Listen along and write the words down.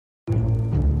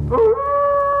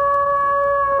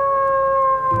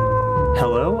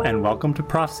and welcome to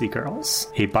Prophecy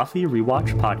Girls, a Buffy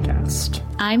rewatch podcast.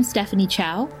 I'm Stephanie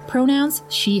Chow, pronouns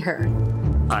she, her.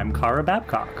 I'm Kara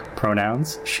Babcock,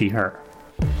 pronouns she, her.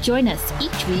 Join us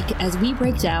each week as we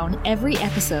break down every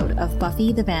episode of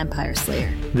Buffy the Vampire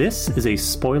Slayer. This is a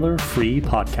spoiler-free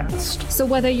podcast. So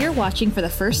whether you're watching for the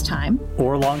first time,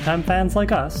 or longtime fans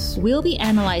like us, we'll be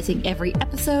analyzing every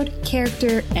episode,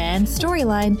 character, and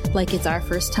storyline like it's our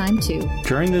first time too.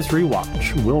 During this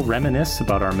rewatch, we'll reminisce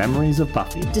about our memories of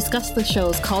Buffy, discuss the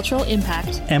show's cultural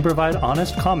impact, and provide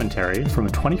honest commentary from a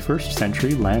 21st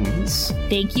century lens.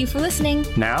 Thank you for listening.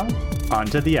 Now, on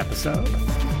to the episode.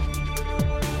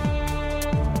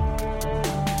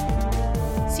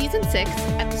 Season 6,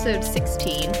 Episode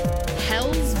 16,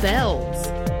 Hell's Bells.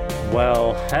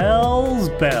 Well, hell's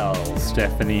bells,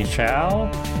 Stephanie Chow.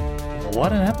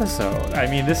 What an episode. I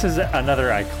mean, this is another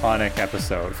iconic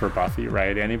episode for Buffy,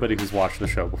 right? Anybody who's watched the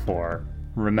show before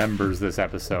remembers this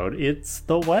episode. It's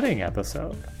the wedding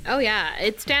episode. Oh yeah,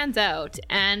 it stands out.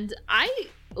 And I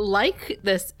like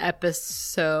this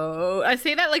episode. I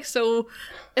say that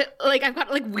I've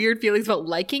got weird feelings about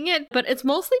liking it, but it's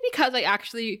mostly because I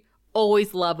actually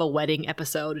always love a wedding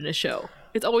episode in a show.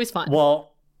 It's always fun.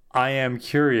 Well, I am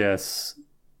curious,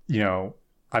 I'm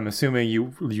assuming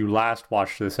you last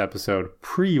watched this episode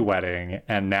pre-wedding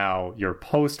and now you're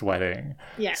post-wedding.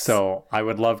 Yes. So I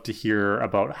would love to hear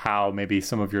about how maybe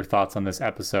some of your thoughts on this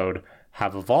episode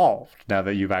have evolved now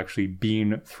that you've actually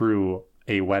been through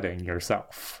a wedding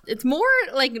yourself. It's more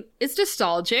it's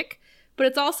nostalgic, but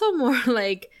it's also more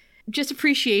just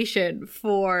appreciation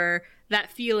for that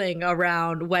feeling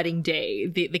around wedding day,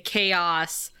 the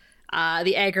chaos,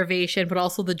 the aggravation, but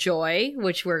also the joy,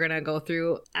 which we're going to go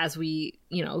through as we,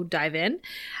 dive in.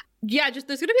 Yeah, there's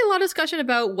going to be a lot of discussion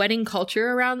about wedding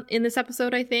culture around in this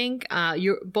episode, I think.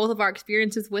 Both of our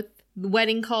experiences with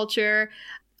wedding culture.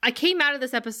 I came out of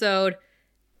this episode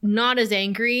not as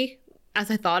angry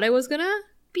as I thought I was going to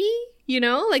be,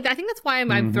 I think that's why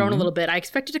I'm thrown a little bit. I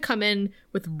expected to come in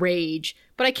with rage,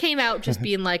 but I came out just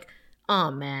being like, oh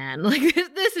man,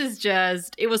 this is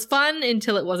it was fun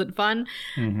until it wasn't fun.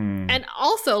 Mm-hmm. And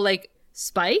also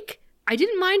Spike, I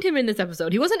didn't mind him in this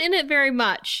episode. He wasn't in it very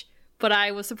much, but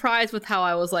I was surprised with how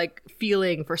I was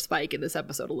feeling for Spike in this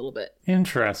episode a little bit.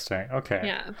 Interesting. Okay.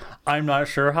 Yeah. I'm not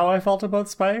sure how I felt about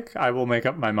Spike. I will make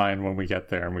up my mind when we get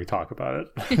there and we talk about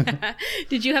it.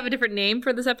 Did you have a different name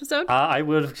for this episode? I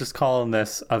would have just called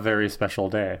this A Very Special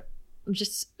Day.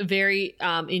 Just very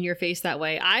in your face that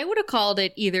way. I would have called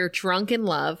it either Drunk in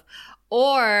Love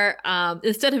or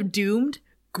instead of Doomed,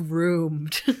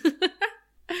 Groomed.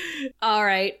 All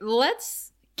right,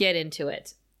 let's get into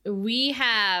it. We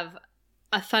have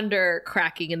a thunder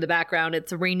cracking in the background.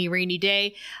 It's a rainy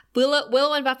day.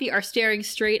 Willow and Buffy are staring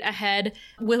straight ahead.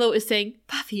 Willow is saying,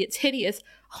 "Buffy, it's hideous.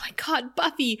 Oh my God,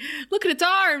 Buffy, look at its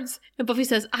arms." And Buffy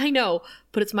says, "I know,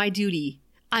 but it's my duty.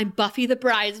 I'm Buffy the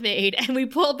bridesmaid." And we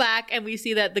pull back and we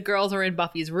see that the girls are in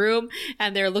Buffy's room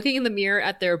and they're looking in the mirror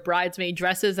at their bridesmaid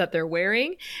dresses that they're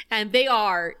wearing. And they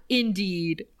are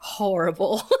indeed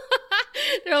horrible.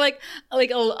 They're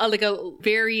a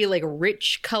very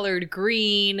rich colored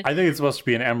green. I think it's supposed to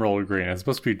be an emerald green. It's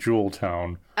supposed to be jewel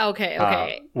tone.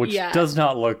 Okay. Which does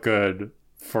not look good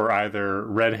for either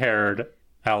red-haired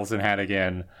Alison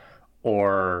Hannigan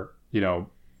or,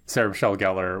 Sarah Michelle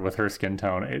Gellar with her skin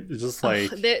tone. It's just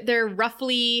they're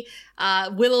roughly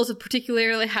Willow's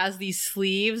particularly has these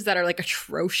sleeves that are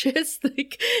atrocious.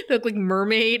 They look like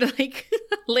mermaid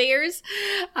layers.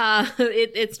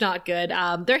 It's not good.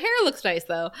 Their hair looks nice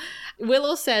though.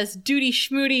 Willow says, "Duty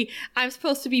schmoody, I'm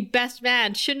supposed to be best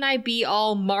man. Shouldn't I be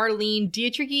all Marlene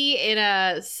Dietrich-y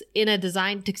in a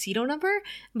design tuxedo number?"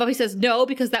 And Buffy says, "No,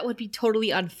 because that would be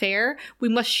totally unfair. We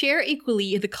must share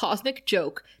equally in the cosmic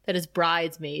joke that is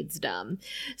bridesmaids dumb."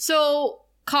 So,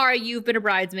 Kara, you've been a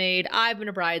bridesmaid. I've been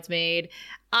a bridesmaid.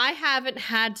 I haven't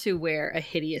had to wear a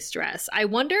hideous dress. I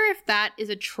wonder if that is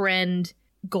a trend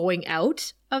going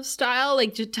out of style,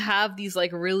 just to have these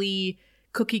really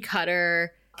cookie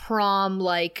cutter prom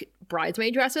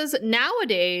bridesmaid dresses.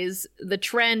 Nowadays, the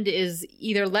trend is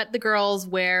either let the girls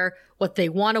wear what they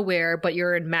want to wear, but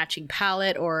you're in matching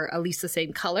palette or at least the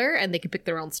same color and they can pick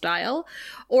their own style,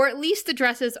 or at least the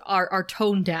dresses are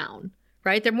toned down,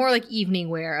 right? They're more evening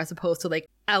wear as opposed to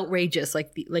outrageous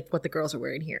like what the girls are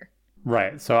wearing here.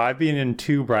 Right. So I've been in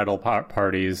two bridal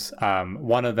parties.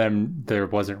 One of them, there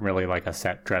wasn't really a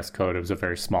set dress code. It was a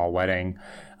very small wedding.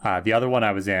 The other one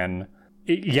I was in,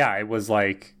 it was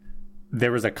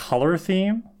there was a color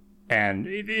theme and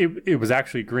it was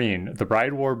actually green. The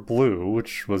bride wore blue,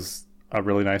 which was a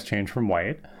really nice change from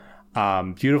white.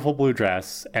 Beautiful blue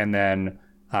dress. And then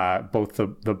both the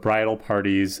bridal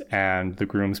parties and the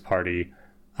groom's party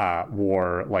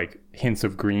wore like hints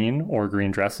of green or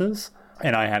green dresses.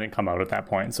 And I hadn't come out at that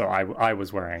point. So I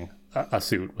was wearing a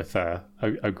suit with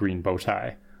a green bow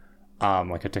tie,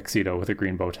 like a tuxedo with a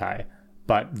green bow tie.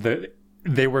 But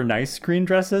they were nice green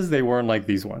dresses. They weren't like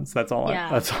these ones. That's all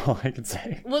I can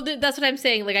say. Well, that's what I'm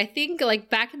saying. Like, I think like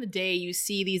back in the day, you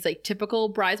see these like typical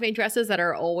bridesmaid dresses that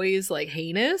are always like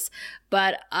heinous.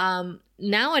 But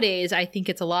nowadays, I think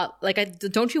it's a lot like,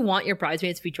 don't you want your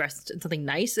bridesmaids to be dressed in something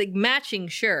nice? Like matching,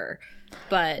 sure.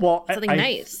 But something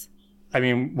nice. I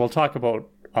mean, we'll talk about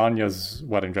Anya's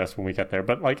wedding dress when we get there,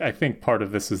 but like I think part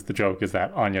of this is the joke is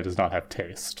that Anya does not have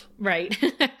taste. Right.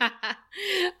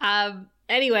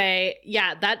 Anyway,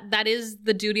 yeah, that is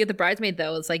the duty of the bridesmaid,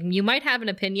 though. It's like you might have an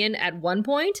opinion at one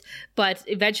point, but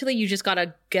eventually you just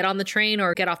gotta get on the train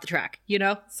or get off the track, you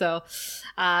know? So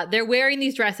they're wearing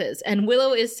these dresses, and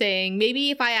Willow is saying,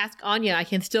 maybe if I ask Anya, I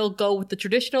can still go with the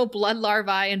traditional blood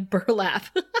larvae and burlap.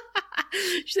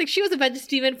 She's like, she was a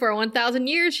vegetarian for 1,000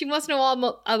 years. She must know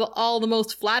all the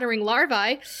most flattering larvae.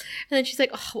 And then she's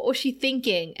like, oh, what was she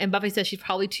thinking? And Buffy says she's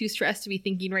probably too stressed to be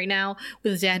thinking right now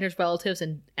with Xander's relatives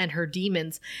and her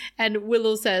demons. And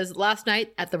Willow says, last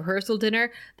night at the rehearsal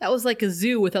dinner, that was like a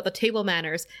zoo without the table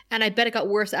manners. And I bet it got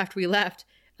worse after we left.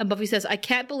 And Buffy says, I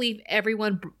can't believe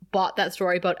everyone bought that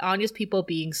story about Anya's people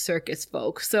being circus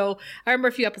folk. So I remember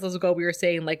a few episodes ago we were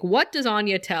saying, like, what does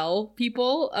Anya tell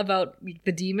people about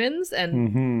the demons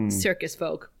and circus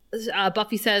folk?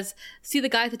 Buffy says, see the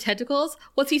guy with the tentacles?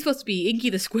 What's he supposed to be? Inky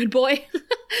the squid boy?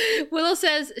 Willow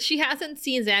says she hasn't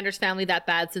seen Xander's family that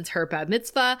bad since her bat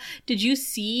mitzvah. Did you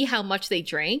see how much they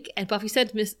drank? And Buffy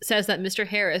says that Mr.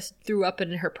 Harris threw up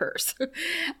in her purse.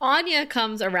 Anya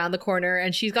comes around the corner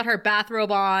and she's got her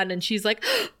bathrobe on and she's like,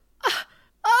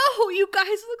 oh, you guys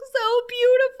look so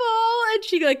beautiful. And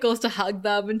she like goes to hug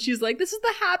them and she's like, this is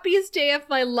the happiest day of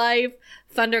my life.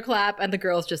 Thunderclap, and the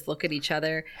girls just look at each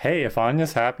other. Hey, if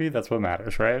Anya's happy, that's what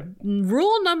matters, right?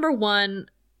 Rule number 1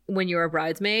 when you're a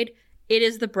bridesmaid, it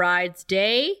is the bride's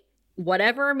day,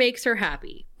 whatever makes her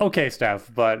happy. Okay,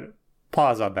 Steph, but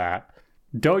pause on that.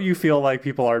 Don't you feel like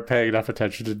people aren't paying enough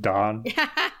attention to Dawn?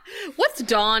 What's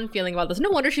Dawn feeling about this? No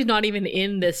wonder she's not even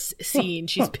in this scene.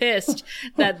 She's pissed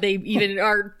that they even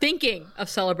are thinking of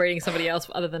celebrating somebody else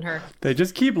other than her. They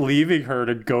just keep leaving her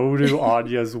to go to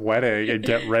Anya's wedding and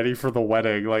get ready for the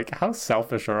wedding. Like, how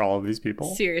selfish are all of these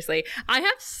people? Seriously. I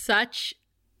have such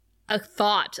a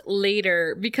thought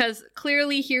later because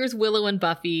clearly here's Willow and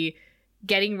Buffy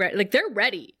getting ready. Like, they're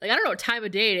ready. Like, I don't know what time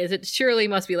of day it is. It surely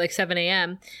must be like 7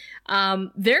 a.m.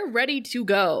 They're ready to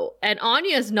go. And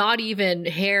Anya's not even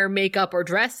hair, makeup, or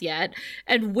dress yet.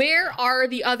 And where are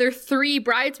the other 3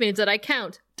 bridesmaids that I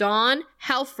count? Dawn,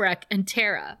 Halfrek, and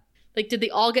Tara. Like, did they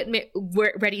all get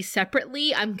ready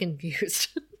separately? I'm confused.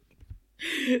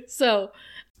 So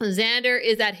Xander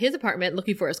is at his apartment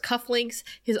looking for his cufflinks.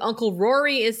 His uncle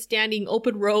Rory is standing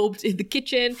open-robed in the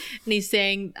kitchen, and he's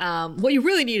saying, what you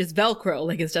really need is Velcro,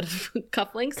 like instead of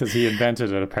cufflinks. Because he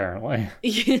invented it, apparently.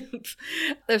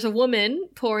 There's a woman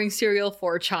pouring cereal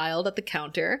for a child at the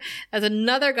counter. There's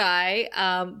another guy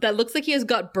that looks like he has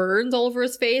got burns all over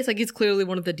his face, like he's clearly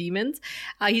one of the demons.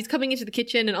 He's coming into the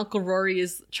kitchen, and Uncle Rory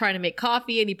is trying to make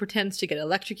coffee, and he pretends to get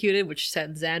electrocuted, which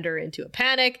sends Xander into a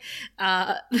panic.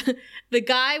 The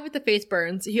guy with the face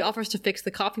burns, he offers to fix the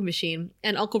coffee machine,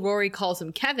 and Uncle Rory calls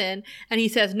him Kevin, and he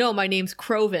says, no, my name's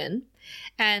Crovin.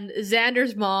 And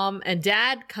Xander's mom and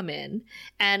dad come in,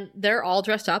 and they're all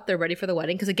dressed up. They're ready for the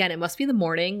wedding, because again, it must be the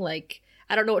morning. Like,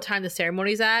 I don't know what time the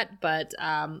ceremony's at, but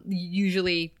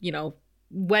usually, you know,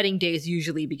 wedding days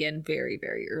usually begin very,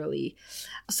 very early.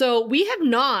 So we have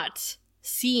not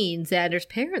seen Xander's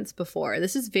parents before.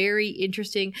 This is very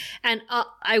interesting. And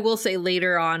I will say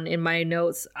later on in my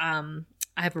notes,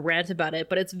 I have a rant about it,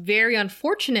 but it's very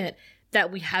unfortunate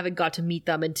that we haven't got to meet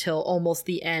them until almost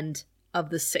the end of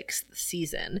the 6th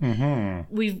season.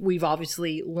 Mm-hmm. We've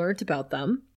obviously learned about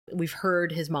them. We've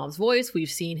heard his mom's voice.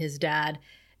 We've seen his dad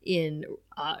in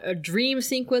a dream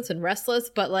sequence in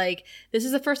Restless, but like this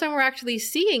is the first time we're actually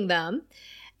seeing them.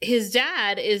 His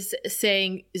dad is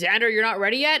saying, Xander, you're not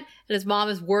ready yet? And his mom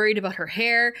is worried about her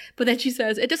hair. But then she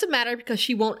says, it doesn't matter because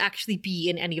she won't actually be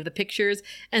in any of the pictures.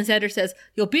 And Xander says,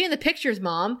 you'll be in the pictures,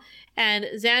 Mom. And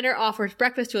Xander offers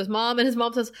breakfast to his mom. And his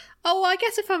mom says, oh, well, I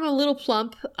guess if I'm a little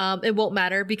plump, it won't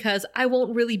matter because I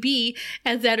won't really be.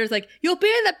 And Xander's like, you'll be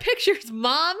in the pictures,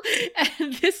 Mom.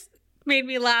 And this made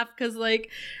me laugh because, like,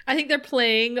 I think they're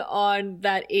playing on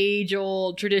that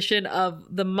age-old tradition of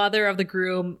the mother of the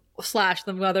groom /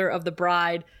 the mother of the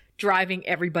bride driving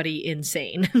everybody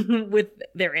insane with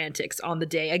their antics on the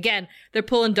day. Again, they're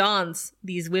pulling Dawns,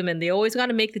 these women. They always got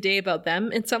to make the day about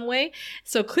them in some way.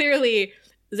 So clearly,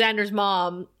 Xander's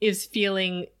mom is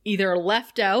feeling either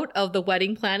left out of the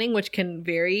wedding planning, which can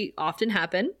very often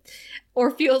happen,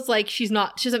 or feels like she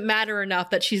doesn't matter enough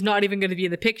that she's not even going to be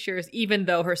in the pictures, even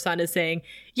though her son is saying,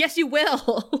 yes, you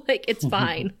will. Like, it's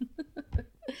fine.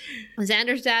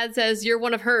 Xander's dad says, you're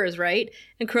one of hers, right?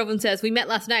 And Crovin says, we met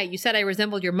last night. You said I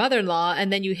resembled your mother-in-law,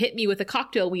 and then you hit me with a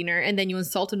cocktail wiener, and then you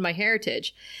insulted my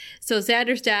heritage. So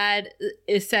Xander's dad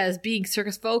says, being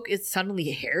circus folk is suddenly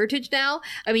a heritage now?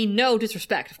 I mean, no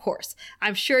disrespect, of course.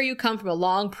 I'm sure you come from a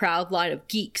long, proud line of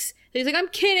geeks. And he's like, I'm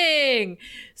kidding!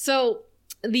 So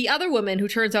the other woman, who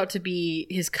turns out to be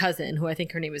his cousin, who I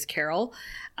think her name is Carol,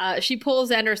 she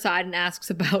pulls Xander aside and asks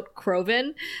about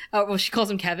Crovin. Well, she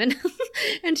calls him Kevin.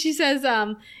 And she says,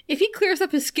 if he clears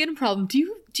up his skin problem, do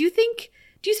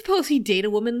you suppose he'd date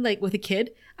a woman like with a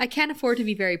kid? I can't afford to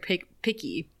be very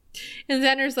picky. And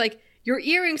Xander's like, your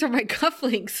earrings are my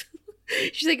cufflinks.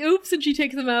 She's like, oops, and she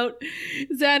takes them out.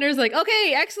 Xander's like,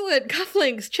 okay, excellent,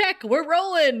 cufflinks, check, we're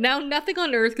rolling. Now nothing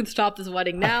on earth can stop this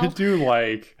wedding now. I do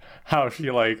like how she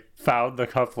found the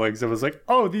cufflinks and was like,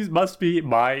 oh, these must be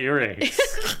my earrings.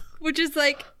 Which is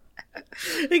like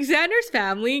Xander's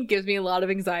family gives me a lot of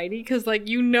anxiety because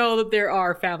that there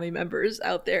are family members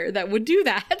out there that would do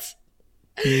that.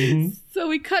 Mm-hmm. So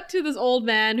we cut to this old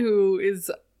man who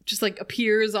is just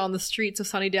appears on the streets of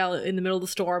Sunnydale in the middle of the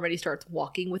storm, and he starts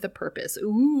walking with a purpose.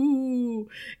 Ooh,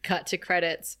 cut to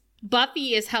credits.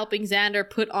 Buffy is helping Xander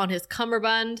put on his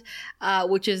cummerbund,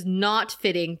 which is not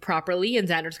fitting properly, and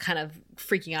Xander's kind of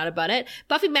freaking out about it.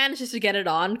 Buffy manages to get it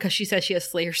on because she says she has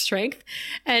Slayer strength,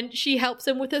 and she helps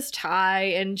him with his tie,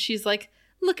 and she's like,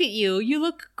 look at you. You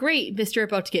look great, Mr.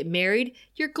 About to get married.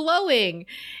 You're glowing.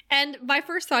 And my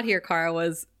first thought here, Cara,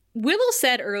 was Willow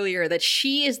said earlier that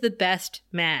she is the best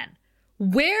man.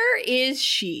 Where is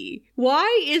she?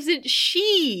 Why isn't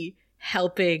she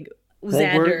helping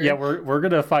Xander? We're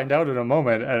gonna find out in a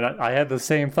moment, and I had the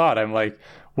same thought. I'm like,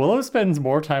 Willow spends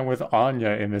more time with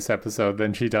Anya in this episode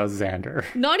than she does Xander.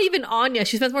 Not even Anya.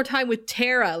 She spends more time with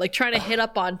Tara, trying to hit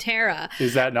up on Tara.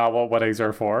 Is that not what weddings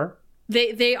are for?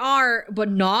 They are, but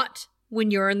not when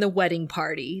you're in the wedding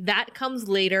party. That comes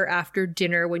later after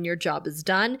dinner when your job is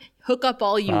done. Hook up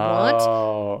all you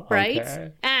want, right?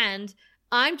 Okay. And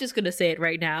I'm just going to say it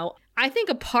right now. I think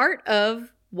a part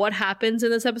of what happens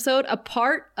in this episode, a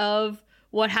part of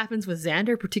what happens with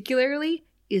Xander particularly,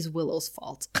 is Willow's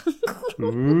fault.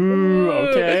 Ooh,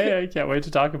 okay. I can't wait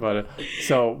to talk about it.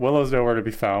 So Willow's nowhere to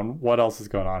be found. What else is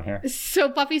going on here? So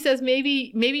Buffy says,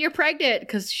 maybe you're pregnant,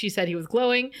 because she said he was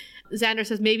glowing. Xander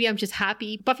says, maybe I'm just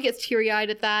happy. Buffy gets teary-eyed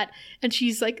at that, and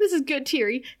she's like, this is good,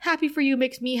 Teary. Happy for you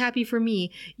makes me happy for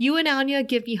me. You and Anya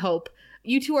give me hope.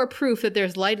 You two are proof that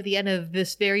there's light at the end of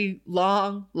this very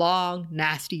long, long,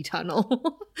 nasty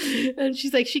tunnel. And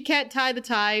she's like, she can't tie the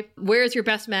tie. Where's your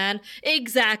best man?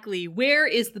 Exactly. Where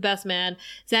is the best man?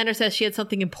 Xander says she had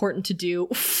something important to do.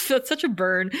 That's such a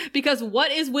burn. Because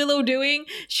what is Willow doing?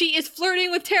 She is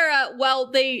flirting with Tara while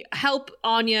they help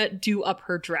Anya do up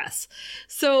her dress.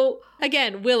 So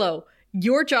again, Willow,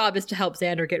 your job is to help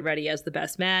Xander get ready as the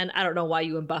best man. I don't know why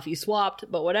you and Buffy swapped,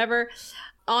 but whatever.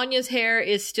 Anya's hair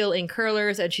is still in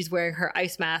curlers, and she's wearing her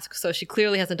ice mask, so she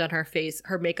clearly hasn't done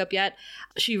her makeup yet.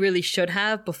 She really should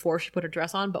have before she put her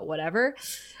dress on, but whatever.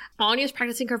 Anya's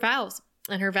practicing her vows,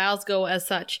 and her vows go as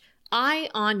such. I,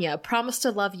 Anya, promise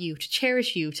to love you, to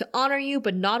cherish you, to honor you,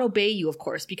 but not obey you, of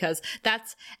course, because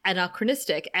that's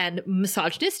anachronistic and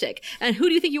misogynistic. And who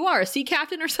do you think you are, a sea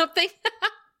captain or something?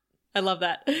 I love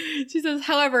that. She says,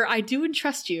 however, I do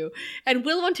entrust you. And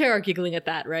Willow and Tara are giggling at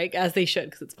that, right? As they should,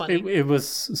 because it's funny. It was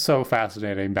so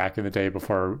fascinating back in the day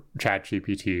before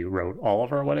ChatGPT wrote all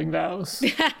of our wedding vows.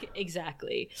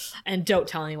 Exactly. And don't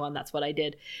tell anyone that's what I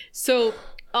did. So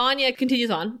Anya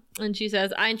continues on, and she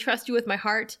says, I entrust you with my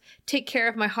heart. Take care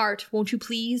of my heart, won't you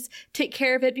please? Take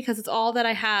care of it because it's all that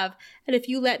I have. And if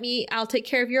you let me, I'll take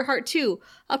care of your heart too.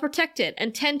 I'll protect it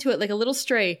and tend to it like a little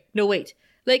stray. No, wait.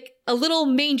 Like a little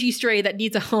mangy stray that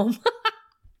needs a home.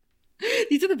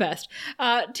 These are the best.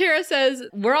 Tara says,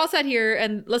 we're all sat here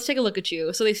and let's take a look at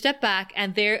you. So they step back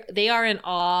and they are in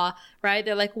awe, right?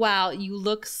 They're like, wow, you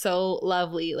look so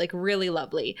lovely, like really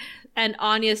lovely. And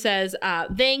Anya says,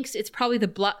 thanks. It's probably the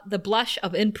blush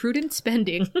of imprudent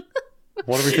spending.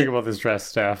 What do we think about this dress,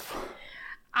 Steph?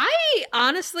 I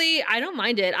don't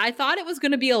mind it. I thought it was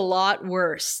going to be a lot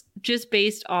worse just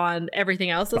based on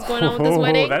everything else that's going on with this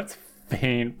wedding. That's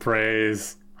faint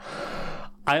praise.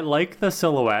 I like the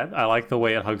silhouette. I like the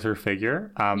way it hugs her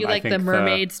figure. You like the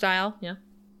mermaid style? Yeah.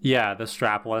 Yeah, the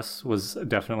strapless was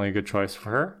definitely a good choice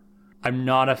for her. I'm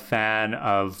not a fan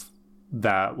of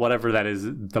that, whatever that is,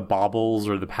 the baubles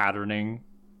or the patterning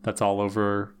that's all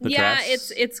over the yeah,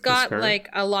 dress? it's got like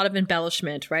a lot of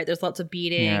embellishment, right? There's lots of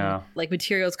beading, like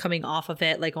materials coming off of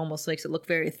it, like almost makes it look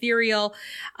very ethereal.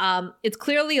 It's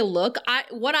clearly a look.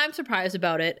 What I'm surprised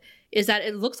about it is that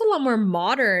it looks a lot more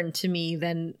modern to me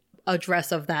than a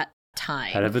dress of that time.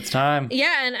 Ahead of its time.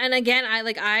 Yeah, and again,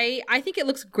 I think it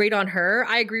looks great on her.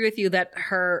 I agree with you that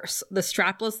the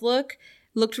strapless look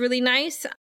looked really nice.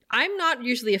 I'm not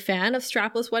usually a fan of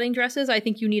strapless wedding dresses. I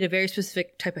think you need a very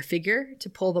specific type of figure to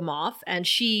pull them off. And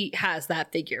she has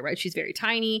that figure, right? She's very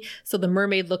tiny. So the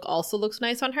mermaid look also looks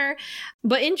nice on her.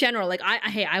 But in general, like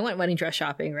I went wedding dress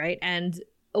shopping, right? And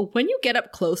when you get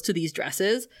up close to these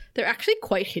dresses, they're actually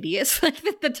quite hideous. Like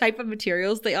the type of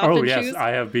materials they often choose. Oh, yes.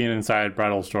 I have been inside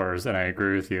bridal stores and I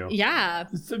agree with you. Yeah.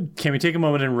 So can we take a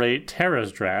moment and rate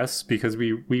Tara's dress? Because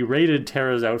we rated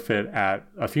Tara's outfit at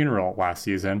a funeral last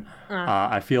season.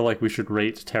 I feel like we should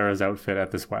rate Tara's outfit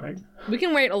at this wedding. We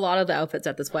can rate a lot of the outfits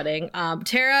at this wedding.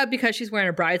 Tara, because she's wearing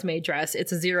a bridesmaid dress,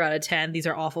 it's a 0 out of 10. These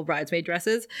are awful bridesmaid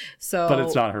dresses. But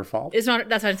it's not her fault. It's not.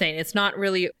 That's what I'm saying. It's not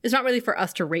really for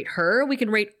us to rate her. We can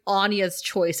rate Anya's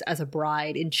choice as a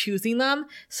bride in choosing them.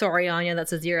 Sorry, Anya,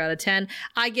 that's a 0 out of 10.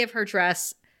 I give her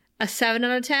dress a 7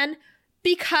 out of 10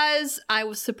 because I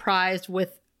was surprised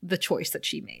with the choice that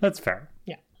she made. That's fair.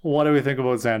 Yeah. What do we think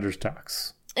about Xander's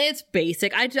tux? It's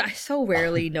basic. I so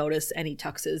rarely notice any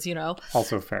tuxes, you know?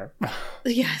 Also fair.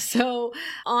 Yeah, so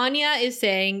Anya is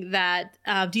saying that,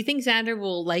 do you think Xander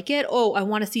will like it? Oh, I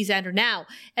want to see Xander now.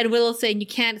 And Willow's saying, you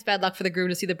can't. It's bad luck for the groom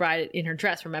to see the bride in her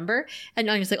dress, remember? And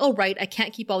Anya's like, oh, right. I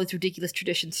can't keep all these ridiculous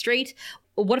traditions straight.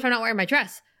 What if I'm not wearing my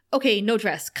dress? Okay, no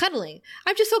dress. Cuddling.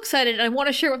 I'm just so excited and I want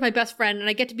to share it with my best friend and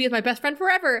I get to be with my best friend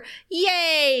forever.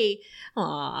 Yay!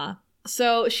 Aww.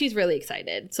 So she's really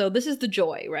excited. So this is the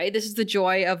joy, right? This is the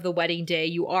joy of the wedding day.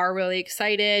 You are really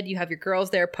excited. You have your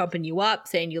girls there pumping you up,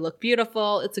 saying you look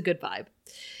beautiful. It's a good vibe.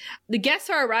 The guests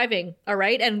are arriving, all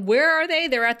right? And where are they?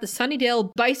 They're at the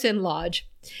Sunnydale Bison Lodge.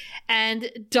 And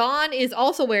Dawn is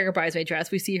also wearing a bridesmaid dress.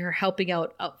 We see her helping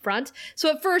out up front. So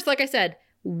at first, like I said,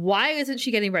 why isn't she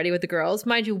getting ready with the girls?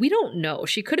 Mind you, we don't know.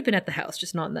 She could have been at the house,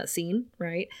 just not in that scene,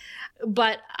 right?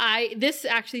 But this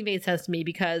actually made sense to me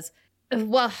because,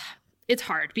 well, it's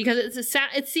hard because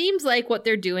it seems like what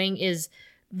they're doing is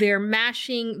they're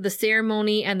mashing the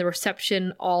ceremony and the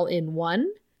reception all in one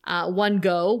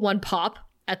pop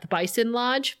at the Bison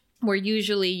Lodge, where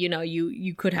usually, you know,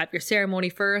 you could have your ceremony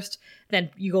first, then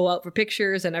you go out for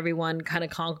pictures and everyone kind of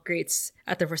congregates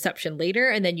at the reception later,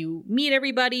 and then you meet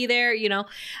everybody there, you know.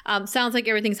 Sounds like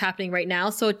everything's happening right now.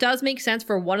 So it does make sense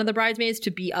for one of the bridesmaids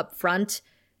to be up front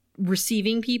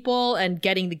receiving people and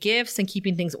getting the gifts and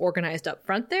keeping things organized up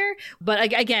front there. But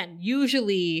again,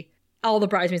 usually all the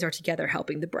bridesmaids are together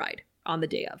helping the bride on the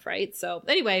day of, right? So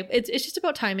anyway, it's just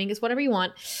about timing. It's whatever you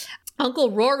want. Uncle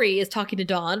Rory is talking to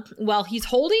Dawn while he's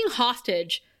holding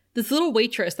hostage this little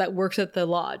waitress that works at the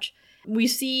lodge. We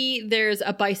see there's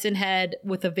a bison head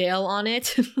with a veil on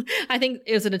it. I think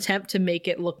it was an attempt to make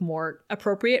it look more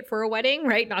appropriate for a wedding,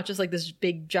 right? Not just like this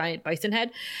big giant bison head.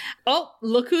 Oh,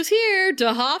 look who's here.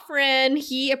 D'Hoffryn.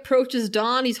 He approaches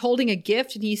Dawn. He's holding a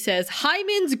gift and he says,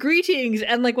 Hymen's greetings.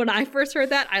 And like when I first heard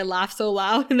that, I laughed so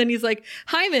loud. And then he's like,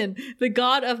 Hymen, the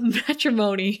god of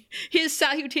matrimony, his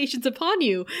salutations upon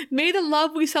you. May the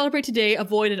love we celebrate today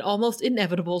avoid an almost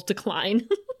inevitable decline.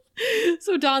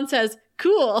 So Dawn says,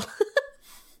 cool.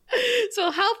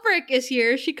 So Halfrick is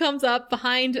here. She comes up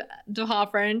behind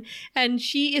D'Hoffryn and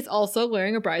she is also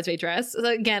wearing a bridesmaid dress. So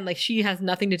again, like she has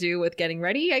nothing to do with getting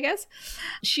ready, I guess.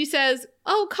 She says,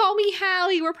 oh, call me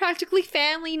Hallie. We're practically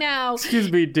family now.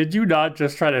 Excuse me, did you not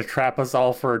just try to trap us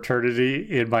all for eternity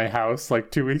in my house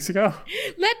like 2 weeks ago?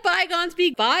 Let bygones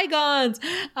be bygones.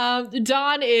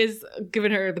 Dawn is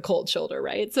giving her the cold shoulder,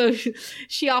 right? So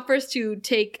she offers to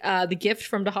take the gift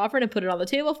from D'Hoffryn and put it on the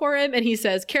table for him. And he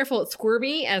says, careful, it's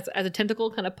squirmy, as a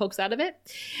tentacle kind of pokes out of it.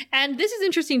 And this is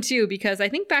interesting too, because I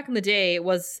think back in the day it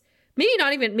was maybe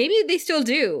they still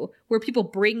do, where people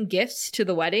bring gifts to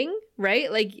the wedding,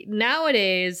 right? Like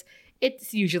nowadays,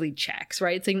 it's usually checks,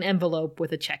 right? It's like an envelope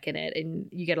with a check in it, and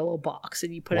you get a little box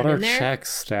and you put it in there. What are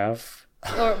checks, Steph?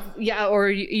 Or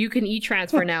you can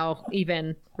e-transfer now,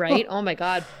 even, right? Oh my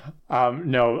God.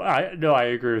 No, I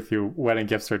agree with you. Wedding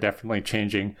gifts are definitely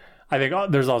changing. I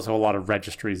think there's also a lot of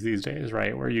registries these days,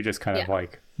 right? Where you just kind of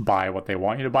like buy what they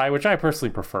want you to buy, which I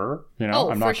personally prefer. You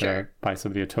know, I'm not going to buy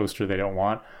somebody a toaster they don't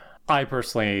want. I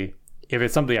personally, if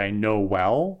it's somebody I know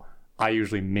well, I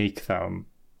usually make them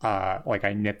like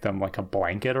I knit them like a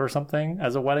blanket or something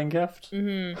as a wedding gift.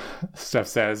 Steph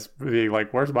says, being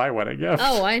like, where's my wedding gift?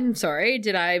 Oh, I'm sorry.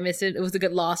 Did I miss it? Was it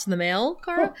get lost in the mail,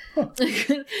 Cara?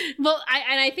 Well,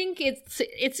 I think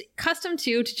it's custom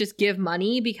too to just give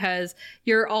money, because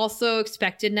you're also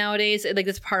expected nowadays, like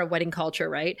this part of wedding culture,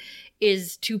 right,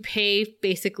 is to pay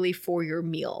basically for your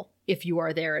meal if you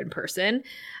are there in person.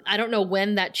 I don't know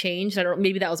when that changed.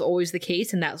 Maybe that was always the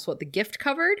case and that's what the gift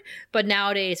covered. But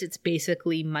nowadays it's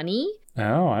basically money.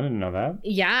 Oh, I didn't know that.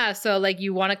 Yeah. So like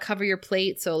you want to cover your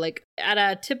plate. So like at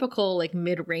a typical like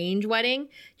mid-range wedding,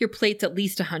 your plate's at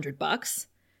least $100,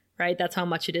 right? That's how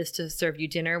much it is to serve you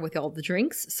dinner with all the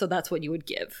drinks. So that's what you would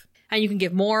give. And you can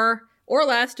give more or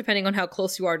less depending on how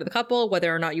close you are to the couple,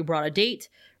 whether or not you brought a date,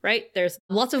 right? There's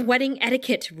lots of wedding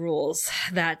etiquette rules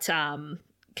that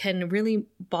can really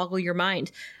boggle your mind.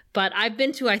 But I've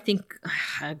been to, I think,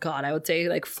 God, I would say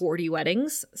like 40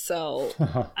 weddings. So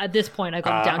at this point, I've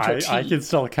gone down to a T. I can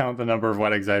still count the number of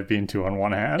weddings I've been to on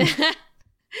one hand.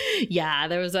 Yeah,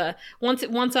 there was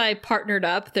once I partnered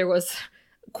up, there was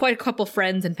quite a couple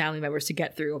friends and family members to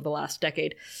get through over the last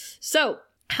decade. So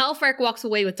Halfrek walks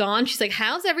away with Dawn. She's like,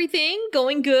 how's everything?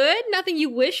 Going good? Nothing you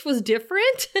wish was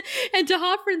different? And De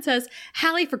Hoffren says,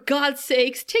 Hallie, for God's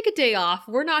sakes, take a day off.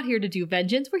 We're not here to do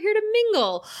vengeance. We're here to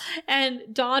mingle. And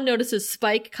Dawn notices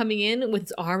Spike coming in with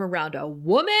his arm around a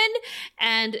woman.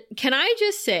 And can I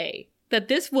just say that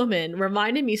this woman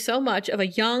reminded me so much of a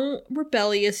young,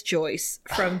 rebellious Joyce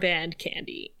from Band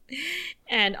Candy.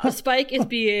 And Spike is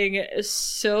being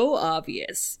so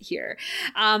obvious here.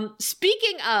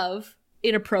 Speaking of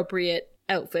inappropriate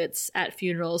outfits at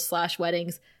funerals /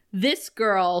 weddings, this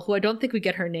girl, who I don't think we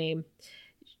get her name,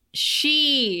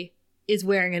 she is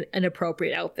wearing an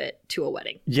inappropriate outfit to a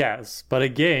wedding. Yes, but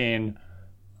again,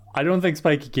 I don't think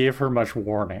Spike gave her much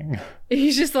warning.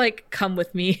 He's just like, come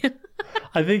with me.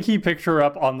 I think he picked her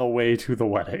up on the way to the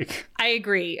wedding. I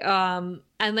agree. And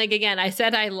like, again, I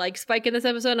said I like Spike in this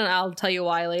episode, and I'll tell you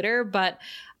why later, but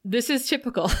this is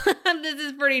typical. This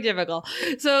is pretty typical.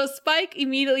 So Spike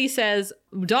immediately says,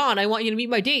 Dawn, I want you to meet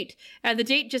my date. And the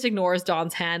date just ignores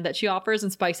Dawn's hand that she offers.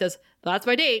 And Spike says, that's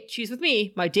my date. She's with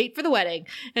me. My date for the wedding.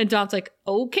 And Dawn's like,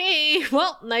 okay,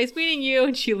 well, nice meeting you.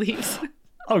 And she leaves.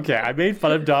 Okay, I made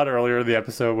fun of Dawn earlier in the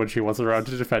episode when she wasn't around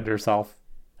to defend herself.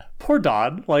 Poor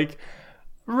Dawn. Like,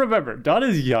 remember, Dawn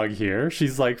is young here.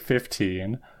 She's like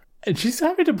 15. And she's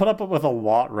having to put up with a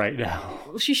lot right now.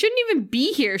 She shouldn't even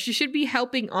be here. She should be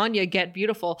helping Anya get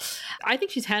beautiful. I think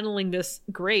she's handling this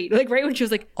great. Like right when she was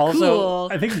like, also, cool.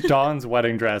 I think Dawn's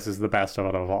wedding dress is the best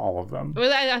out of all of them.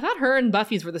 Well, I thought her and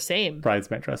Buffy's were the same.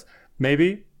 Bridesmaid dress.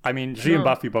 Maybe. I mean, she and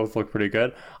Buffy both look pretty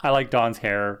good. I like Dawn's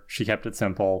hair. She kept it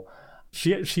simple.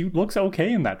 She looks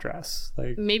okay in that dress.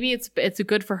 Like maybe it's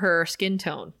good for her skin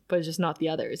tone, but it's just not the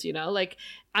others, you know? Like,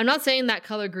 I'm not saying that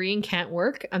color green can't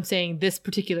work. I'm saying this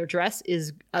particular dress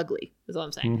is ugly, is all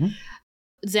I'm saying. Mm-hmm.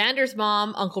 Xander's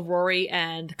mom, Uncle Rory,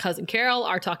 and cousin Carol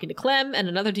are talking to Clem, and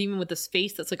another demon with this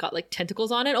face that's like got like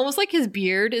tentacles on it, almost like his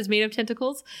beard is made of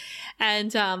tentacles.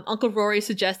 And Uncle Rory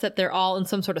suggests that they're all in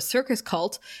some sort of circus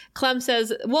cult. Clem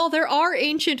says, well, there are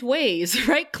ancient ways,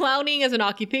 right? Clowning as an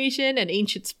occupation and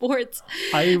ancient sports.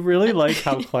 I really like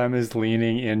how Clem is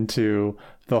leaning into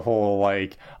the whole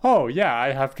like, oh yeah,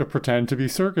 I have to pretend to be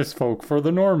circus folk for the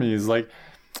normies. Like,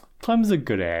 Clem's a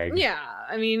good egg. Yeah.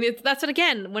 I mean, that's what,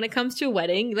 again, when it comes to a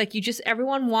wedding, like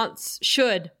everyone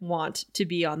should want to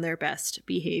be on their best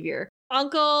behavior.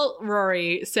 Uncle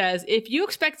Rory says, if you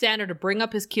expect Xander to bring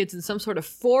up his kids in some sort of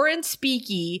foreign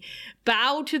speaky,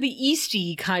 bow to the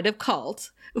Eastie kind of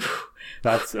cult.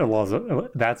 That's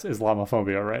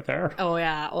Islamophobia right there. Oh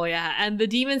yeah. And the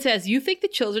demon says, you think the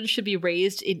children should be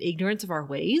raised in ignorance of our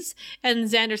ways? And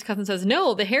Xander's cousin says,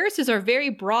 no, the Harrises are very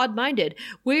broad-minded.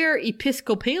 We're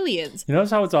Episcopalians. You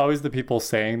notice how it's always the people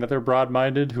saying that they're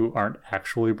broad-minded who aren't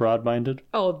actually broad-minded?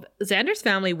 Oh, Xander's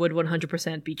family would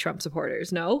 100% be Trump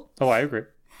supporters, no? Oh, I agree.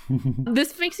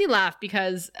 This makes me laugh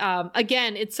because,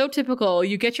 again, it's so typical.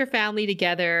 You get your family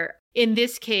together. In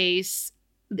this case,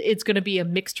 it's going to be a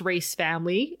mixed race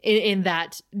family in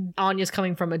that Anya's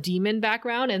coming from a demon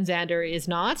background and Xander is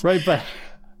not. Right, but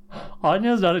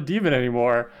Anya's not a demon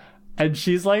anymore. And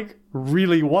she's like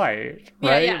really white,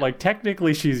 right? Yeah. Like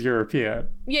technically she's European.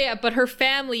 Yeah, but her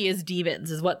family is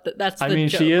demons is what that's the I mean,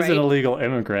 joke, she is right? an illegal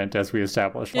immigrant as we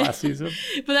established last season.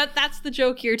 But that's the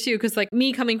joke here too, because like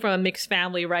me coming from a mixed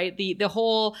family, right? The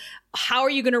whole how are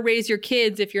you going to raise your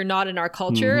kids if you're not in our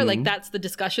culture? Mm-hmm. Like that's the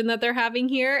discussion that they're having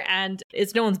here, and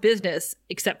it's no one's business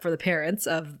except for the parents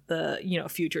of the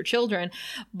future children.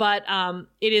 But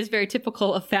it is very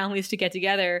typical of families to get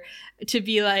together to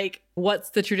be like, what's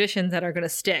the traditions that are going to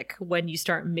stick when you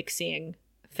start mixing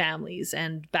families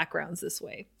and backgrounds this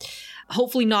way.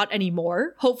 Hopefully not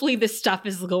anymore. Hopefully this stuff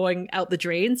is going out the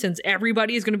drain since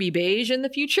everybody is going to be beige in the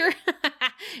future.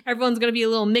 Everyone's going to be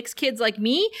little mixed kids like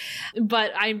me.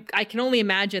 But I can only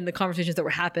imagine the conversations that were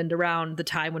happened around the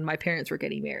time when my parents were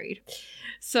getting married.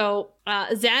 So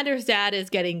Xander's dad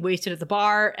is getting wasted at the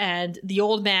bar, and the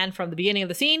old man from the beginning of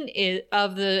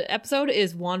the episode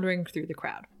is wandering through the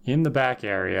crowd. In the back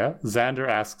area, Xander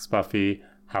asks Buffy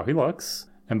how he looks,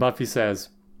 and Buffy says,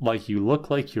 "Like you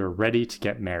look like you're ready to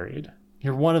get married.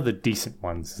 You're one of the decent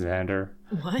ones, Xander."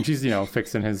 What? And she's,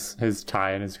 fixing his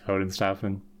tie and his coat and stuff,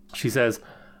 and she says,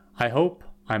 "I hope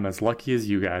I'm as lucky as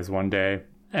you guys one day."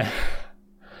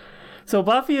 So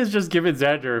Buffy has just given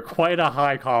Xander quite a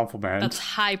high compliment. That's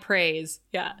high praise.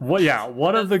 Yeah. Well, yeah,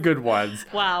 one of the good ones.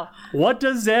 Wow. What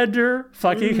does Xander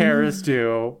fucking Harris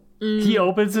do? He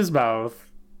opens his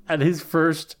mouth, and his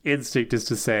first instinct is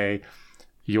to say,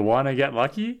 "You want to get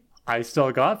lucky? I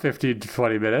still got 15 to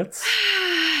 20 minutes."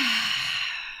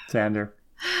 Xander.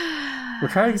 We're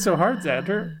trying so hard,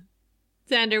 Xander.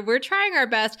 Xander, we're trying our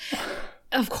best.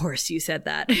 Of course you said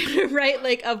that, right?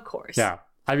 Like, of course. Yeah.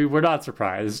 I mean, we're not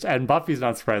surprised, and Buffy's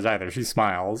not surprised either. She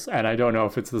smiles, and I don't know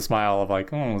if it's the smile of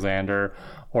like, "Oh, Xander,"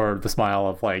 or the smile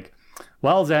of like,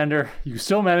 "Well, Xander, you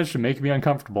still managed to make me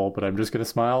uncomfortable, but I'm just going to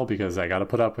smile because I got to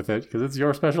put up with it because it's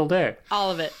your special day."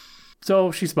 All of it.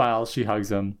 So she smiles, she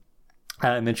hugs him,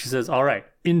 and then she says, "All right,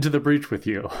 into the breach with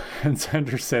you." And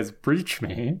Xander says, "Breach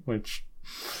me," which,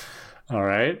 all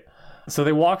right. So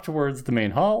they walk towards the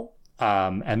main hall,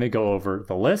 and they go over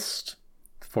the list.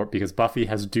 Because Buffy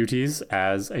has duties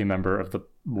as a member of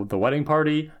the wedding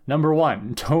party. Number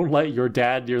 1, don't let your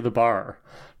dad near the bar.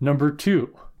 Number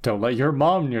 2, don't let your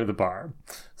mom near the bar.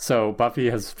 So Buffy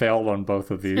has failed on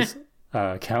both of these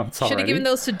counts already. Should have given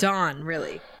those to Dawn,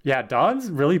 really. Yeah, Dawn's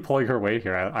really pulling her weight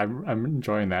here. I'm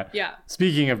enjoying that. Yeah.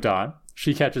 Speaking of Dawn,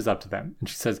 she catches up to them and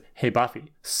she says, "Hey,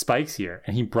 Buffy, Spike's here,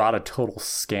 and he brought a total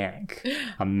skank,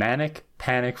 a manic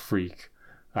panic freak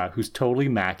who's totally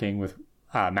macking with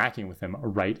him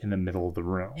right in the middle of the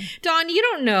room." Dawn, you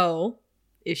don't know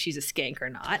if she's a skank or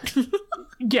not.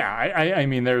 Yeah, I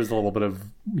mean, there's a little bit of,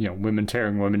 women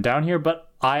tearing women down here,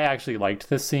 but I actually liked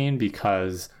this scene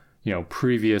because,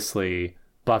 previously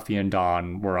Buffy and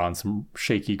Dawn were on some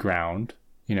shaky ground,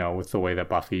 with the way that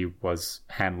Buffy was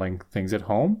handling things at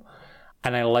home.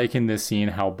 And I like in this scene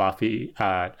how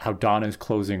Dawn is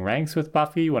closing ranks with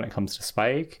Buffy when it comes to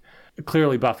Spike.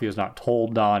 Clearly, Buffy has not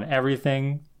told Dawn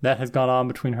everything that has gone on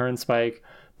between her and Spike,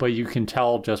 but you can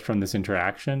tell just from this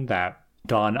interaction that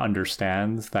Dawn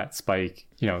understands that Spike,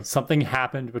 something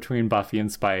happened between Buffy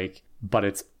and Spike, but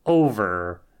it's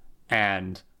over,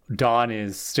 and Dawn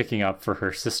is sticking up for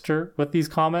her sister with these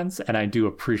comments, and I do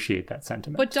appreciate that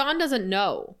sentiment. But Dawn doesn't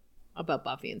know about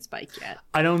Buffy and Spike yet.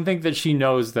 I don't think that she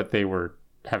knows that they were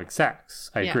having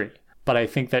sex. I agree. But I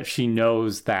think that she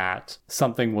knows that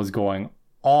something was going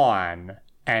on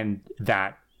and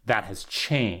that has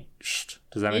changed.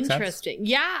 Does that make sense? Interesting.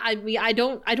 Yeah, I mean, I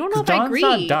don't know if Dawn's I agree.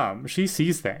 Not dumb. She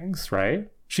sees things, right?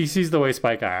 She sees the way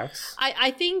Spike acts.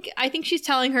 I think she's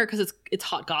telling her because it's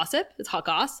hot gossip. It's hot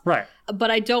goss. Right. But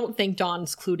I don't think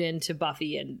Dawn's clued into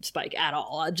Buffy and Spike at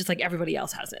all. Just like everybody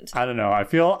else hasn't. I don't know. I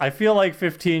feel like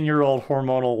 15-year-old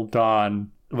hormonal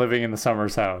Dawn living in the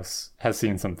Summers house has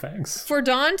seen some things. For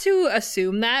Dawn to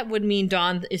assume that would mean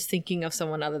Dawn is thinking of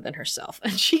someone other than herself.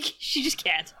 And she just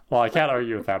can't. Well, I can't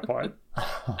argue with that point.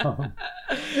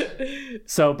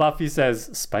 So Buffy says,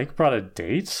 "Spike brought a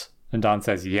date?" And Dawn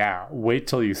says, "Yeah, wait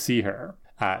till you see her."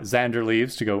 Xander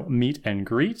leaves to go meet and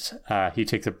greet. He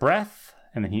takes a breath,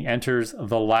 and then he enters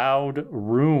the loud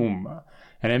room.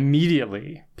 And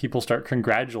immediately, people start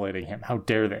congratulating him. How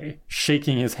dare they?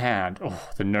 Shaking his hand. Oh,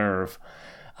 the nerve.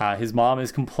 His mom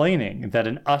is complaining that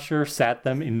an usher sat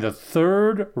them in the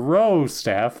 3rd row,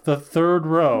 Steph. The 3rd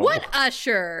row. What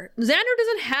usher? Xander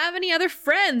doesn't have any other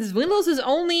friends. Willow's his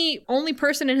only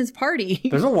person in his party.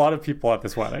 There's a lot of people at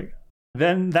this wedding.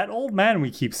 Then that old man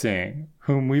we keep seeing,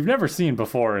 whom we've never seen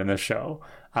before in this show,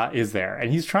 is there.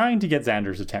 And he's trying to get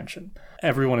Xander's attention.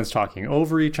 Everyone is talking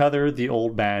over each other. The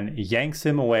old man yanks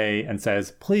him away and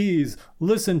says, "Please,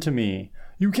 listen to me.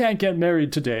 You can't get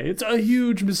married today. It's a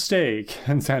huge mistake."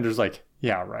 And Xander's like,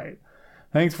 "Yeah, right.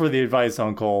 Thanks for the advice,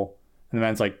 uncle." And the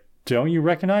man's like, "Don't you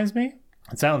recognize me?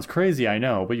 It sounds crazy, I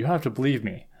know, but you have to believe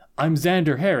me. I'm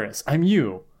Xander Harris. I'm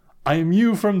you. I am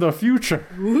you from the future."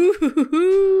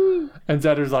 And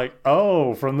Xander's like,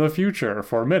 "Oh, from the future.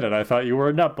 For a minute, I thought you were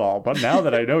a nutball, but now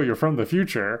that I know you're from the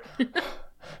future."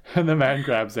 And the man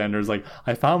grabs Xander's like,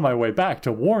 "I found my way back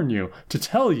to warn you, to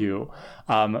tell you."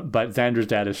 But Xander's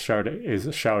dad is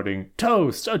shouting,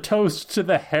 "Toast! A toast to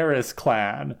the Harris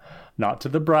clan." not to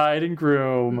the bride and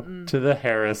groom, to the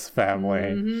Harris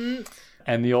family.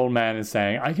 And the old man is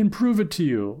saying, I can prove it to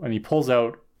you. And he pulls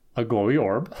out a glowy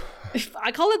orb.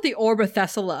 I call it the Orb of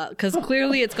Thessala because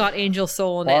clearly it's got angel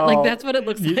soul in it. Well, Like, that's what it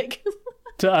looks like.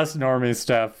 To us normies,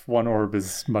 Steph, one orb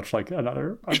is much like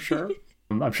another, I'm sure.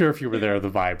 I'm sure if you were there, the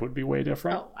vibe would be way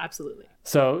different. Oh, absolutely.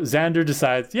 So Xander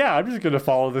decides, yeah, I'm just going to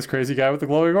follow this crazy guy with the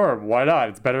glowing orb. Why not?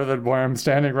 It's better than where I'm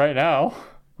standing right now.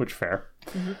 Which, fair.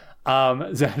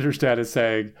 Xander's dad is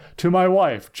saying, to my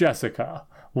wife, Jessica,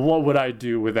 what would I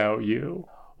do without you?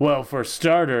 Well, for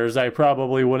starters, I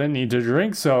probably wouldn't need to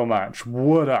drink so much,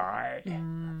 would I?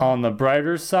 On the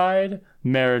brighter side,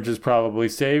 marriage has probably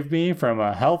saved me from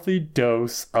a healthy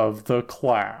dose of the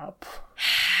clap.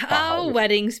 Oh,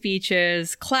 wedding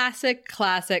speeches. Classic,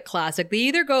 classic, classic. They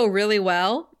either go really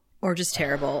well or just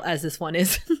terrible, as this one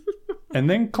is. And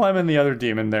then Clem and the other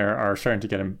demon there are starting to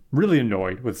get him really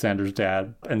annoyed with Xander's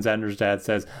dad. And Xander's dad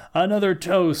says, another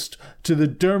toast to the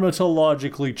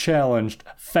dermatologically challenged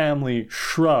family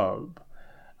shrub.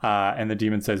 And the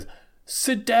demon says,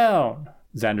 sit down.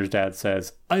 Xander's dad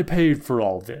says, I paid for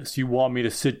all this. You want me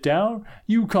to sit down?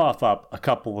 You cough up a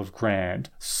couple of grand,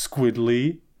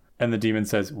 squiddly. And the demon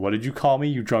says, what did you call me,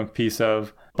 you drunk piece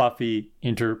of? Buffy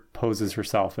interposes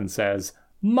herself and says,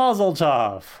 Mazel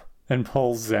tov, and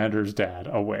pulls Xander's dad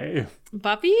away.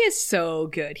 Buffy is so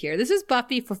good here. This is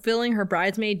Buffy fulfilling her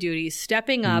bridesmaid duties,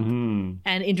 stepping up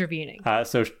and intervening.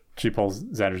 So she pulls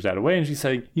Xander's dad away and she's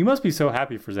saying, you must be so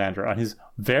happy for Xander on his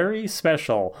very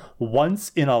special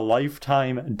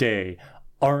once-in-a-lifetime day,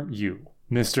 aren't you,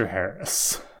 Mr.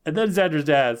 Harris? And then Xander's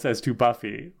dad says to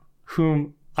Buffy,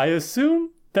 whom I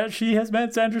assume that she has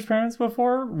met Xander's parents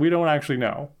before? We don't actually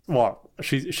know. Well,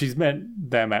 she's met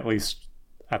them at least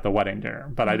at the wedding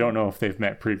dinner, but I don't know if they've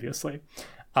met previously.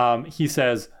 He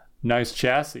says, nice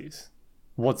chassis.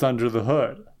 What's under the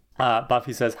hood?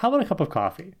 Buffy says, how about a cup of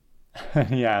coffee? And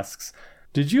he asks,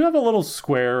 did you have a little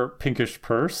square pinkish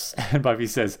purse? And Buffy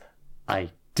says,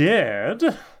 I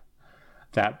did.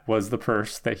 That was the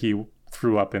purse that he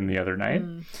threw up in the other night.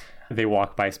 They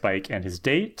walk by Spike and his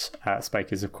date.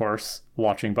 Spike is, of course,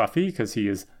 watching Buffy because he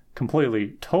is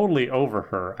completely, totally over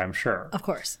her, I'm sure. Of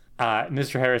course.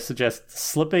 Mr. Harris suggests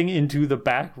slipping into the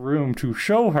back room to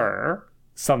show her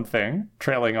something,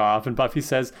 trailing off. And Buffy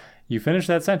says, you finish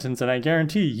that sentence and I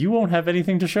guarantee you won't have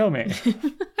anything to show me.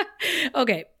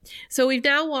 Okay, so we've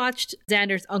now watched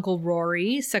Xander's Uncle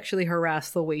Rory sexually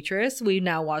harass the waitress. We've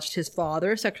now watched his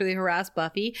father sexually harass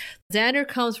Buffy. Xander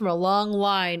comes from a long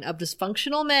line of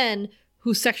dysfunctional men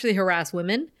who sexually harass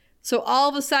women. So all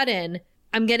of a sudden,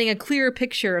 I'm getting a clearer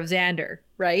picture of Xander,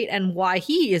 right? And why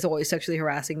he is always sexually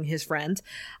harassing his friends.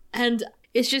 And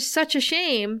it's just such a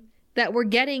shame that we're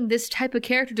getting this type of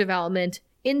character development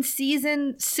in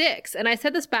season 6. And I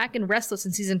said this back in Restless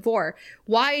in season 4.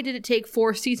 Why did it take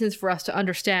 4 seasons for us to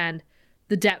understand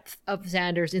the depth of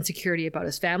Xander's insecurity about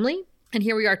his family? And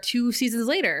here we are 2 seasons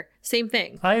later. Same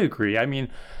thing. I agree. I mean,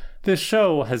 this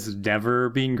show has never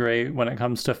been great when it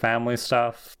comes to family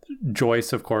stuff.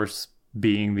 Joyce, of course,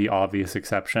 being the obvious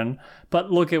exception. But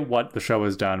look at what the show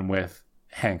has done with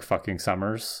Hank fucking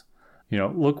Summers. You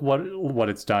know, look what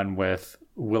it's done with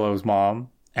Willow's mom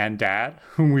and dad,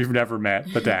 whom we've never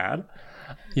met, the dad.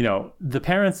 You know, the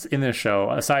parents in this show,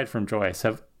 aside from Joyce,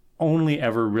 have only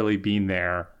ever really been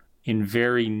there in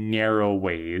very narrow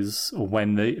ways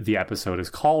when the episode is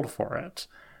called for it.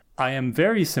 I am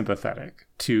very sympathetic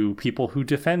to people who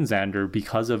defend Xander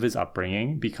because of his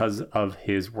upbringing, because of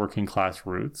his working class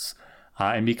roots,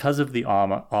 and because of the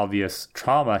obvious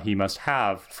trauma he must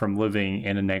have from living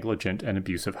in a negligent and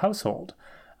abusive household.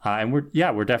 And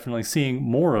we're definitely seeing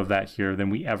more of that here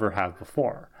than we ever have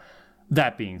before.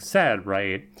 That being said,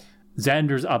 right,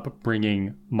 Xander's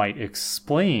upbringing might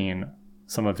explain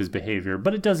some of his behavior,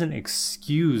 but it doesn't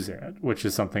excuse it, which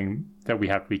is something that we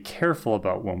have to be careful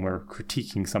about when we're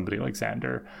critiquing somebody like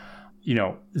Xander. You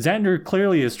know, Xander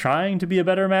clearly is trying to be a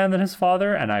better man than his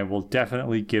father, and I will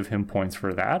definitely give him points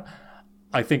for that.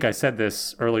 I think I said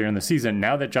this earlier in the season.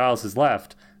 Now that Giles has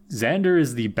left, Xander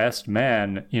is the best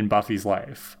man in Buffy's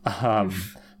life.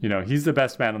 You know, he's the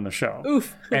best man on the show.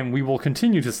 Oof. And we will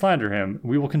continue to slander him.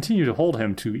 We will continue to hold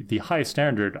him to the high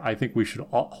standard I think we should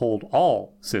hold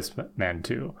all cis men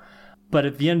to. But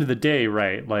at the end of the day,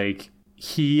 right, like,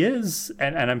 he is,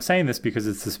 and I'm saying this because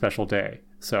it's a special day,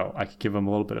 so I could give him a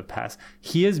little bit of pass.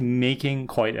 He is making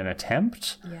quite an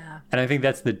attempt. Yeah. And I think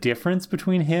that's the difference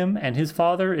between him and his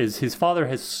father, is his father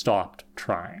has stopped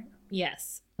trying.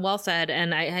 Yes. Well said.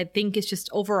 And I think it's just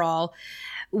overall,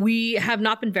 we have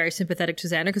not been very sympathetic to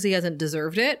Xander because he hasn't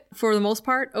deserved it for the most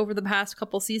part over the past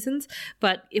couple seasons.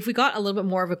 But if we got a little bit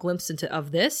more of a glimpse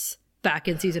of this, back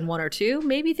in season 1 or 2,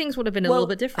 maybe things would have been a little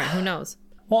bit different. Who knows?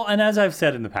 Well, and as I've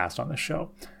said in the past on this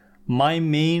show, my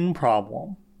main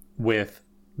problem with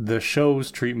the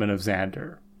show's treatment of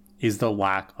Xander is the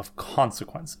lack of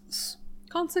consequences.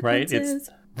 Consequences.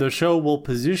 Right? The show will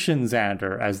position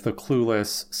Xander as the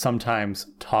clueless, sometimes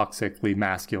toxically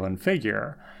masculine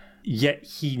figure, yet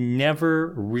he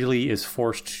never really is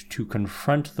forced to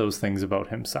confront those things about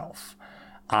himself.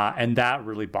 And that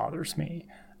really bothers me.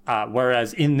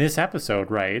 Whereas in this episode,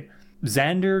 right,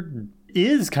 Xander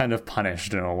is kind of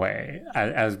punished in a way,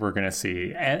 as we're going to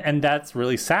see. And that's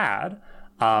really sad.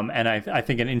 And I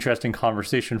think an interesting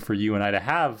conversation for you and I to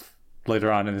have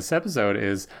later on in this episode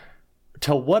is,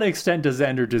 to what extent does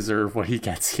Xander deserve what he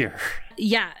gets here?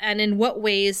 Yeah, and in what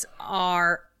ways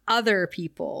are other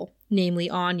people, namely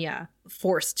Anya,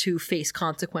 forced to face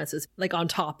consequences, like on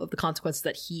top of the consequences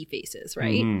that he faces,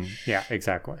 right? Yeah,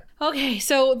 exactly. Okay,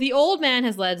 so the old man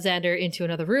has led Xander into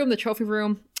another room, the trophy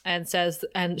room, and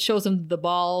shows him the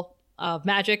ball of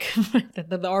magic,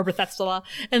 the orb of Thestala,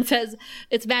 and says,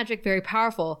 it's magic, very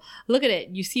powerful. Look at it.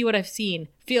 You see what I've seen.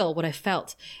 Feel what I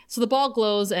felt. So the ball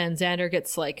glows and Xander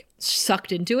gets like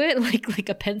sucked into it, like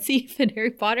a Pensieve in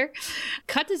Harry Potter.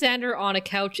 Cut to Xander on a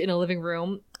couch in a living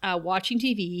room, watching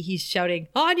TV. He's shouting,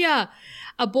 Anya!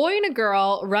 A boy and a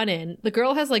girl run in. The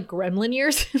girl has like gremlin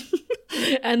ears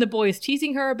and the boy is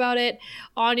teasing her about it.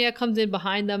 Anya comes in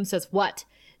behind them, says, what?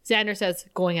 Xander says,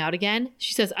 going out again?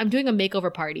 She says, I'm doing a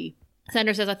makeover party.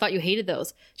 Xander says, I thought you hated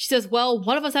those. She says, well,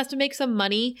 one of us has to make some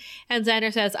money. And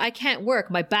Xander says, I can't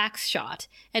work. My back's shot.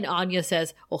 And Anya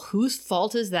says, well, whose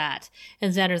fault is that?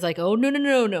 And Xander's like, oh,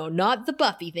 no, not the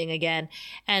Buffy thing again.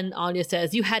 And Anya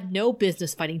says, you had no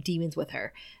business fighting demons with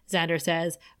her. Xander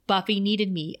says, Buffy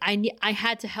needed me. I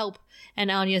had to help.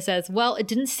 And Anya says, well, it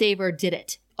didn't save her, did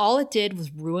it? All it did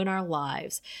was ruin our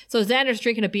lives. So Xander's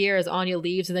drinking a beer as Anya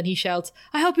leaves, and then he shouts,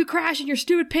 I hope you crash in your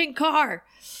stupid pink car.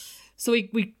 So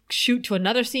we shoot to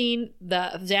another scene.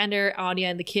 Xander, Anya,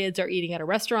 and the kids are eating at a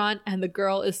restaurant, and the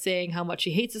girl is saying how much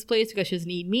she hates this place because she doesn't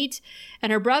eat meat.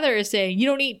 And her brother is saying, you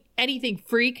don't eat anything,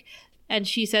 freak. And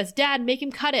she says, Dad, make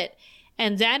him cut it.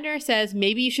 And Xander says,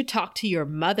 maybe you should talk to your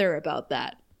mother about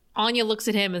that. Anya looks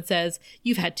at him and says,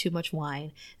 you've had too much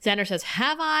wine. Xander says,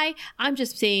 have I? I'm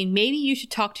just saying maybe you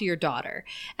should talk to your daughter.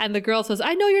 And the girl says,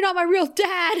 I know you're not my real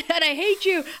dad, and I hate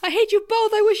you. I hate you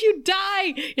both. I wish you'd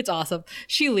die. It's awesome.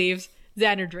 She leaves.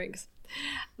 Xander drinks.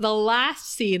 The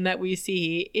last scene that we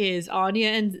see is Anya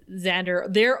and Xander.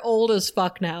 They're old as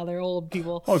fuck now. They're old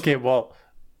people. Okay, well,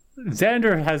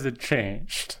 Xander hasn't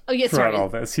changed throughout all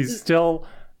this. He's still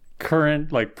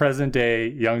current, like present day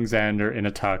young Xander in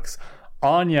a tux.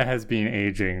 Anya has been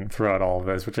aging throughout all of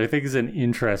this, which I think is an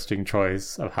interesting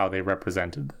choice of how they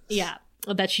represented this. Yeah,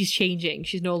 that she's changing.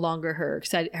 She's no longer her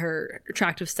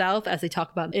attractive self, as they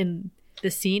talk about in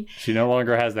this scene. She no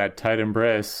longer has that tight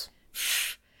embrace.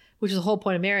 Which is the whole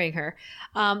point of marrying her.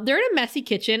 They're in a messy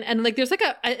kitchen, and like there's like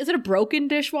is it a broken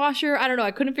dishwasher? I don't know. I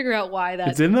couldn't figure out why that.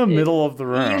 It's in the middle of the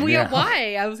room. Yeah.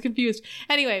 Why? I was confused.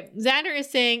 Anyway, Xander is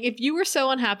saying, if you were so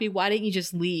unhappy, why didn't you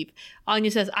just leave? Anya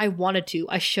says, I wanted to.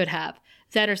 I should have.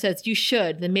 Xander says, you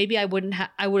should. Then maybe I would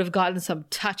have gotten some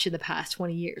touch in the past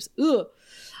 20 years. Ugh.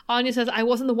 Anya says, I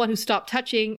wasn't the one who stopped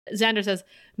touching. Xander says,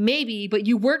 maybe, but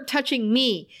you weren't touching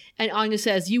me. And Anya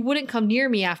says, you wouldn't come near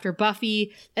me after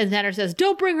Buffy. And Xander says,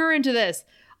 don't bring her into this.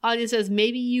 Anya says,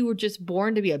 maybe you were just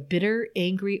born to be a bitter,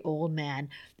 angry old man.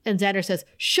 And Xander says,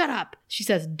 shut up. She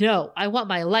says, no, I want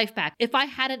my life back. If I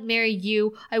hadn't married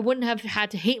you, I wouldn't have had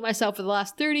to hate myself for the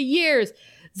last 30 years.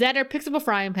 Xander picks up a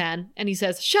frying pan and he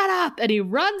says, shut up. And he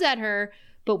runs at her,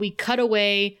 but we cut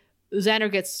away.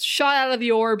 Xander gets shot out of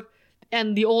the orb.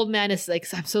 And the old man is like,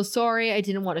 I'm so sorry. I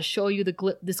didn't want to show you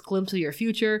this glimpse of your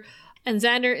future. And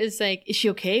Xander is like, is she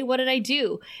okay? What did I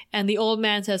do? And the old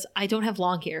man says, I don't have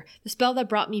long here. The spell that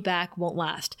brought me back won't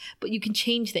last. But you can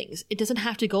change things. It doesn't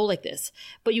have to go like this.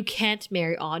 But you can't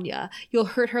marry Anya. You'll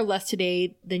hurt her less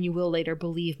today than you will later,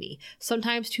 believe me.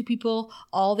 Sometimes two people,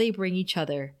 all they bring each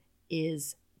other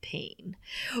is pain.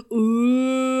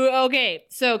 Ooh, okay.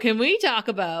 So can we talk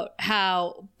about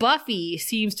how Buffy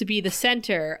seems to be the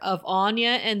center of Anya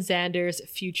and Xander's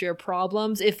future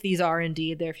problems, if these are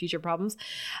indeed their future problems?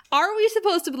 Are we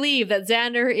supposed to believe that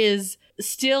Xander is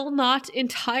still not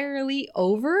entirely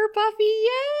over Buffy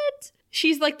yet?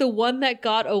 She's like the one that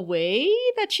got away,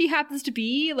 that she happens to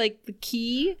be like the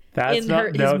key his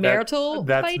marital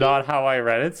That's fighting? Not how I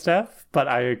read it, Steph, but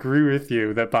I agree with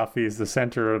you that Buffy is the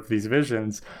center of these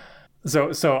visions.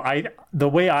 So the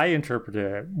way I interpreted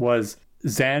it was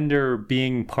Xander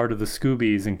being part of the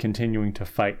Scoobies and continuing to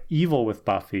fight evil with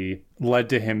Buffy led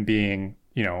to him being,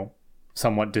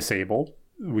 somewhat disabled.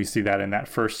 We see that in that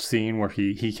first scene where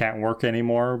he can't work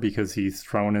anymore because he's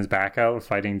thrown his back out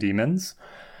fighting demons.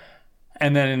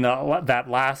 And then in that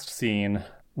last scene,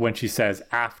 when she says,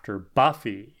 after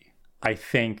Buffy, I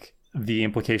think the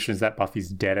implication is that Buffy's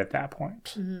dead at that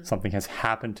point. Mm-hmm. Something has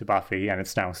happened to Buffy, and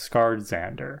it's now scarred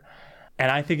Xander. And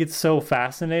I think it's so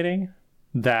fascinating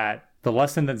that the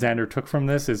lesson that Xander took from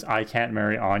this is, I can't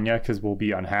marry Anya because we'll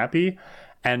be unhappy,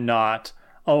 and not,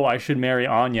 oh, I should marry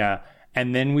Anya,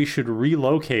 and then we should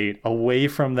relocate away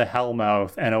from the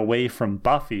Hellmouth and away from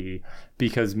Buffy,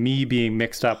 because me being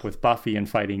mixed up with Buffy and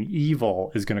fighting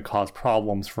evil is going to cause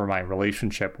problems for my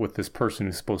relationship with this person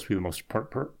who's supposed to be the most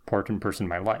important person in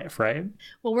my life, right?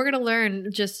 Well, we're going to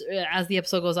learn just as the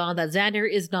episode goes on that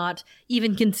Xander is not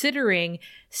even considering,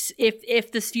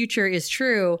 if this future is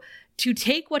true, to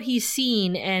take what he's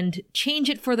seen and change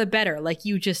it for the better, like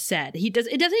you just said. It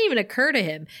doesn't even occur to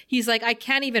him. He's like, I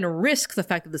can't even risk the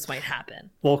fact that this might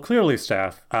happen. Well, clearly,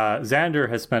 Steph, Xander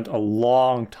has spent a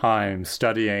long time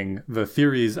studying the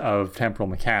theories of temporal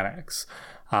mechanics.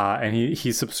 And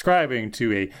he's subscribing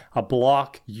to a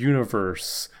block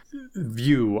universe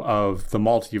view of the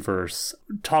multiverse,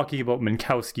 talking about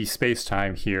Minkowski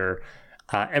space-time here.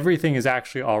 Everything is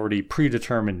actually already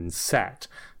predetermined and set.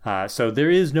 So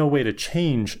there is no way to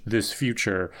change this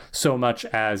future so much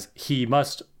as he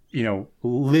must,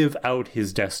 live out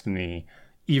his destiny,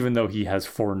 even though he has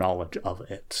foreknowledge of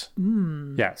it.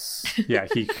 Mm. Yes. Yeah.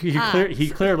 He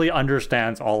clearly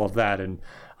understands all of that. And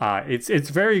it's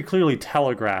very clearly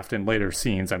telegraphed in later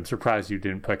scenes. I'm surprised you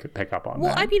didn't pick up on that.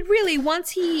 Well, I mean, really,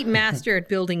 once he mastered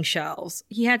building shelves,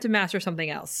 he had to master something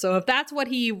else. So if that's what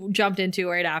he jumped into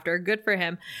right after, good for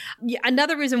him.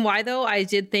 Another reason why, though, I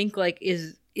did think,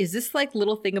 is this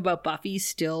little thing about Buffy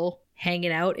still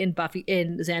hanging out in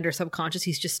Xander's subconscious?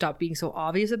 He's just stopped being so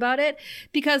obvious about it.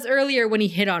 Because earlier when he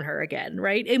hit on her again,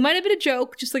 right? It might have been a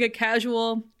joke, just like a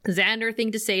casual Xander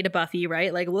thing to say to Buffy,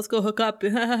 right? Like, let's go hook up.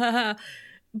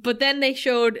 But then they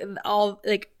showed all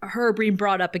her being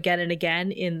brought up again and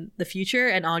again in the future,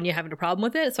 and Anya having a problem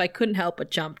with it. So I couldn't help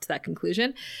but jump to that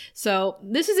conclusion. So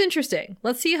this is interesting.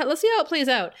 Let's see how it plays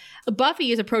out.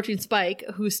 Buffy is approaching Spike,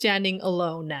 who's standing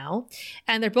alone now,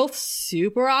 and they're both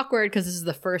super awkward because this is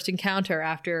the first encounter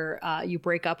after you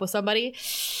break up with somebody.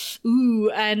 Ooh,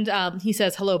 and he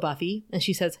says, "Hello, Buffy," and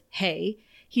she says, "Hey."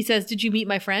 He says, "Did you meet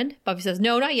my friend?" Buffy says,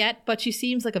 "No, not yet, but she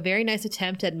seems like a very nice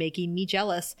attempt at making me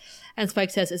jealous." And Spike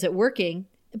says, "Is it working?"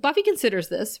 Buffy considers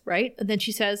this, right? And then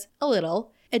she says, "A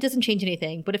little. It doesn't change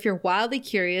anything, but if you're wildly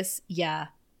curious, yeah,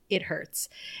 it hurts."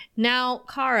 Now,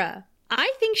 Kara,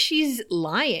 I think she's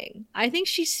lying. I think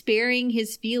she's sparing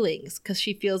his feelings because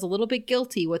she feels a little bit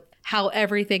guilty with how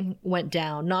everything went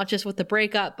down, not just with the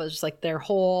breakup, but just their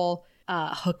whole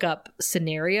hookup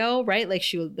scenario, right?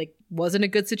 She wasn't a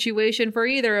good situation for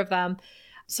either of them.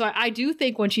 So I do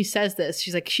think when she says this,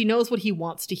 she's she knows what he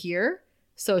wants to hear.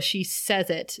 So she says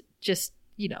it just,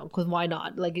 because why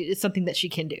not? It's something that she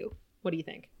can do. What do you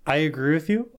think? I agree with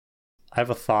you. I have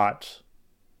a thought.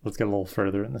 Let's get a little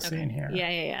further in the scene here.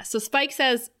 Yeah. So Spike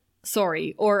says,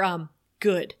 sorry, or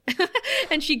good.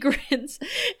 And she grins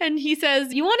and he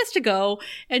says, "You want us to go?"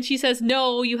 And she says,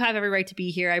 "No, you have every right to be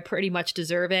here. I pretty much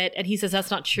deserve it." And he says, "That's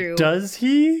not true." Does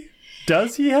he?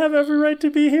 Does he have every right to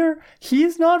be here?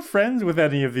 He's not friends with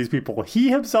any of these people. He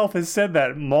himself has said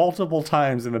that multiple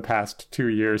times in the past 2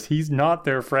 years. He's not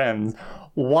their friends.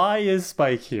 Why is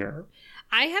Spike here?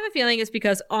 I have a feeling it's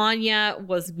because Anya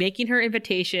was making her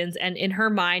invitations, and in her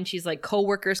mind, she's like,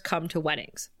 coworkers come to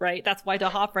weddings, right? That's why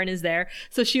Hoffren is there.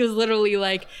 So she was literally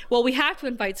like, well, we have to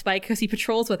invite Spike because he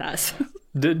patrols with us.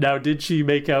 Did she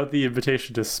make out the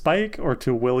invitation to Spike or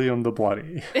to William the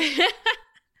Bloody?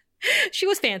 She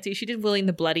was fancy. She did William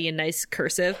the Bloody in nice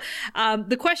cursive.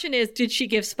 The question is, did she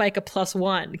give Spike a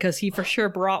 +1? Because he for sure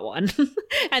brought one.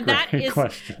 And that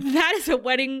is a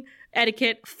wedding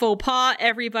etiquette faux pas.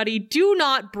 Everybody, do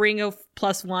not bring a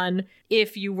 +1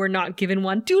 if you were not given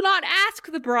one. Do not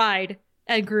ask the bride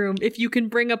and groom if you can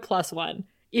bring a +1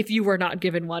 if you were not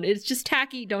given one. It's just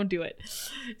tacky. Don't do it.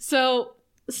 So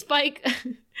Spike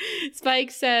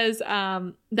says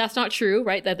that's not true,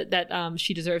 right? That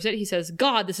she deserves it. He says,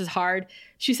 "God, this is hard."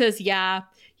 She says, "Yeah."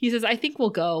 He says, "I think we'll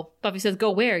go." Buffy says, "Go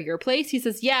where? Your place?" He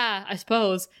says, "Yeah, I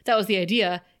suppose. That was the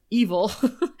idea. Evil."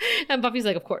 And Buffy's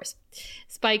like, "Of course."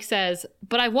 Spike says,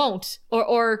 "But I won't.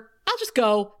 Or I'll just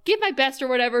go. Give my best or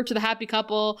whatever to the happy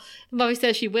couple." And Buffy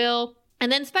says she will.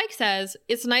 And then Spike says,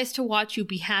 "It's nice to watch you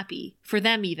be happy. For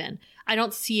them even. I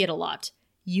don't see it a lot.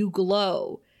 You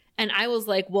glow." And I was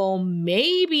like, well,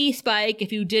 maybe, Spike,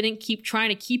 if you didn't keep trying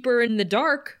to keep her in the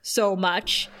dark so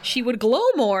much, she would glow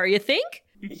more, you think?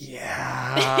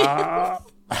 Yeah.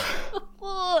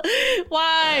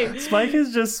 Why? Spike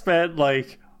has just spent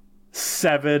like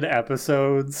 7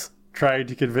 episodes trying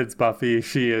to convince Buffy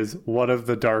she is one of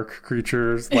the dark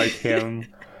creatures like him.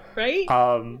 Right?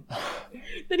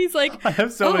 Then he's like, I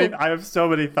have so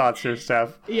many thoughts here,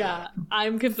 Steph. Yeah,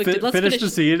 I'm conflicted. Let's finish the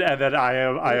scene, and then I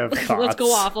have thoughts.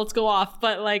 Let's go off.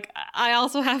 But like, I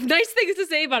also have nice things to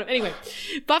say about him. Anyway,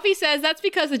 Buffy says that's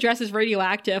because the dress is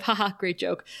radioactive. Haha, great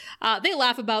joke. They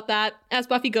laugh about that. As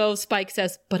Buffy goes, Spike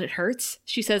says, "But it hurts."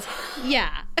 She says,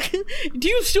 "Yeah." Do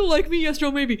you still like me? Yes, no,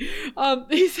 maybe.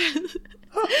 He says,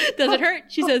 "Does it hurt?"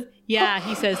 She says, "Yeah."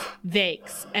 He says,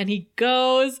 "Thanks." And he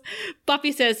goes.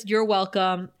 Buffy says, "You're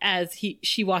welcome," as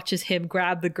she watches him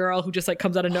grab the girl who just like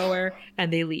comes out of nowhere,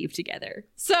 and they leave together.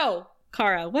 So,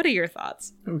 Kara, what are your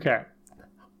thoughts? Okay.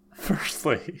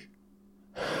 Firstly,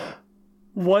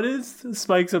 what is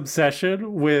Spike's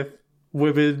obsession with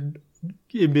women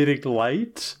emitting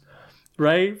light?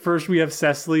 Right? First, we have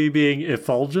Cecily being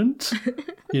effulgent,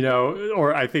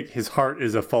 or I think his heart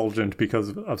is effulgent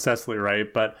because of Cecily,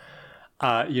 right? But,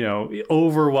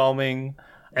 overwhelming.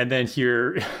 And then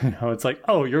here, it's like,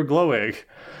 oh, you're glowing.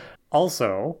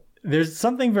 Also, there's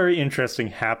something very interesting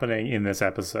happening in this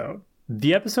episode.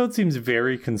 The episode seems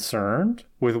very concerned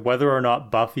with whether or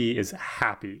not Buffy is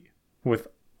happy with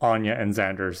Anya and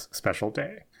Xander's special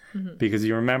day. Mm-hmm. Because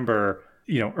you remember,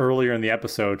 earlier in the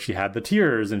episode, she had the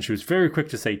tears and she was very quick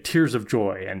to say tears of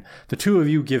joy. And the two of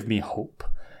you give me hope.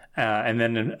 And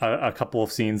then a couple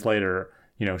of scenes later,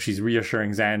 she's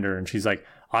reassuring Xander and she's like,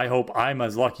 I hope I'm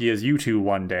as lucky as you two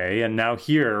one day. And now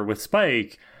here with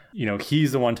Spike,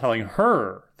 he's the one telling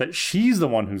her that she's the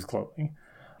one who's glowing.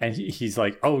 And he's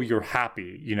like, oh, you're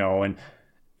happy, and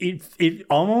it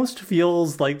almost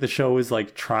feels like the show is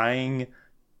like trying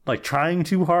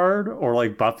too hard, or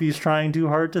like Buffy's trying too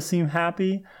hard to seem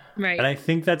happy. Right. And I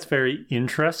think that's very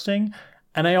interesting.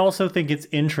 And I also think it's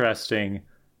interesting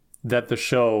that the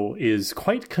show is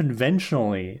quite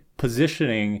conventionally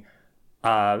positioning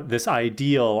this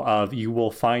ideal of you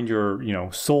will find your,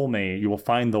 soulmate, you will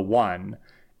find the one,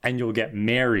 and you'll get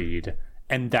married,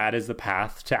 and that is the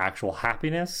path to actual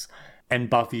happiness. And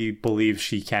Buffy believes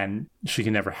she can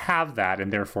never have that,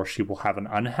 and therefore she will have an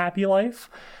unhappy life.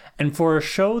 And for a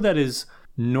show that is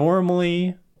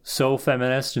normally so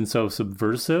feminist and so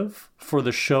subversive, for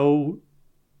the show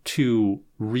to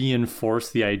reinforce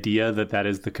the idea that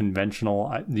is the conventional,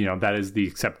 that is the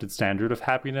accepted standard of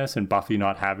happiness, and Buffy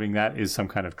not having that is some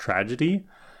kind of tragedy,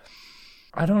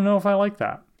 I don't know if I like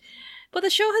that. But the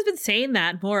show has been saying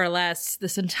that more or less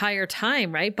this entire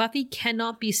time, right? Buffy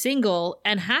cannot be single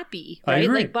and happy, right? I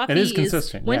agree. Like Buffy it is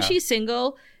consistent. When she's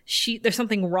single, there's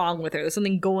something wrong with her. There's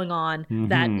something going on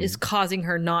that is causing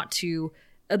her not to,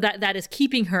 that is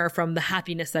keeping her from the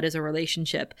happiness that is a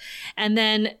relationship. And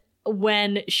then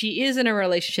when she is in a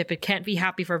relationship, it can't be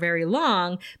happy for very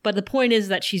long. But the point is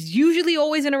that she's usually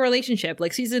always in a relationship.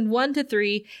 Like season 1 to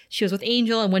 3, she was with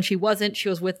Angel. And when she wasn't, she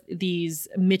was with these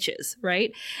Mitches,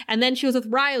 right? And then she was with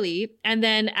Riley. And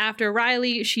then after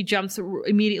Riley, she jumps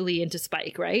immediately into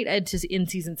Spike, right? In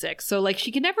season 6. So like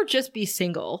she can never just be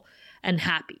single and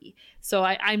happy. So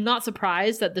I'm not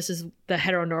surprised that this is the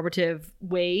heteronormative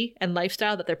way and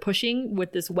lifestyle that they're pushing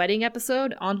with this wedding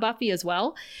episode on Buffy as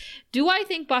well. Do I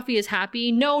think Buffy is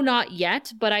happy? No, not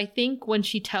yet. But I think when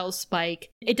she tells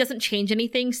Spike, it doesn't change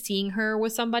anything seeing her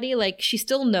with somebody. Like she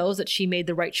still knows that she made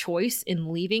the right choice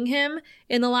in leaving him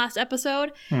in the last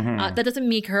episode. Mm-hmm. That doesn't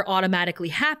make her automatically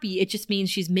happy. It just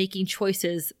means she's making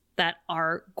choices that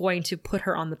are going to put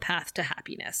her on the path to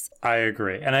happiness. I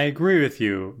agree. And I agree with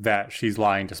you that she's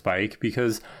lying to Spike,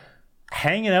 because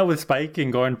hanging out with Spike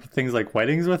and going to things like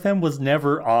weddings with him was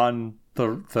never on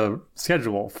the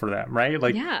schedule for them, right?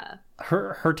 Like, yeah.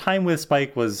 Her time with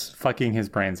Spike was fucking his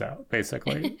brains out,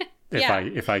 basically.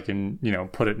 if I can,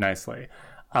 put it nicely.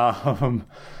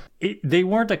 They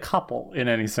weren't a couple in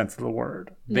any sense of the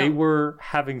word. No. They were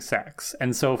having sex.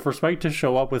 And so for Spike to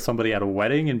show up with somebody at a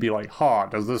wedding and be like,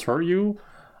 does this hurt you?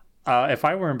 If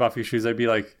I were in Buffy's shoes, I'd be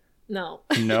like, no,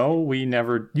 you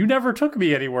never took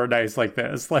me anywhere nice like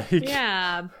this. Like,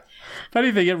 yeah. If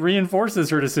anything, it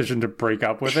reinforces her decision to break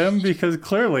up with him, because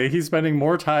clearly he's spending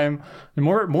more time,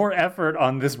 more effort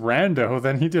on this rando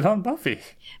than he did on Buffy.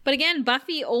 But again,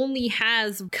 Buffy only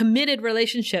has committed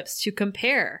relationships to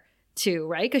compare to,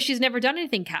 right? Because she's never done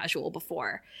anything casual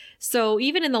before. So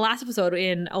even in the last episode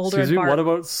in Older and Bart, what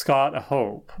about Scott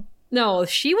Hope? No,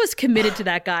 she was committed to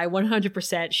that guy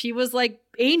 100%. She was like,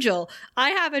 Angel, I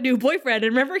have a new boyfriend.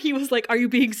 And remember, he was like, are you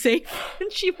being safe?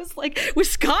 And she was like, with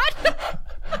Scott?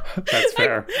 That's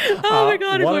fair. Oh my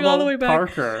God, it's going all the way back.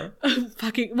 Parker?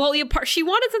 She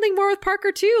wanted something more with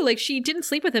Parker too. Like she didn't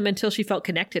sleep with him until she felt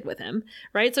connected with him,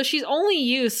 right? So she's only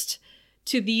used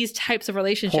to these types of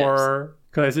relationships.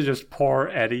 Could I say just poor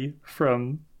Eddie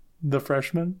from The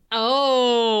Freshman?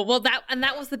 Oh, well,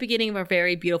 that was the beginning of a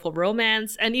very beautiful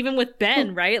romance. And even with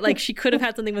Ben, right? Like, she could have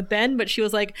had something with Ben, but she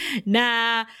was like,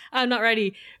 nah, I'm not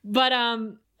ready. But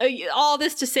all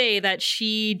this to say that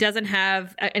she doesn't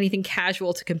have anything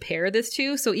casual to compare this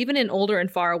to. So even in Older and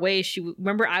Far Away,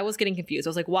 remember, I was getting confused. I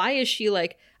was like, why is she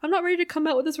like, I'm not ready to come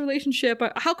out with this relationship.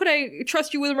 How could I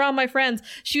trust you with around my friends?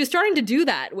 She was starting to do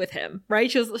that with him,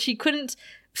 right? She couldn't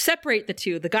separate the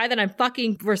two. The guy that I'm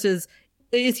fucking versus,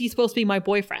 is he supposed to be my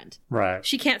boyfriend? Right.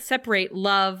 She can't separate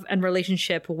love and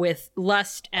relationship with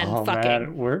lust and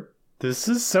fucking. Man, this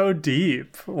is so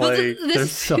deep. Like,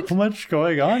 there's so much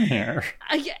going on here.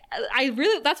 I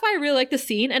really, that's why I really like the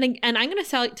scene. And I'm going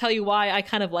to tell you why I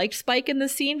kind of liked Spike in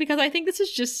this scene, because I think this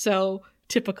is just so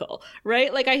typical,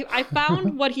 right? Like, I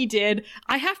found what he did.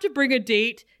 I have to bring a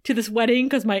date to this wedding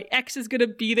because my ex is gonna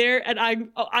be there, and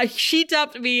she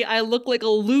dumped me. I look like a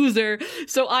loser,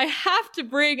 so I have to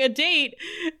bring a date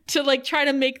to like try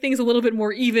to make things a little bit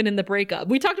more even in the breakup.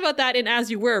 We talked about that in As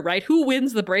You Were, right? Who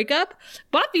wins the breakup?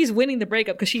 Buffy's winning the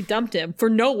breakup because she dumped him for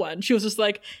no one. She was just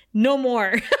like, no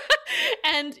more.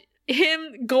 And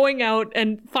him going out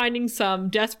and finding some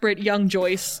desperate young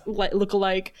Joyce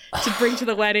lookalike to bring to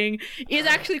the wedding is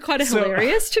actually quite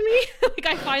hilarious to me. Like,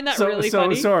 I find that really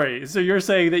funny. Sorry. So you're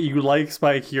saying that you like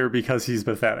Spike here because he's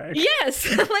pathetic? Yes.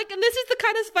 Like, and this is the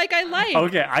kind of Spike I like.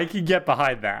 Okay, I can get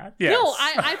behind that. Yes. No,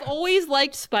 I've always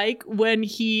liked Spike when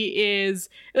he is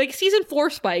like season 4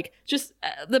 Spike, just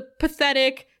the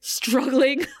pathetic,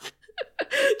 struggling.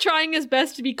 Trying his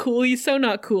best to be cool. He's so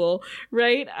not cool,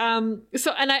 right?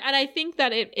 So I think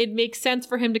that it makes sense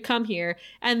for him to come here.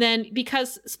 And then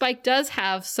because Spike does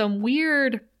have some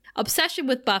weird obsession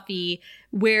with Buffy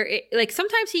where like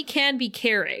sometimes he can be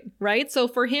caring, right? So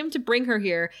for him to bring her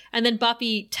here and then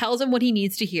Buffy tells him what he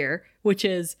needs to hear, which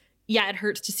is, yeah, it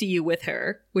hurts to see you with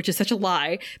her, which is such a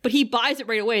lie, but he buys it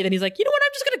right away. Then he's like, you know what?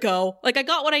 I'm just going to go. Like, I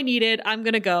got what I needed. I'm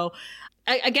going to go.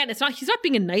 Again, he's not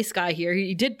being a nice guy here.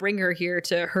 He did bring her here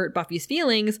to hurt Buffy's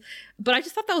feelings, but I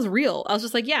just thought that was real. I was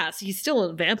just like, yes, he's still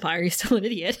a vampire. He's still an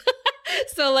idiot.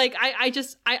 So like, I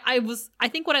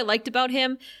think what I liked about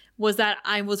him was that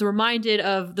I was reminded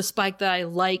of the Spike that I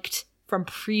liked from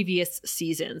previous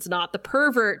seasons, not the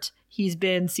pervert he's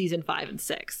been season 5 and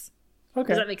 6. Okay.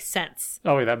 Does that make sense?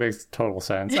 Oh, wait, that makes total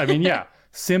sense. I mean, yeah.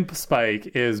 Simp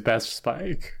Spike is best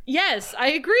Spike. Yes,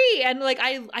 I agree. And like,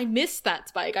 I miss that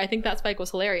Spike. I think that Spike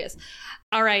was hilarious.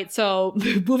 All right, so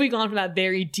moving on from that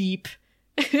very deep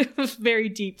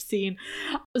scene.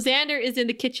 Xander is in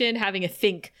the kitchen having a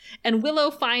think, and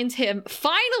Willow finds him.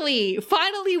 Finally,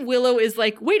 Willow is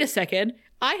like, wait a second,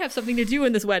 I have something to do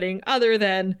in this wedding other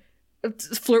than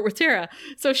flirt with Tara.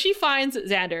 So she finds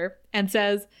Xander and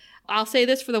says, I'll say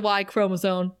this for the Y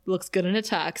chromosome, looks good in a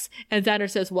tux. And Xander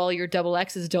says, well, your double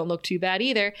X's don't look too bad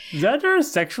either. Xander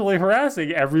is sexually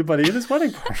harassing everybody in his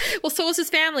wedding party. Well, so is his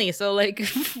family. So, like,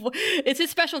 it's his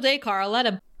special day, Carl. Let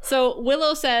him. So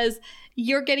Willow says,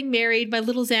 you're getting married, my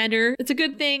little Xander. It's a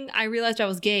good thing I realized I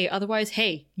was gay. Otherwise,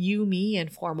 hey, you, me, and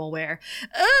formal wear.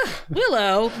 Ugh,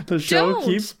 Willow, the show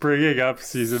keeps bringing up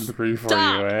season 3 for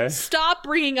you, eh? Stop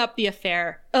bringing up the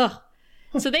affair. Ugh.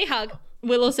 So they hug.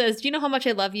 Willow says, do you know how much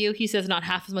I love you? He says, not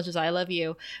half as much as I love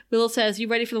you. Willow says, you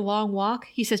ready for the long walk?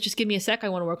 He says, just give me a sec. I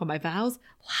want to work on my vows.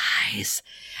 Lies.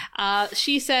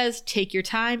 She says, take your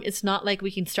time. It's not like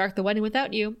we can start the wedding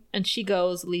without you. And she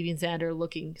goes, leaving Xander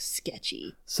looking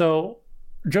sketchy. So,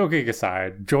 joking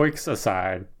aside,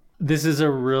 this is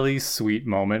a really sweet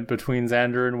moment between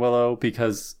Xander and Willow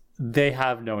because they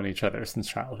have known each other since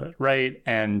childhood, right?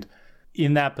 And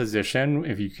in that position,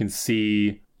 if you can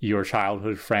see your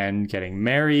childhood friend getting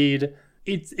married,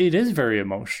 it is very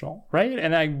emotional, right?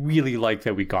 And I really like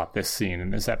that we got this scene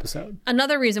in this episode.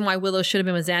 Another reason why Willow should have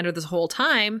been with Xander this whole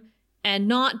time and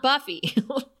not Buffy.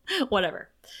 Whatever.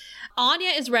 Anya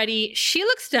is ready. She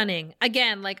looks stunning.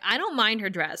 Again, like, I don't mind her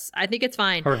dress. I think it's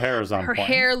fine. Her hair is on point. Her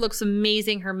hair looks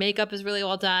amazing. Her makeup is really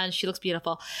well done. She looks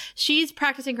beautiful. She's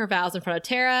practicing her vows in front of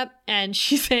Tara, and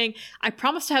she's saying, I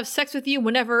promise to have sex with you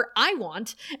whenever I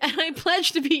want, and I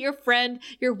pledge to be your friend,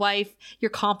 your wife, your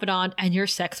confidant, and your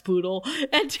sex poodle.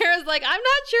 And Tara's like, I'm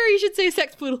not sure you should say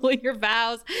sex poodle in your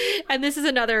vows. And this is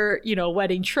another,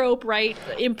 wedding trope, right?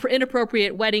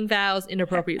 Inappropriate wedding vows,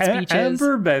 inappropriate speeches.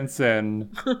 Amber Benson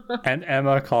and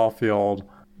Emma Caulfield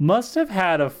must have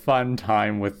had a fun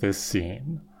time with this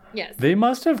scene. Yes. They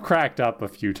must have cracked up a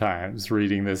few times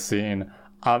reading this scene,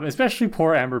 especially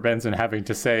poor Amber Benson having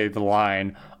to say the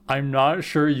line, I'm not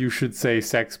sure you should say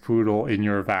sex poodle in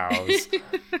your vows.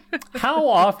 How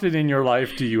often in your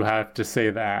life do you have to say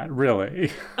that,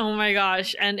 really? Oh my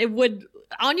gosh. And it would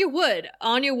Anya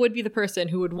would be the person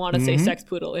who would want to say sex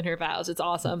poodle in her vows. It's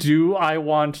awesome. Do I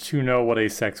want to know what a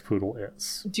sex poodle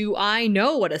is? Do I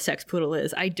know what a sex poodle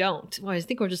is? I don't. Well, I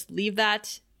think we'll just leave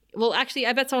that. Well, actually,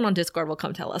 I bet someone on Discord will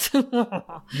come tell us.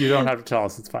 You don't have to tell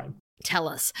us. It's fine. Tell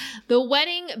us. The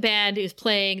wedding band is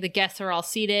playing. The guests are all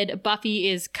seated. Buffy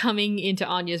is coming into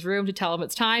Anya's room to tell him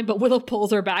it's time, but Willow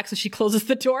pulls her back, so she closes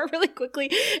the door really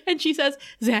quickly. And she says,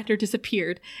 Xander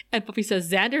disappeared. And Buffy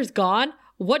says, Xander's gone?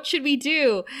 What should we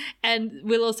do? And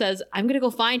Willow says, I'm going to go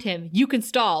find him. You can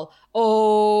stall.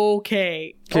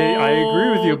 Okay. Okay, I agree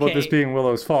with you about this being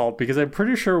Willow's fault, because I'm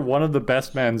pretty sure one of the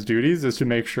best man's duties is to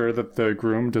make sure that the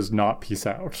groom does not peace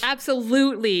out.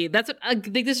 Absolutely. That's what I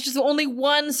think. This is just only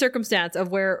one circumstance of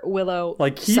where Willow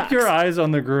keep sucks. your eyes on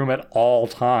the groom at all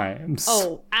times.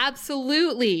 Oh,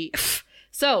 absolutely.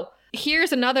 So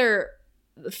here's another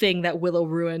thing that Willow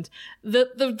ruined.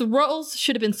 The roles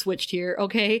should have been switched here,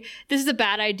 okay? This is a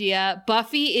bad idea.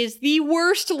 Buffy is the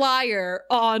worst liar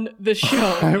on the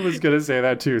show. I was going to say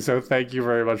that too, so thank you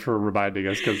very much for reminding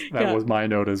us, because that was my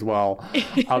note as well.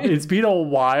 It's been a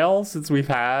while since we've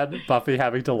had Buffy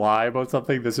having to lie about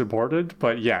something this important,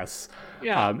 but yes.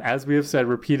 Yeah. As we have said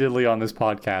repeatedly on this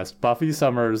podcast, Buffy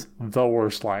Summers, the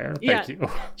worst liar. Thank you.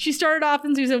 She started off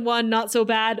in season 1 not so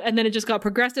bad, and then it just got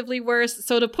progressively worse.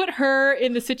 So to put her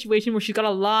in the situation where she's got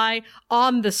to lie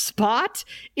on the spot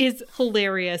is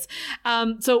hilarious.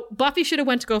 So Buffy should have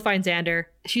went to go find Xander.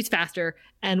 She's faster,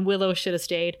 and Willow should have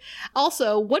stayed.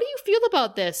 Also, what do you feel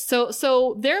about this?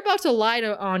 So they're about to lie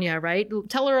to Anya, right?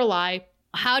 Tell her a lie.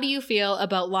 How do you feel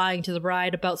about lying to the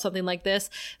bride about something like this?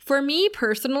 For me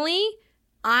personally,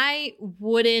 I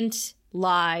wouldn't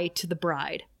lie to the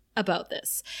bride about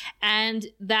this. And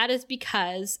that is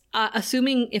because,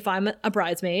 assuming if I'm a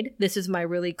bridesmaid, this is my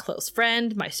really close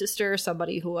friend, my sister,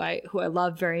 somebody who I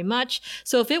love very much.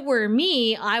 So if it were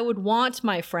me, I would want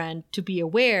my friend to be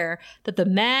aware that the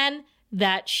man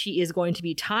that she is going to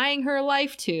be tying her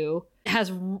life to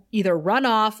has either run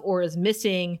off or is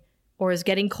missing or is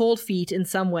getting cold feet in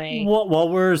some way. Well,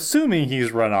 we're assuming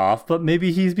he's run off, but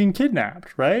maybe he's been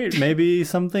kidnapped, right? Maybe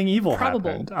something evil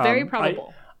happened. Very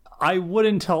probable. I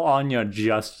wouldn't tell Anya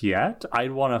just yet.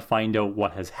 I'd want to find out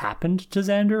what has happened to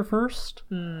Xander first.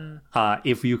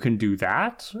 If you can do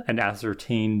that and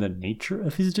ascertain the nature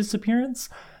of his disappearance,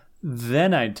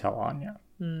 then I'd tell Anya.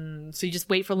 So you just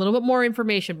wait for a little bit more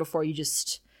information before you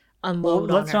just unload on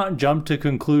her. Let's not jump to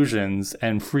conclusions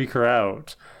and freak her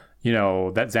out.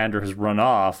 That Xander has run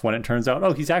off when it turns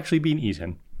out, he's actually being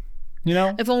eaten.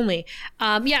 If only.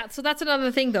 So that's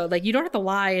another thing, though. You don't have to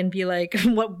lie and be like,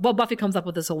 what Buffy comes up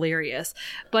with is hilarious.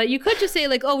 But you could just say,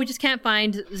 we just can't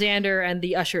find Xander and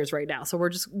the ushers right now. So we're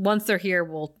just, once they're here,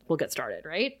 we'll get started,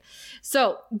 right?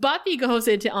 So Buffy goes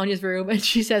into Anya's room and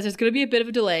she says there's going to be a bit of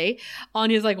a delay.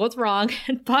 Anya's like, what's wrong?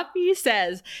 And Buffy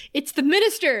says, it's the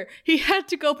minister. He had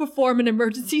to go perform an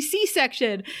emergency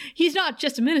C-section. He's not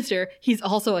just a minister. He's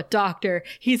also a doctor.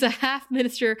 He's a half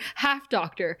minister, half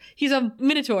doctor. He's a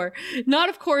minotaur. Not,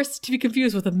 of course, to be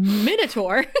confused with a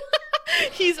minotaur.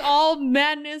 He's all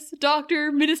madness,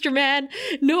 doctor, minister man,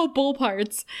 no bull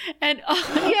parts. And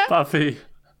Buffy,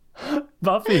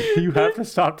 you have to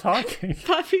stop talking.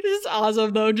 Buffy, this is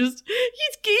awesome, though. Just,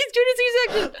 he's doing a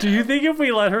C-section. Do you think if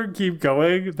we let her keep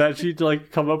going, that she'd,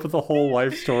 come up with a whole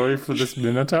life story for this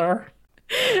minotaur?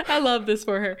 I love this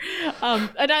for her.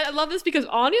 And I love this because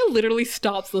Anya literally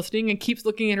stops listening and keeps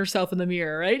looking at herself in the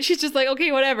mirror, right? She's just like,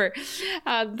 okay, whatever.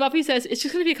 Buffy says, it's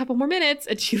just going to be a couple more minutes.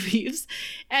 And she leaves.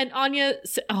 And Anya,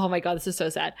 oh my God, this is so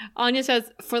sad. Anya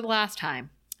says, for the last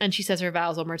time. And she says her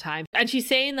vows one more time. And she's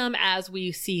saying them as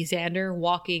we see Xander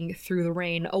walking through the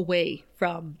rain away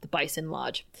from the Bison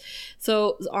Lodge.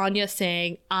 So Anya's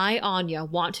saying, I, Anya,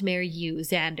 want to marry you,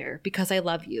 Xander, because I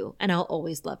love you and I'll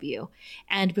always love you.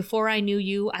 And before I knew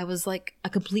you, I was like a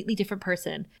completely different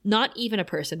person. Not even a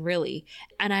person, really.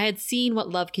 And I had seen what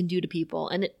love can do to people,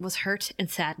 and it was hurt and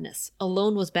sadness.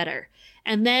 Alone was better.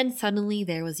 And then suddenly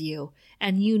there was you.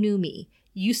 And you knew me.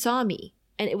 You saw me.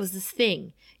 And it was this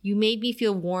thing. You made me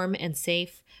feel warm and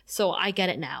safe. So I get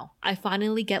it now. I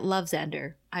finally get love,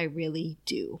 Xander. I really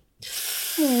do.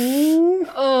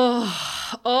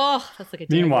 Oh, that's like a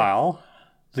Meanwhile,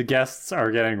 the guests are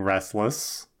getting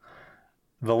restless.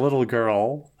 The little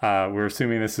girl, we're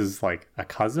assuming this is like a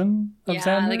cousin of Xander's?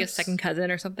 Yeah, like a second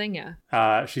cousin or something,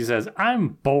 yeah. She says, I'm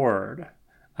bored.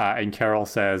 And Carol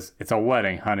says, it's a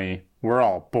wedding, honey. We're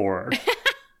all bored.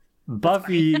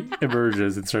 Buffy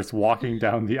emerges and starts walking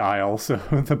down the aisle, so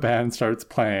the band starts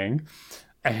playing.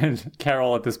 And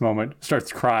Carol, at this moment,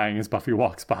 starts crying as Buffy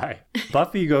walks by.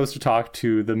 Buffy goes to talk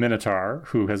to the Minotaur,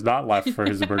 who has not left for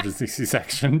his emergency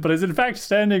C-section, but is in fact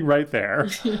standing right there.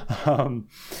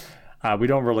 We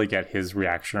don't really get his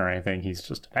reaction or anything. He's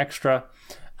just an extra.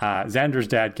 Xander's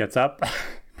dad gets up,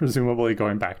 presumably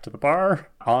going back to the bar.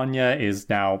 Anya is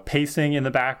now pacing in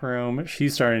the back room.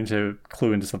 She's starting to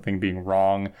clue into something being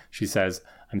wrong. She says,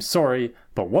 "I'm sorry,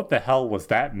 but what the hell was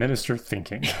that minister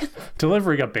thinking?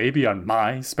 Delivering a baby on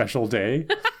my special day?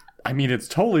 I mean, it's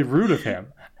totally rude of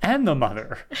him. And the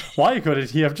mother. Why couldn't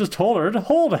he have just told her to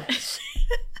hold it?"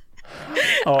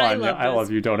 Oh, Anya, I love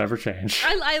you. Don't ever change.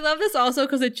 I love this also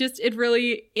because it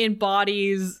really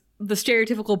embodies the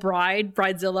stereotypical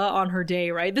bridezilla on her day,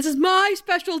 right? This is my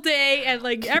special day, and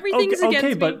like everything's against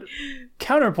me. But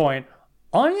counterpoint,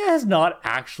 Anya has not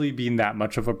actually been that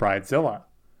much of a bridezilla.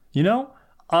 You know,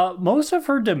 most of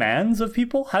her demands of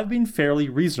people have been fairly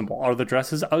reasonable. Are the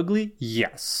dresses ugly?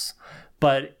 Yes,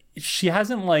 but she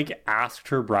hasn't like asked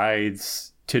her brides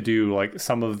to do like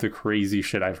some of the crazy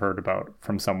shit I've heard about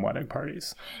from some wedding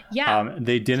parties. Yeah.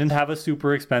 They didn't have a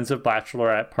super expensive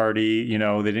bachelorette party. You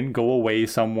know, they didn't go away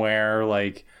somewhere.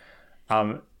 Like,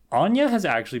 Anya has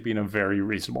actually been a very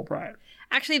reasonable bride.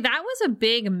 Actually, that was a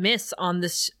big miss on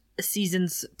this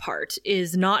season's part,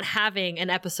 is not having an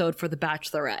episode for the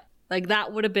bachelorette. Like,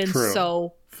 that would have been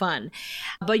so fun.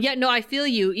 But yeah, no, I feel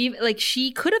you. Even like,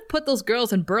 she could have put those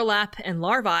girls in burlap and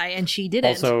larvae, and she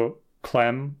didn't. Also,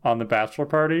 Clem on the bachelor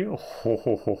party. That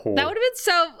would have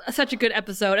been such a good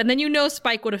episode. And then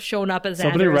Spike would have shown up as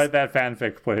somebody Anders. write that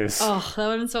fanfic, please. Oh, that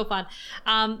would have been so fun.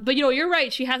 But you're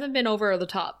right. She hasn't been over the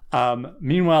top.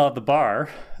 Meanwhile, at the bar,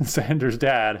 Xander's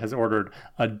dad has ordered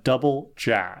a double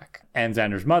jack. And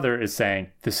Xander's mother is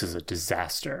saying, "This is a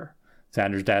disaster."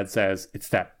 Xander's dad says, "It's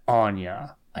that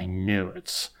Anya. I knew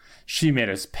it. She made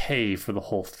us pay for the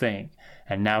whole thing.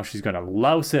 And now she's going to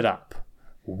louse it up.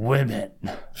 Women."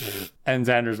 And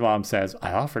Xander's mom says,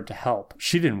 "I offered to help.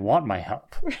 She didn't want my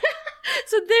help."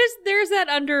 So there's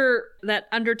that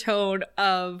undertone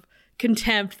of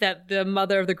contempt that the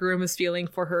mother of the groom is feeling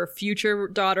for her future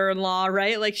daughter-in-law,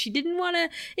 right? Like, she didn't want to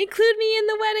include me in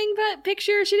the wedding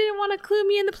picture. She didn't want to include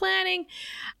me in the planning.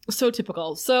 So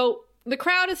typical. So the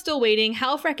crowd is still waiting.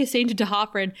 Halfrek is saying to De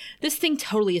Hoffren, "This thing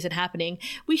totally isn't happening.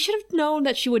 We should have known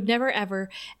that she would never ever."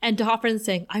 And De Hoffren is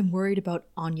saying, "I'm worried about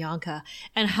Anyanka."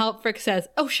 And Halfrek says,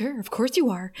 "Oh, sure, of course you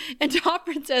are." And De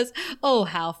Hoffren says, "Oh,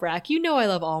 Halfrek, you know I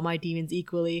love all my demons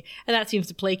equally." And that seems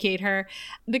to placate her.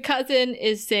 The cousin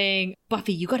is saying,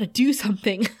 "Buffy, you gotta do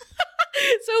something."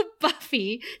 So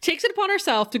Buffy takes it upon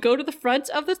herself to go to the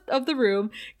front of the room,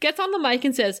 gets on the mic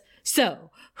and says, "So,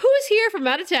 who's here from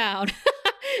out of town?"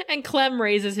 And Clem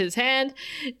raises his hand.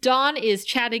 Dawn is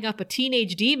chatting up a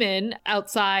teenage demon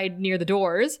outside near the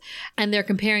doors, and they're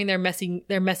comparing their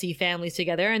messy families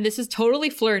together. And this is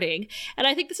totally flirting. And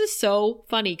I think this is so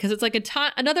funny because it's like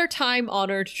another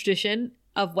time-honored tradition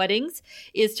of weddings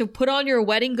is to put on your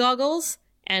wedding goggles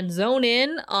and zone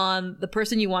in on the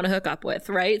person you want to hook up with,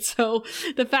 right? So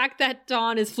the fact that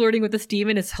Dawn is flirting with this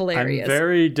demon is hilarious. I'm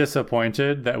very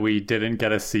disappointed that we didn't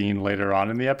get a scene later on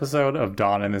in the episode of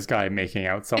Dawn and this guy making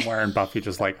out somewhere and Buffy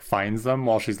just like finds them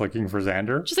while she's looking for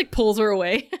Xander. Just like pulls her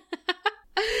away.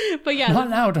 But yeah. Not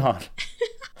now, Dawn.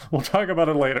 We'll talk about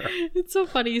it later. It's so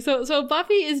funny. So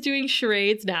Buffy is doing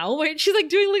charades now. Wait, she's like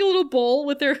doing like a little bull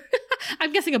with her,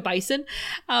 I'm guessing a bison.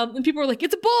 And people are like,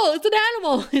 "It's a bull. It's an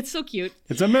animal." It's so cute.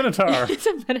 It's a minotaur. It's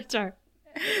a minotaur.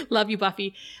 Love you,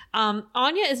 Buffy.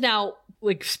 Anya is now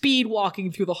like speed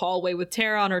walking through the hallway with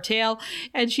Tara on her tail.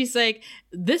 And she's like,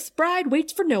 "This bride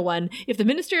waits for no one. If the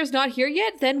minister is not here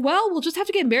yet, then, well, we'll just have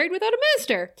to get married without a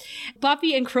minister."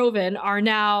 Buffy and Croven are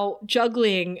now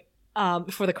juggling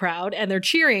for the crowd, and they're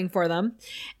cheering for them,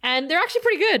 and they're actually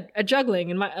pretty good at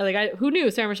juggling. And who knew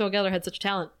Sarah Michelle Gellar had such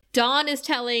talent? Dawn is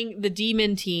telling the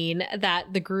demon teen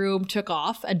that the groom took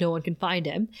off and no one can find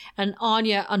him. And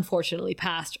Anya unfortunately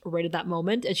passed right at that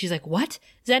moment. And she's like, "What?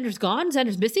 Xander's gone?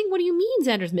 Xander's missing? What do you mean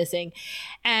Xander's missing?"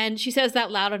 And she says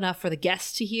that loud enough for the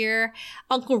guests to hear.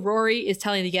 Uncle Rory is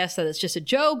telling the guests that it's just a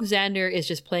joke. Xander is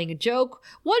just playing a joke.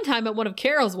 One time at one of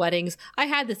Carol's weddings, I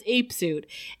had this ape suit.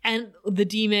 And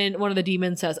one of the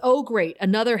demons says, "Oh, great,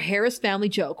 another Harris family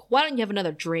joke. Why don't you have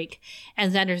another drink?"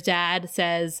 And Xander's dad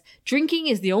says, "Drinking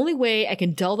is the only way I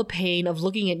can dull the pain of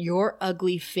looking at your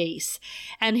ugly face."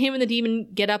 And him and the demon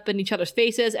get up in each other's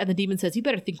faces, and the demon says, "You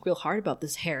better think real hard about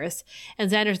this, Harris."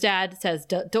 And Xander's dad says,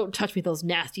 "Don't touch me with those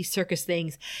nasty circus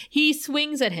things." He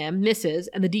swings at him, misses,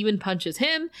 and the demon punches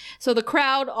him. So the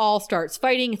crowd all starts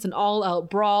fighting. It's an all-out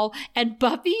brawl. And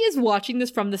Buffy is watching this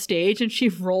from the stage, and she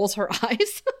rolls her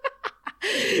eyes.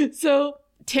 So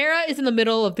Tara is in the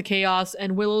middle of the chaos,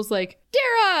 and Willow's like,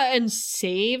 "Tara!" and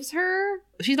saves her.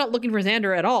 She's not looking for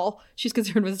Xander at all. She's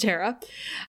concerned with Tara.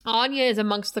 Anya is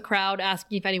amongst the crowd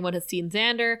asking if anyone has seen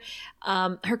Xander.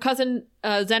 Her cousin,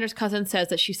 Xander's cousin, says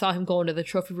that she saw him go into the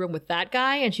trophy room with that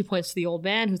guy, and she points to the old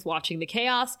man who's watching the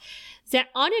chaos.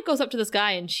 Anya goes up to this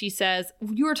guy and she says,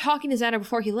 "You were talking to Xander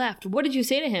before he left. What did you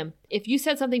say to him? If you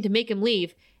said something to make him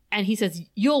leave," and he says,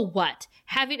 "You'll what?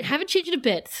 Haven't changed a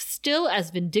bit. Still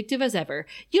as vindictive as ever.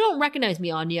 You don't recognize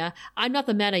me, Anya. I'm not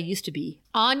the man I used to be."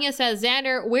 Anya says,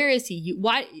 "Xander, where is he?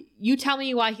 You tell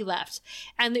me why he left."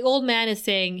 And the old man is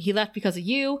saying, "He left because of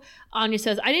you." Anya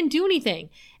says, "I didn't do anything."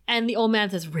 And the old man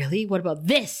says, "Really? What about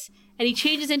this?" And he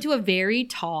changes into a very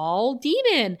tall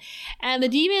demon. And the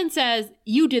demon says,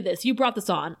 "You did this. You brought this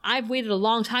on. I've waited a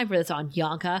long time for this,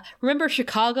 Yanka. Remember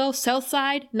Chicago, South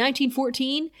Side,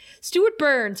 1914? Stuart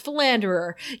Burns,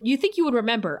 philanderer. You think you would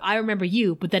remember. I remember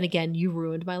you, but then again, you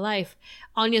ruined my life."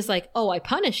 Anya's like, "Oh, I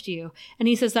punished you." And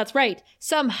he says, "That's right.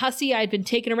 Some hussy I'd been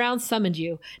taken around summoned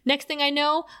you. Next thing I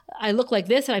know, I look like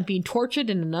this and I'm being tortured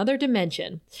in another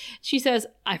dimension." She says,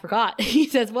 "I forgot." He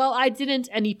says, "Well, I didn't."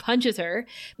 And he punches her.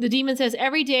 The demon says,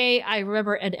 "Every day I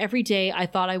remember, and every day I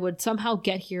thought I would somehow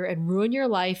get here and ruin your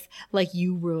life like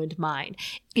you ruined mine.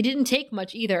 It didn't take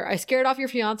much either. I scared off your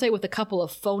fiance with a couple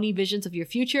of phony visions of your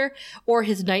future, or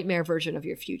his nightmare version of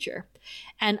your future."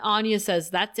 And Anya says,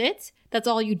 "That's it? That's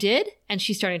all you did?" And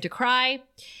she's starting to cry.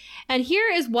 And here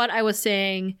is what I was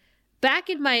saying back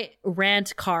in my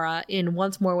rant, Kara, in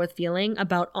Once More with Feeling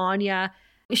about Anya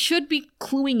should be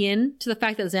cluing in to the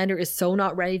fact that Xander is so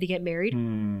not ready to get married.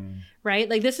 Right?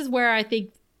 Like, this is where I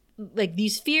think, like,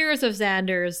 these fears of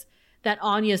Xander's that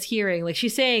Anya's hearing, like,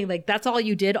 she's saying, like, that's all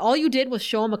you did. All you did was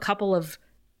show him a couple of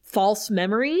false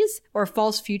memories or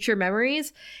false future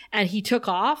memories, and he took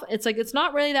off. It's like, it's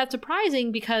not really that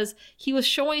surprising because he was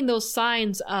showing those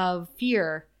signs of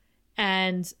fear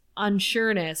and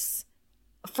unsureness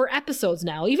for episodes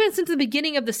now, even since the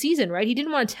beginning of the season, right? He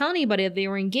didn't want to tell anybody that they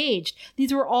were engaged.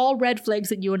 These were all red flags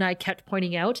that you and I kept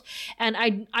pointing out. And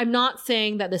I'm not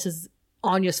saying that this is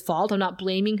Anya's fault. I'm not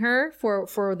blaming her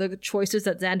for the choices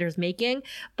that Xander's making,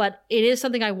 but it is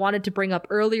something I wanted to bring up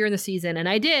earlier in the season, and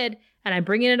I did, and I'm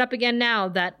bringing it up again now,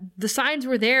 that the signs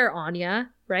were there, Anya,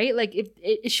 right? Like,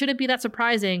 it shouldn't be that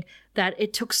surprising that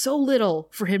it took so little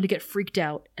for him to get freaked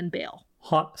out and bail.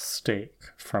 Hot steak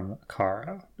from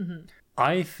Kara.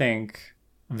 I think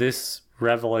this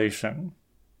revelation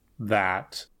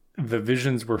that the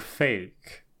visions were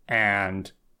fake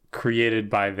and created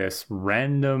by this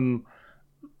random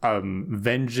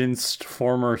vengeance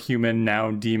former human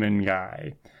now demon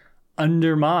guy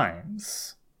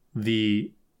undermines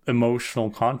the emotional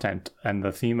content and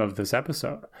the theme of this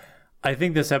episode. I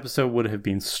think this episode would have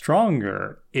been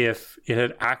stronger if it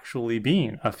had actually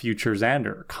been a future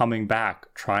Xander coming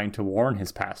back trying to warn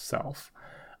his past self,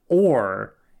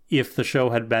 or if the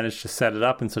show had managed to set it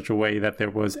up in such a way that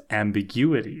there was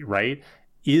ambiguity, right?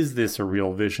 Is this a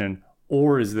real vision,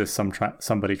 or is this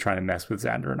somebody trying to mess with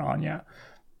Xander and Anya?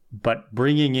 But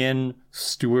bringing in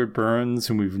Stuart Burns,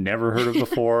 whom we've never heard of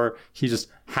before, he just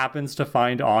happens to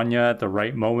find Anya at the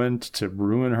right moment to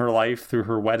ruin her life through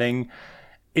her wedding.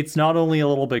 It's not only a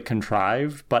little bit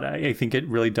contrived, but I think it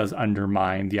really does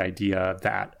undermine the idea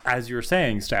that, as you're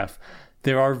saying, Steph,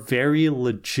 there are very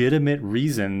legitimate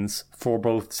reasons for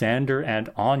both Xander and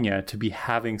Anya to be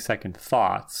having second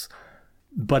thoughts.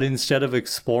 But instead of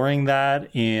exploring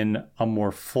that in a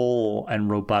more full and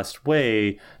robust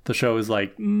way, the show is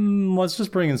like, let's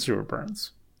just bring in Stuart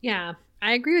Burns. Yeah,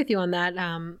 I agree with you on that.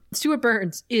 Stuart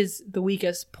Burns is the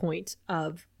weakest point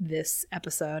of this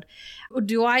episode.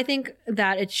 Do I think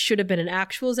that it should have been an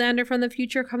actual Xander from the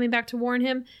future coming back to warn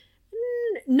him?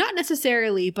 Not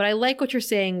necessarily, but I like what you're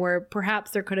saying, where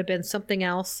perhaps there could have been something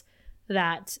else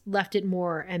that left it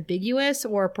more ambiguous,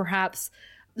 or perhaps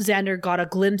Xander got a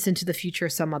glimpse into the future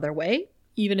some other way,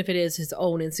 even if it is his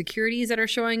own insecurities that are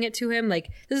showing it to him. Like,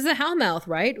 this is a Hellmouth,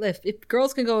 right? If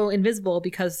girls can go invisible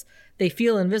because they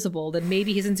feel invisible, then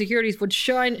maybe his insecurities would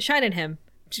shine at him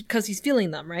because he's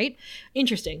feeling them, right?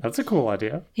 Interesting. That's a cool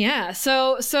idea. Yeah.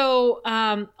 So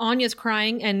Anya's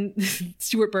crying, and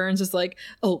Stuart Burns is like,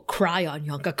 "Oh, cry,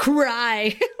 Anyanka,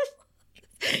 cry."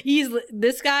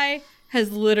 This guy has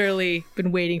literally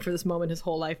been waiting for this moment his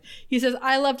whole life. He says,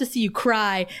 "I love to see you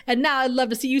cry, and now I'd love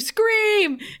to see you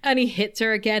scream." And he hits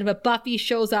her again, but Buffy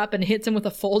shows up and hits him with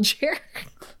a fold chair.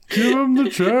 Give him the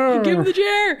chair. Give him the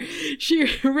chair. She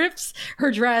rips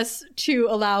her dress to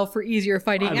allow for easier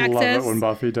fighting access. I love it when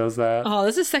Buffy does that. Oh,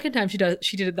 this is the second time she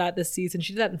did that this season.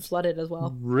 She did that in Flooded as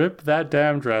well. Rip that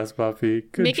damn dress, Buffy.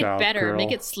 Good Make job, it better. girl.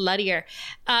 Make it sluttier.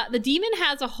 The demon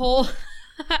has a whole...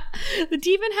 The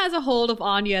demon has a hold of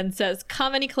Anya and says,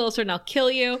 "Come any closer and I'll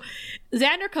kill you."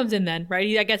 Xander comes in then,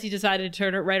 right? I guess he decided to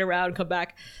turn it right around and come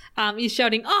back. He's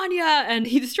shouting, Anya! And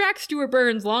he distracts Stuart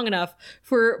Burns long enough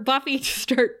for Buffy to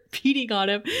start beating on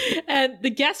him. And the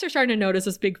guests are starting to notice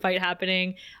this big fight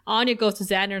happening. Anya goes to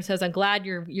Xander and says, I'm glad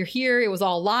you're here. It was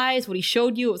all lies. What he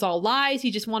showed you, it was all lies.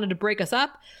 He just wanted to break us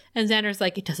up. And Xander's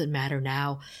like, it doesn't matter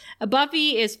now.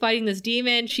 Buffy is fighting this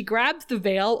demon. She grabs the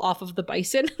veil off of the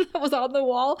bison that was on the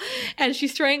wall, and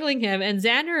she's strangling him. And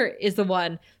Xander is the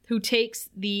one who takes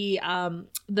the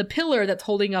pillar that's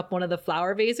holding up one of the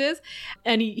flower vases,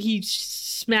 and he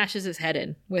smashes his head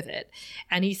in with it.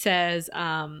 And he says,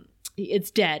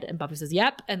 it's dead. And Buffy says,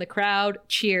 yep. And the crowd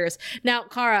cheers. Now,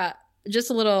 Kara, just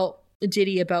a little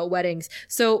ditty about weddings.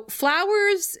 So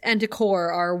flowers and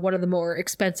decor are one of the more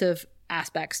expensive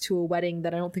aspects to a wedding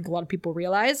that I don't think a lot of people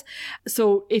realize.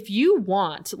 So if you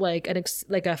want like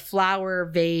a flower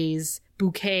vase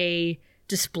bouquet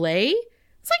display,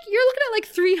 it's like you're looking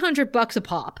at like $300 a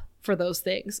pop for those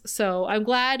things. So I'm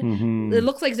glad it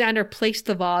looks like Xander placed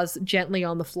the vase gently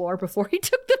on the floor before he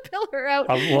took the pillar out.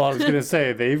 Well, I was going to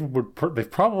say they've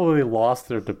probably lost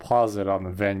their deposit on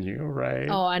the venue, right?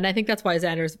 Oh, and I think that's why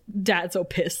Xander's dad's so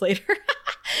pissed later.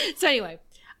 So anyway,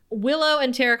 Willow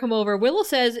and Tara come over. Willow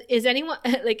says, is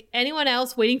anyone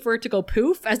else waiting for it to go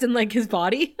poof, as in like his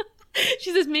body?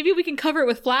 She says, maybe we can cover it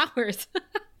with flowers.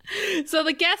 So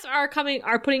the guests are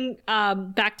putting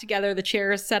back together the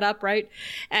chairs set up, right?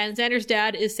 And Xander's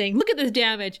dad is saying, look at this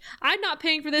damage. I'm not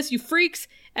paying for this, you freaks.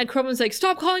 And Croman's like,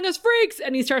 stop calling us freaks.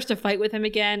 And he starts to fight with him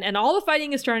again. And all the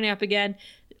fighting is starting up again.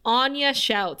 Anya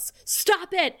shouts, stop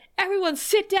it! Everyone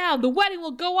sit down! The wedding will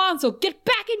go on, so get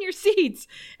back in your seats!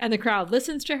 And the crowd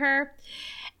listens to her.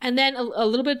 And then a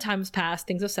little bit of time has passed.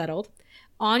 Things have settled.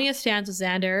 Anya stands with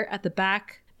Xander at the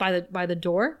back by the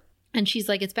door. And she's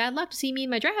like, it's bad luck to see me in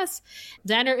my dress.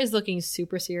 Xander is looking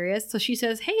super serious. So she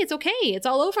says, hey, it's okay. It's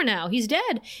all over now. He's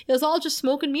dead. It was all just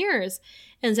smoke and mirrors.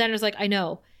 And Xander's like, I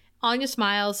know. Anya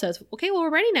smiles, says, okay, well, we're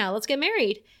ready now. Let's get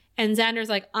married. And Xander's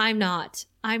like, I'm not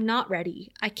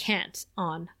ready. I can't,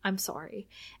 I'm sorry.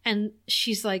 And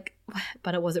she's like,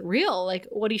 but it wasn't real. Like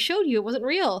what he showed you, it wasn't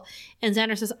real. And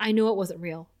Xander says, I know it wasn't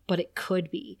real, but it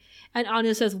could be. And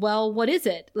Anya says, well, what is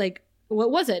it? Like, what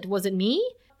was it? Was it me?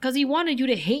 Because he wanted you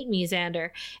to hate me, Xander.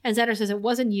 And Xander says, it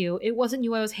wasn't you. It wasn't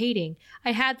you I was hating.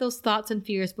 I had those thoughts and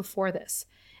fears before this.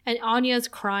 And Anya's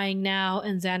crying now,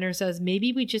 and Xander says,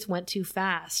 maybe we just went too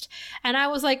fast. And I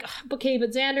was like, okay,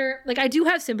 but Xander, like, I do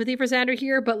have sympathy for Xander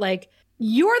here, but like,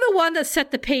 you're the one that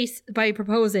set the pace by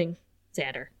proposing,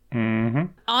 Xander.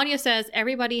 Mm-hmm. Anya says,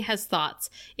 everybody has thoughts.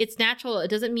 It's natural. It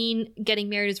doesn't mean getting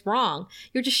married is wrong.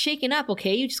 You're just shaken up,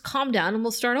 okay? You just calm down and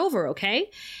we'll start over, okay?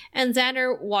 And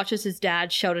Xander watches his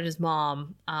dad shout at his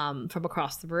mom from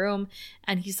across the room.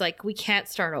 And he's like, we can't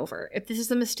start over. If this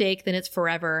is a mistake, then it's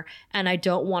forever. And I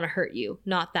don't want to hurt you.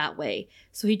 Not that way.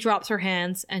 So he drops her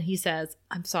hands and he says,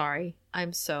 I'm sorry.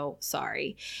 I'm so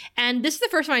sorry. And this is the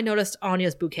first time I noticed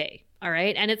Anya's bouquet. All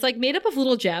right. And it's like made up of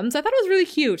little gems. I thought it was really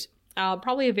cute.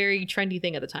 Probably a very trendy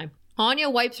thing at the time. Anya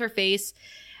wipes her face,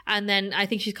 and then I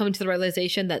think she's coming to the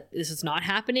realization that this is not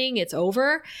happening. It's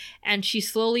over. And she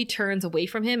slowly turns away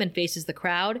from him and faces the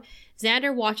crowd.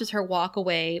 Xander watches her walk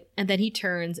away, and then he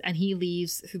turns and he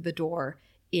leaves through the door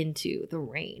into the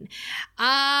rain.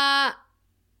 Coward.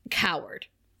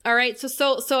 All right.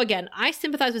 So again, I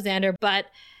sympathize with Xander, but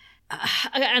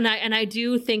and I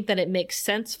do think that it makes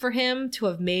sense for him to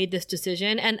have made this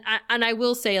decision. And I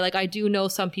will say, like, I do know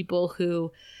some people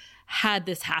who had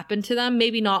this happen to them,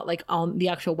 maybe not like on the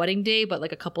actual wedding day, but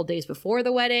like a couple days before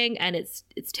the wedding. And it's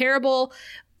terrible.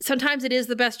 Sometimes it is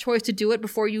the best choice to do it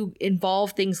before you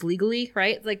involve things legally,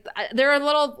 right? Like there are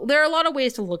a lot of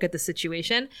ways to look at the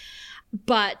situation,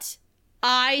 but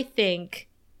I think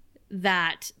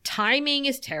that timing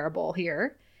is terrible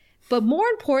here. But more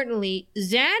importantly,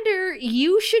 Xander,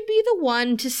 you should be the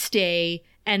one to stay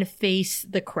and face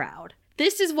the crowd.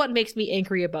 This is what makes me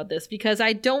angry about this, because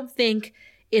I don't think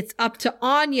it's up to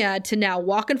Anya to now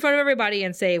walk in front of everybody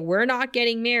and say, we're not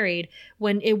getting married,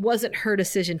 when it wasn't her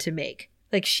decision to make.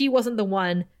 Like, she wasn't the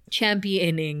one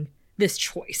championing this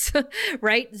choice,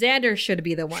 right? Xander should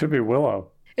be the one. Should be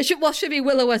Willow. It should be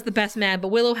Willow as the best man, but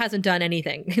Willow hasn't done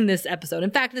anything in this episode.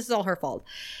 In fact, this is all her fault.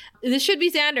 This should be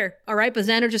Xander, all right? But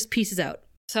Xander just pieces out.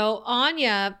 So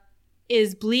Anya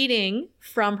is bleeding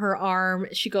from her arm.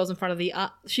 She goes in front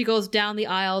of she goes down the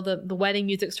aisle. The wedding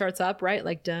music starts up, right?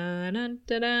 Like dun dun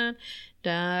dun dun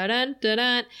dun dun dun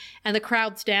dun, and the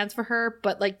crowd stands for her,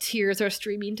 but like tears are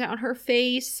streaming down her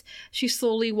face. She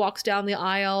slowly walks down the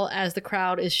aisle as the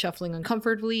crowd is shuffling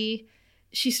uncomfortably.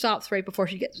 She stops right before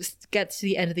she gets to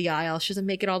the end of the aisle. She doesn't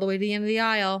make it all the way to the end of the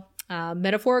aisle.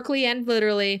 metaphorically and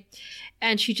literally.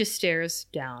 And she just stares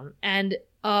down. And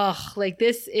like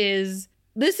this is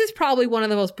probably one of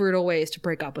the most brutal ways to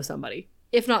break up with somebody,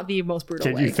 if not the most brutal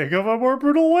way. Can you think of a more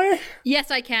brutal way?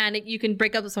 Yes, I can. You can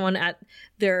break up with someone at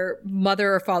their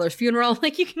mother or father's funeral.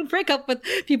 Like, you can break up with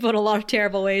people in a lot of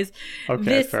terrible ways.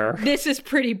 Okay, fair. This is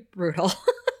pretty brutal.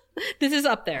 This is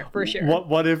up there for sure.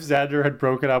 What if Xander had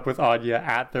broken up with Anya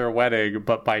at their wedding,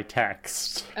 but by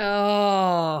text?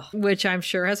 Oh, which I'm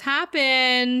sure has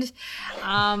happened.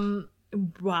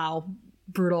 Wow,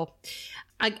 brutal.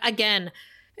 Again,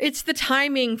 it's the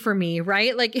timing for me,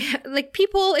 right? Like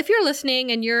people, if you're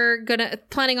listening and you're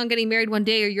planning on getting married one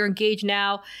day, or you're engaged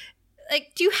now,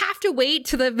 like, do you have to wait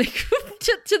to the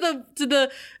to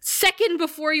the second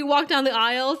before you walk down the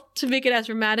aisle to make it as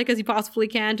dramatic as you possibly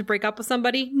can to break up with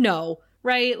somebody? No,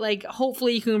 right? Like,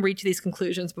 hopefully you can reach these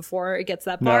conclusions before it gets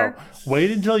that far. No,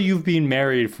 wait until you've been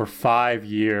married for 5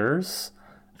 years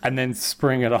and then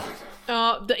spring it on.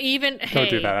 Don't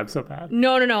do that. I'm so bad.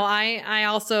 No. I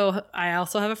also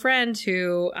have a friend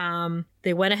who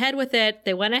they went ahead with it.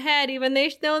 They went ahead even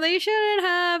though they shouldn't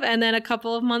have, and then a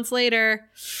couple of months later,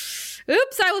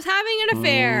 oops, I was having an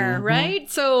affair, right?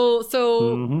 So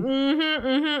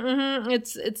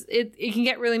it can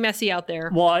get really messy out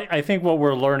there. Well, I think what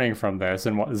we're learning from this,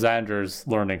 and what Xander's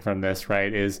learning from this,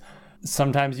 right, is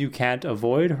sometimes you can't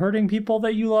avoid hurting people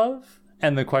that you love.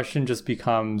 And the question just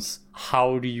becomes,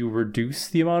 how do you reduce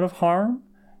the amount of harm?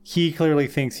 He clearly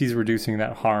thinks he's reducing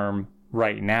that harm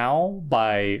right now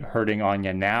by hurting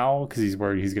Anya now, because he's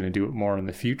worried he's going to do it more in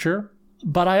the future.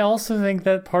 But I also think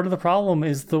that part of the problem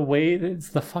is it's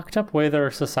the fucked up way that our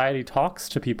society talks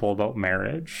to people about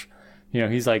marriage. You know,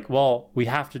 he's like, well, we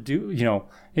have to do,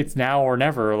 it's now or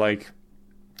never. Like,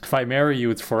 if I marry you,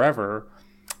 it's forever.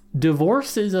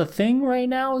 Divorce is a thing right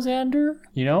now, Xander.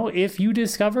 If you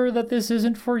discover that this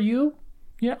isn't for you,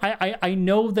 I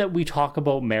know that we talk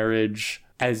about marriage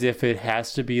as if it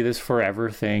has to be this forever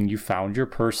thing. You found your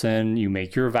person, you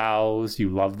make your vows, you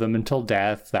love them until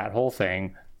death, that whole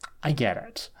thing. I get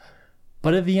it.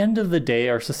 But at the end of the day,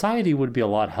 our society would be a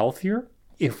lot healthier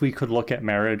if we could look at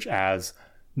marriage as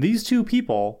these two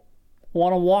people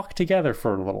want to walk together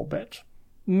for a little bit,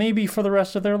 maybe for the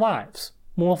rest of their lives.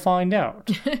 We'll find out.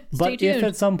 But if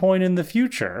at some point in the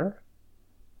future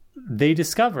they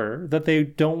discover that they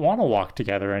don't want to walk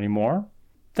together anymore,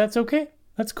 that's okay.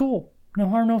 That's cool. No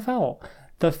harm, no foul.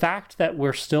 The fact that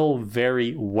we're still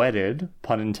very wedded,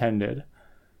 pun intended,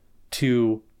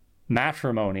 to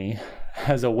matrimony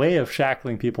as a way of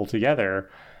shackling people together,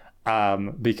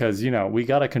 because, we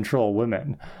got to control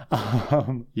women.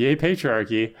 Yay,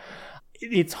 patriarchy.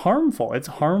 It's harmful. It's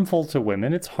harmful to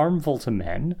women. It's harmful to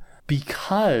men.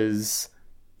 Because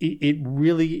it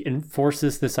really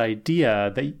enforces this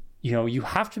idea that, you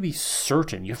have to be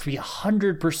certain, you have to be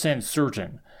 100%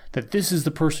 certain that this is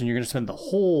the person you're going to spend the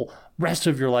whole rest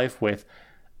of your life with.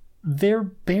 They're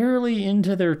barely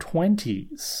into their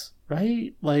 20s,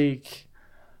 right? Like,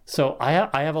 so I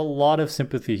have a lot of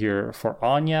sympathy here for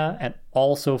Anya and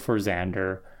also for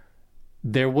Xander.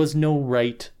 There was no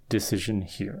right decision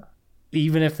here.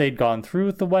 Even if they'd gone through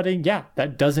with the wedding,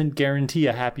 that doesn't guarantee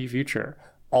a happy future.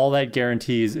 All that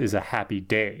guarantees is a happy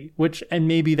day, and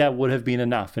maybe that would have been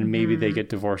enough, and maybe they get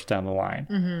divorced down the line.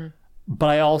 Mm-hmm. But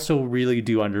I also really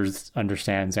do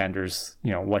understand Xander's,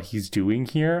 what he's doing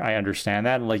here. I understand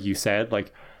that. And like you said,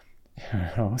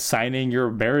 signing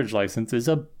your marriage license is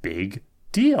a big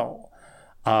deal.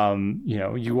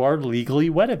 You are legally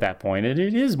wed at that point, and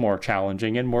it is more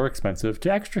challenging and more expensive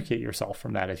to extricate yourself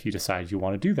from that if you decide you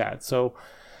want to do that. So,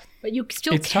 but you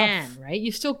still can, tough. Right?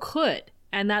 You still could.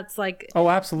 And that's like, oh,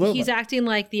 absolutely. He's acting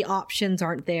like the options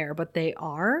aren't there, but they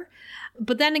are.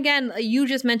 But then again, you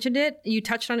just mentioned it. You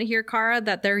touched on it here, Cara,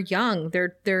 that they're young.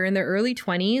 They're in their early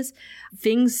 20s.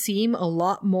 Things seem a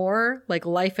lot more like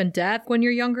life and death when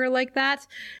you're younger like that.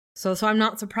 So I'm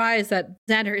not surprised that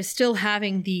Xander is still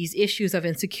having these issues of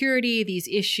insecurity, these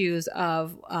issues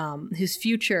of his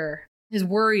future, his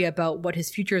worry about what his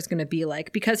future is going to be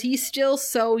like, because he's still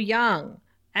so young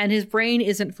and his brain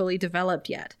isn't fully developed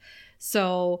yet.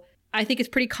 So I think it's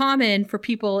pretty common for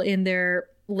people in their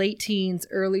late teens,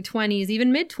 early 20s,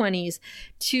 even mid 20s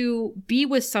to be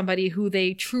with somebody who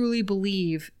they truly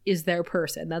believe is their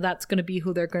person. Now that's going to be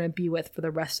who they're going to be with for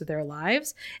the rest of their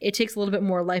lives. It takes a little bit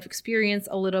more life experience,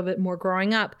 a little bit more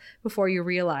growing up before you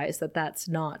realize that that's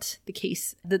not the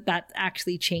case, that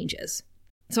actually changes.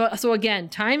 So again,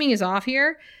 timing is off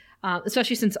here,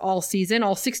 especially since all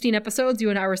 16 episodes, you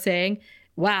and I were saying,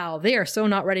 wow, they are so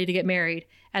not ready to get married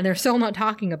and they're still not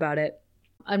talking about it.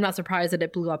 I'm not surprised that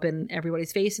it blew up in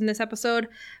everybody's face in this episode,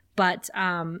 But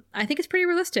I think it's pretty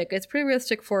realistic. It's pretty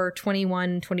realistic for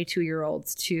 21,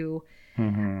 22-year-olds to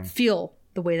feel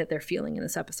the way that they're feeling in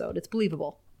this episode. It's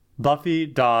believable. Buffy,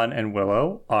 Dawn, and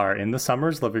Willow are in the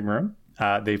Summers living room.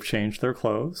 They've changed their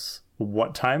clothes.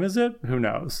 What time is it? Who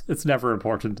knows? It's never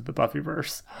important to the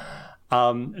Buffyverse.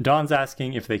 Dawn's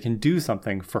asking if they can do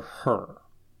something for her,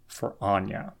 for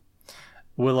Anya.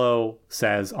 Willow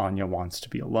says Anya wants to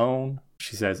be alone.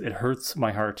 She says, it hurts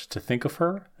my heart to think of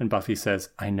her. And Buffy says,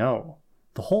 I know.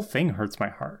 The whole thing hurts my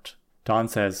heart. Dawn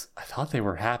says, I thought they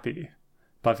were happy.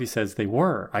 Buffy says, they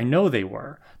were. I know they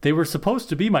were. They were supposed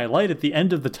to be my light at the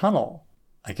end of the tunnel.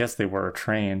 I guess they were a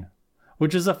train.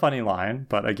 Which is a funny line,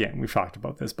 but again, we've talked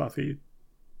about this, Buffy.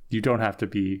 You don't have to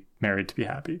be married to be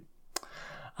happy.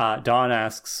 Dawn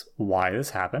asks why this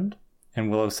happened,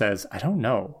 and Willow says, I don't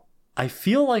know. I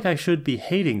feel like I should be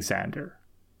hating Xander,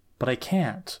 but I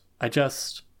can't. I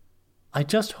just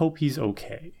hope he's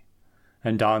okay.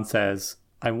 And Dawn says,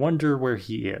 I wonder where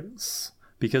he is.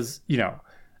 Because,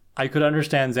 I could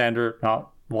understand Xander not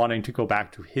wanting to go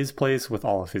back to his place with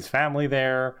all of his family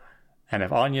there. And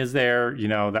if Anya's there,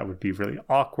 that would be really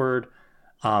awkward.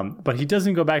 But he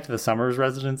doesn't go back to the Summers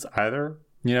residence either.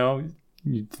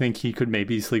 You'd think he could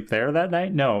maybe sleep there that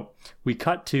night. No, we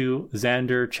cut to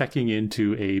Xander checking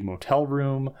into a motel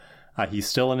room. He's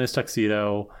still in his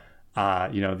tuxedo.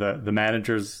 The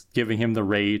manager's giving him the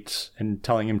rate and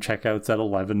telling him checkouts at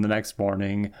 11 the next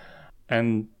morning.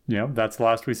 And, that's the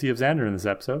last we see of Xander in this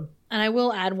episode. And I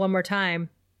will add one more time.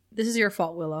 This is your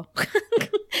fault, Willow.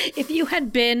 If you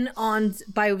had been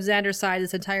by Xander's side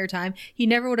this entire time, he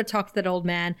never would have talked to that old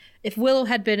man. If Willow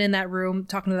had been in that room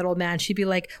talking to that old man, she'd be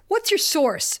like, what's your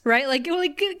source? Right? Like give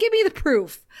me the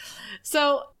proof.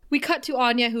 So we cut to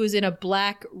Anya, who is in a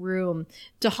black room.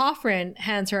 DeHoffrin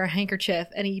hands her a handkerchief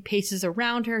and he paces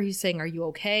around her. He's saying, are you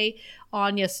okay?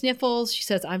 Anya sniffles. She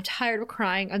says, I'm tired of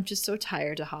crying. I'm just so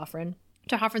tired, DeHoffrin.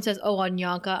 DeHoffrin says, oh,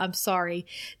 Anyanka, I'm sorry,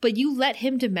 but you let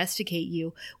him domesticate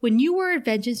you. When you were a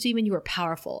vengeance demon, you were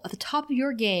powerful. At the top of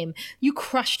your game, you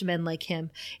crushed men like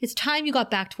him. It's time you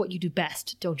got back to what you do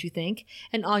best, don't you think?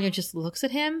 And Anya just looks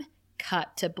at him.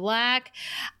 Cut to black.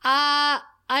 I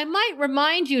might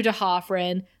remind you,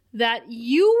 DeHoffrin, that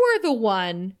you were the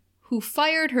one who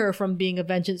fired her from being a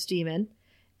vengeance demon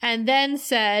and then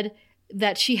said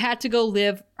that she had to go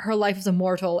live her life as a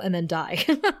mortal and then die.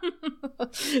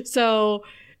 So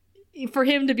for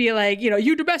him to be like,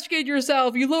 you domesticated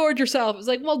yourself, you lowered yourself. It's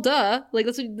like, well, duh. Like,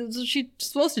 that's what she's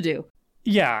supposed to do.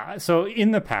 Yeah. So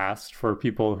in the past, for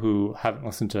people who haven't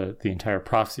listened to the entire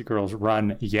Prophecy Girls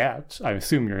run yet, I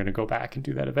assume you're going to go back and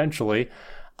do that eventually.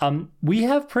 We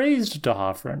have praised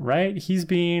DeHoffrin, right? He's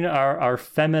been our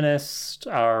feminist,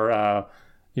 our,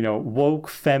 woke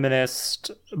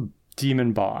feminist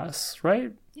demon boss,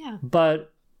 right? Yeah.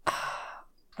 But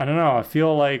I don't know. I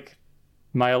feel like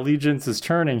my allegiance is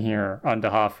turning here on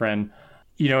DeHoffrin.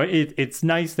 It's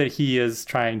nice that he is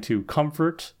trying to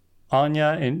comfort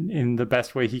Anya in the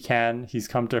best way he can. He's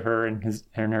come to her in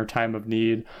her time of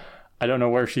need. I don't know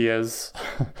where she is.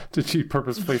 Did she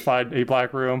purposefully find a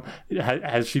black room?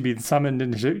 Has she been summoned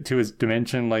into his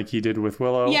dimension like he did with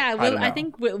Willow? Yeah, I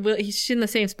think he's in the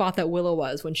same spot that Willow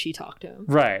was when she talked to him.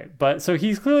 Right. But so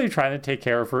he's clearly trying to take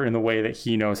care of her in the way that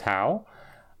he knows how.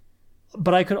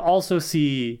 But I could also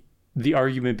see the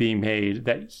argument being made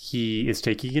that he is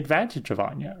taking advantage of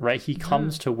Anya, right? He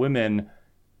comes to women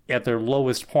at their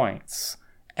lowest points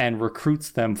and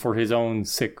recruits them for his own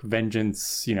sick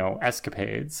vengeance,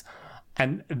 escapades.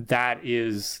 And that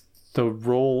is the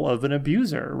role of an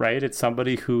abuser, right? It's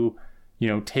somebody who,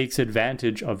 takes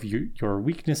advantage of your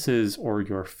weaknesses or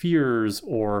your fears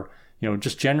or,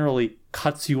 just generally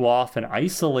cuts you off and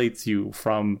isolates you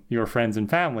from your friends and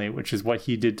family, which is what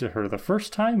he did to her the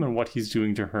first time and what he's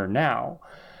doing to her now.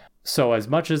 So as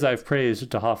much as I've praised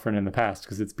DeHoffrin in the past,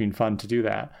 because it's been fun to do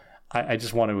that, I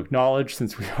just want to acknowledge,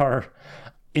 since we are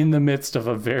in the midst of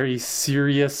a very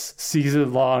serious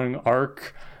season-long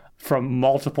arc from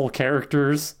multiple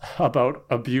characters about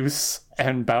abuse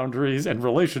and boundaries and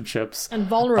relationships. And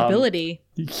vulnerability.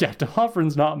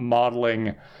 DeHoffrin's not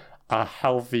modeling a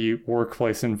healthy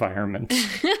workplace environment.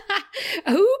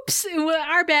 Oops,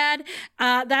 our bad.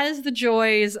 That is the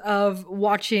joys of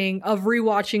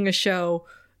rewatching a show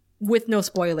with no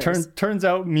spoilers. Turns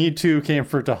out Me Too came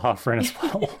for DeHoffrin as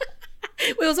well.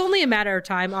 It was only a matter of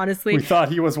time, honestly. We thought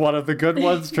he was one of the good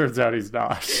ones. Turns out he's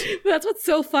not. That's what's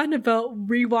so fun about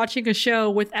rewatching a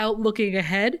show without looking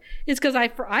ahead, is because I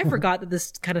forgot that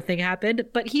this kind of thing happened.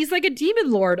 But he's like a demon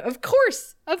lord, of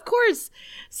course.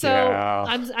 So yeah.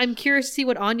 I'm curious to see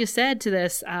what Anya said to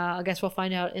this. I guess we'll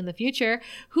find out in the future.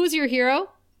 Who's your hero?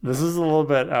 This is a little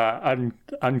bit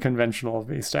unconventional of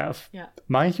me, Steph. Yeah.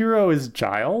 My hero is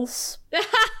Giles.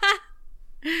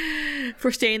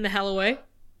 For staying the hell away.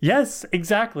 Yes,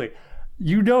 exactly.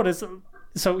 You notice,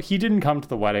 so he didn't come to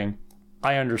the wedding.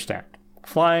 I understand.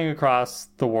 Flying across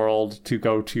the world to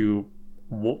go to,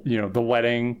 the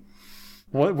wedding.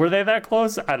 What, were they that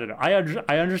close? I don't know.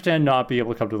 I understand not being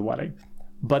able to come to the wedding.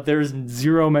 But there's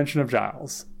zero mention of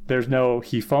Giles. There's no,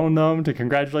 he phoned them to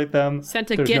congratulate them. Sent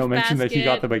a There's gift no mention basket. that he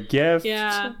got them a gift.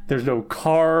 Yeah. There's no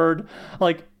card.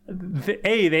 Like,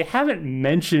 they haven't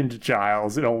mentioned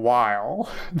Giles in a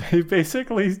while. They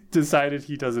basically decided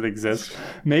he doesn't exist.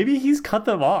 Maybe he's cut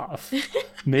them off.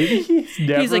 Maybe he's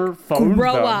never phoned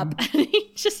grow them. up.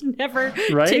 He just never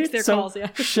Right? takes their So, calls.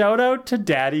 Yeah. shout out to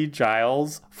Daddy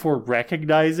Giles for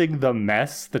recognizing the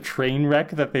mess, the train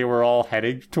wreck that they were all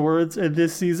heading towards in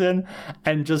this season,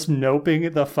 and just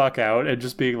noping the fuck out and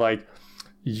just being like,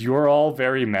 you're all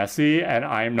very messy and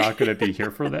I'm not going to be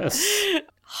here for this.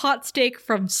 Hot steak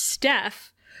from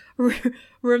Steph.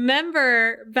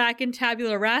 Remember back in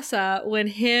Tabula Rasa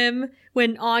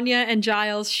when Anya and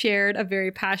Giles shared a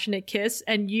very passionate kiss,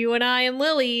 and you and I and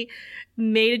Lily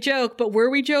made a joke, but were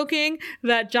we joking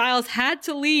that Giles had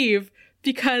to leave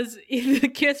because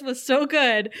the kiss was so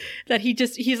good that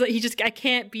he's like, I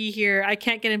can't be here. I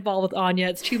can't get involved with Anya.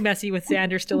 It's too messy with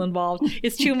Xander still involved.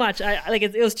 It's too much.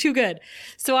 It was too good.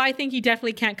 So I think he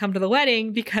definitely can't come to the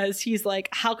wedding because he's like,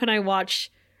 how can I watch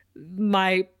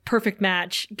my perfect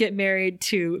match get married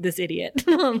to this idiot?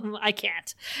 I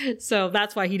can't. So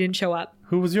that's why he didn't show up.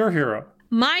 Who was your hero?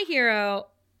 My hero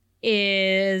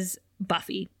is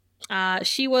Buffy.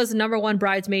 She was number one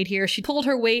bridesmaid here. She pulled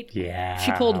her weight. Yeah.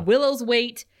 She pulled Willow's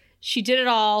weight. She did it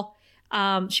all.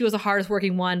 She was the hardest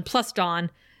working one, plus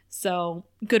Dawn. So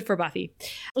good for Buffy.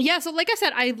 Yeah, so like I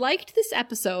said, I liked this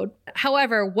episode.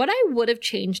 However, what I would have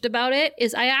changed about it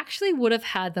is I actually would have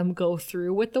had them go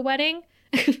through with the wedding.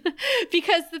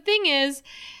 Because the thing is,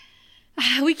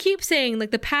 we keep saying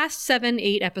like the past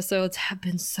 7-8 episodes have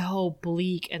been so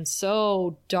bleak and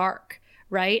so dark,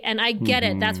 right? And I get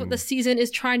it. That's what the season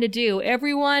is trying to do.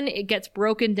 Everyone, it gets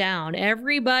broken down.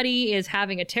 Everybody is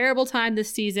having a terrible time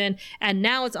this season. And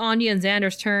now it's Anya and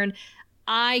Xander's turn.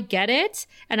 I get it.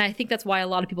 And I think that's why a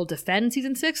lot of people defend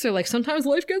season 6. They're like, sometimes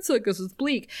life gets like this, it's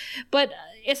bleak. But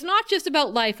it's not just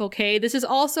about life, okay? This is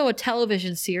also a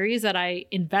television series that I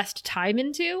invest time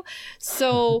into.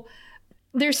 So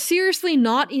there's seriously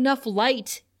not enough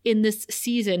light in this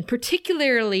season,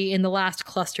 particularly in the last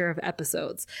cluster of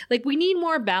episodes. Like, we need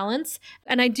more balance.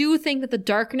 And I do think that the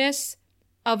darkness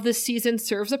of this season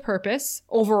serves a purpose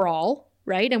overall,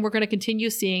 right? And we're going to continue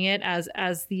seeing it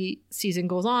as the season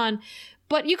goes on.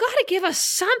 But you got to give us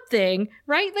something,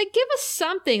 right? Like, give us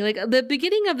something. Like, the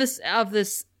beginning of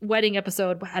this wedding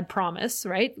episode had promise,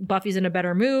 right? Buffy's in a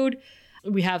better mood.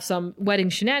 We have some wedding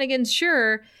shenanigans,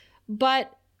 sure.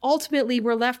 But ultimately,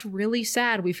 we're left really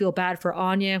sad. We feel bad for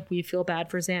Anya. We feel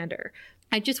bad for Xander.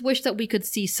 I just wish that we could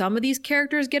see some of these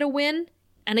characters get a win.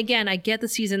 And again, I get the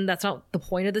season. That's not the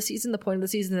point of the season. The point of the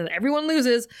season is that everyone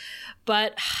loses.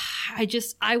 But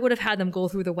I would have had them go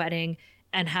through the wedding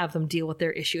and have them deal with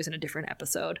their issues in a different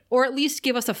episode. Or at least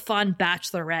give us a fun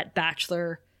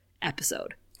bachelor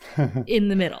episode in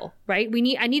the middle, right?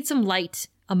 I need some light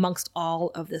amongst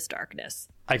all of this darkness.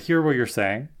 I hear what you're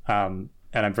saying, and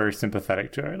I'm very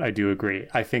sympathetic to it. I do agree.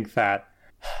 I think that,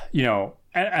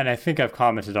 and I think I've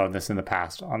commented on this in the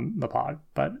past on the pod,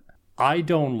 but I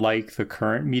don't like the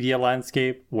current media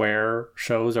landscape where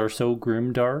shows are so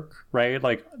grim dark, right?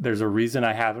 Like, there's a reason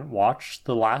I haven't watched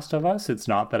The Last of Us. It's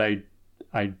not that I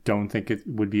don't think it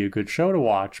would be a good show to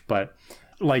watch, but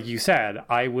like you said,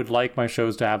 I would like my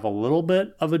shows to have a little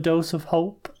bit of a dose of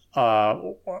hope,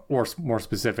 or more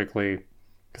specifically,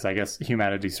 because I guess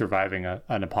humanity surviving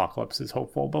an apocalypse is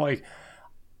hopeful, but like,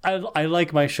 I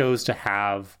like my shows to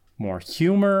have more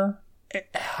humor.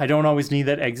 I don't always need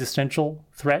that existential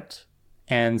threat.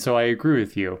 And so I agree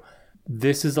with you.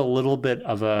 This is a little bit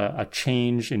of a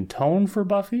change in tone for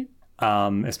Buffy,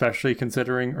 especially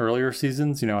considering earlier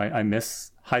seasons. I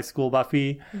miss high school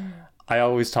Buffy. I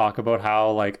always talk about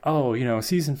how, like,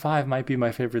 season 5 might be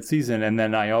my favorite season. And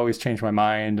then I always change my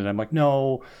mind and I'm like,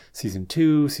 no, season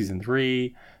 2, season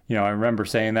 3. I remember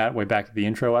saying that way back at the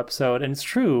intro episode. And it's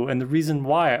true. And the reason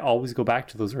why I always go back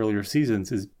to those earlier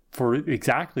seasons is for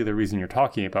exactly the reason you're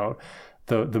talking about.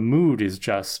 The mood is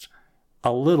just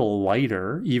a little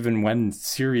lighter, even when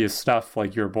serious stuff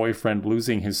like your boyfriend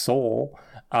losing his soul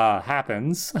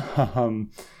happens.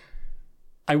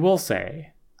 I will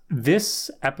say, this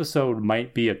episode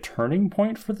might be a turning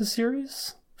point for the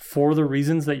series for the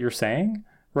reasons that you're saying,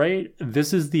 right?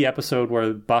 This is the episode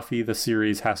where Buffy, the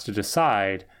series, has to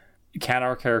decide, can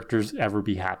our characters ever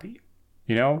be happy?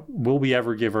 You know, will we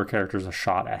ever give our characters a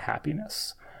shot at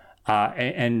happiness?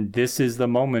 And this is the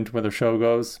moment where the show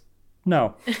goes,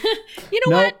 no. You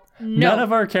know what? No. None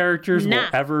of our characters will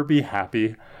ever be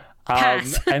happy.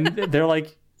 Pass. And they're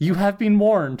like, you have been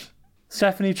warned.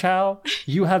 Stephanie Chow,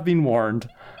 you have been warned.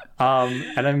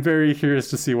 And I'm very curious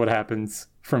to see what happens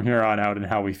from here on out and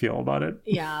how we feel about it.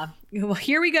 Yeah. Well,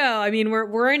 here we go. I mean,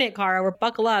 we're in it, Cara. We're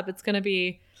buckle up. It's going to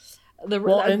be we have the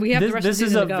rest of the season to go. This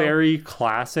is a very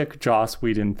classic Joss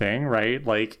Whedon thing, right?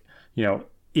 Like, you know,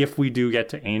 if we do get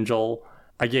to Angel,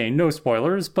 again, no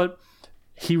spoilers, but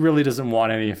he really doesn't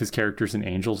want any of his characters in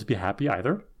Angel to be happy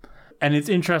either. And it's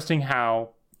interesting how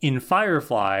in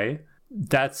Firefly,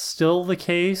 that's still the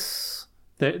case.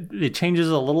 It changes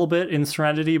a little bit in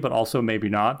Serenity, but also maybe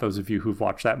not. Those of you who've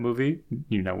watched that movie,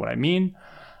 you know what I mean.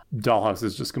 Dollhouse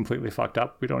is just completely fucked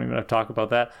up. We don't even have to talk about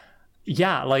that.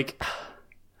 Yeah, like,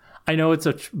 I know it's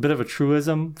a bit of a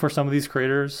truism for some of these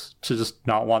creators to just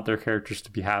not want their characters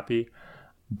to be happy.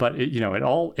 But,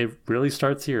 it really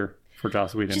starts here for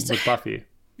Joss Whedon with Buffy.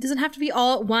 It doesn't have to be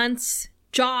all at once.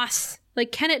 Joss,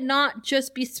 like, can it not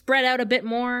just be spread out a bit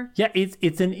more? Yeah,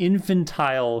 it's an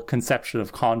infantile conception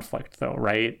of conflict, though,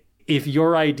 right? If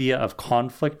your idea of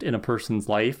conflict in a person's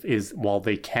life is, well,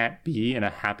 they can't be in a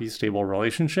happy, stable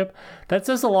relationship, that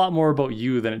says a lot more about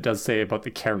you than it does say about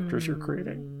the characters you're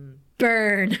creating.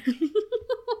 Burn.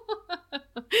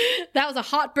 That was a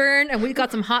hot burn, and we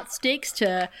got some hot steaks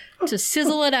to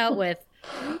sizzle it out with.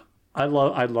 I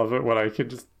love it when I can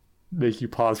just make you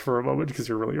pause for a moment because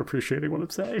you're really appreciating what I'm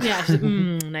saying. Yeah,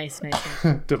 nice.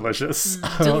 Delicious.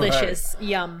 Delicious. Right.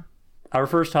 Yum. Our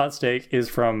first hot steak is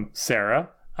from Sarah.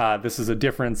 This is a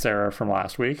different Sarah from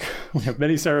last week. We have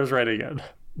many Sarahs writing in.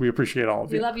 We appreciate all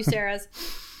of you. We love you, Sarahs.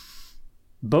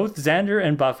 Both Xander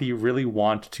and Buffy really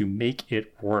want to make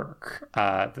it work.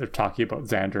 They're talking about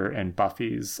Xander and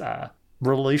Buffy's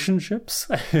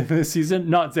relationships in this season,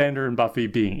 not Xander and Buffy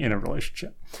being in a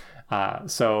relationship.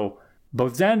 So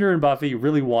both Xander and Buffy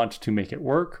really want to make it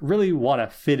work, really want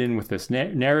to fit in with this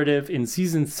narrative. In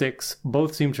season 6,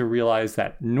 both seem to realize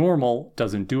that normal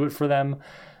doesn't do it for them.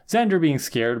 Xander being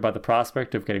scared by the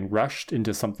prospect of getting rushed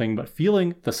into something, but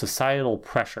feeling the societal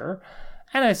pressure,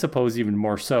 and I suppose even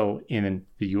more so in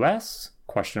the US,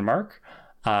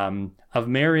 of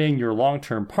marrying your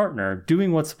long-term partner,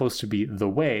 doing what's supposed to be the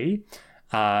way,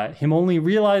 him only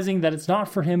realizing that it's not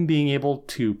for him being able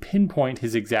to pinpoint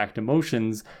his exact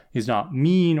emotions is not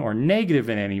mean or negative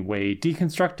in any way.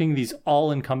 Deconstructing these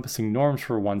all-encompassing norms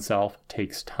for oneself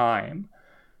takes time.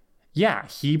 Yeah,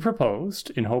 he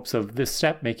proposed in hopes of this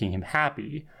step making him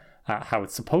happy, how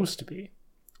it's supposed to be,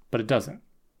 but it doesn't.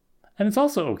 And it's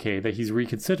also okay that he's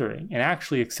reconsidering and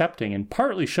actually accepting and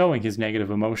partly showing his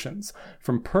negative emotions.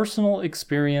 From personal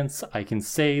experience, I can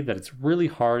say that it's really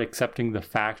hard accepting the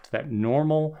fact that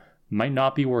normal might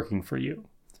not be working for you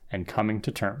and coming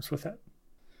to terms with it.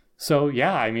 So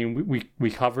yeah, I mean,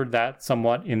 we covered that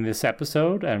somewhat in this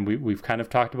episode, and we've kind of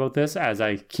talked about this, as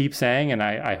I keep saying, and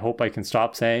I hope I can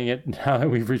stop saying it now that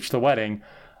we've reached the wedding.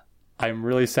 I'm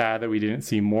really sad that we didn't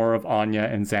see more of Anya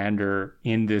and Xander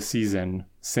in this season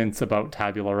since about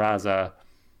Tabula Rasa.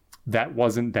 That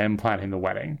wasn't them planning the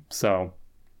wedding. So,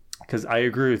 because I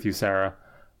agree with you, Sarah,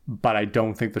 but I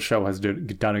don't think the show has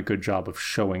done a good job of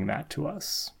showing that to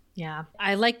us. Yeah,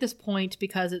 I like this point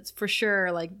because it's for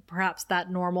sure, like, perhaps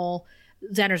that normal,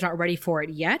 Xander's not ready for it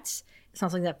yet. It's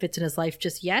not something that fits in his life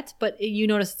just yet, but you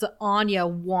notice that Anya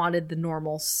wanted the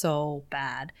normal so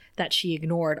bad that she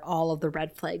ignored all of the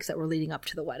red flags that were leading up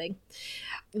to the wedding.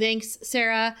 Thanks,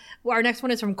 Sarah. Our next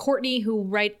one is from Courtney, who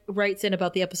writes in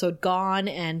about the episode Gone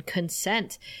and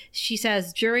Consent. She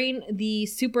says, during the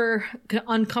super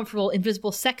uncomfortable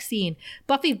invisible sex scene,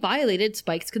 Buffy violated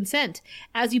Spike's consent.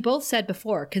 As you both said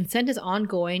before, consent is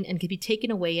ongoing and can be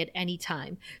taken away at any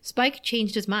time. Spike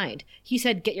changed his mind. He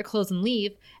said, get your clothes and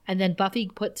leave. And then Buffy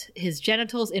put his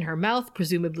genitals in her mouth,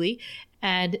 presumably.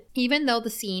 And even though the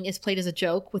scene is played as a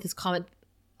joke with his comment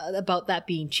about that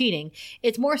being cheating,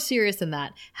 it's more serious than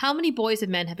that. How many boys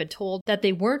and men have been told that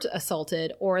they weren't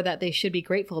assaulted or that they should be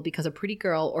grateful because a pretty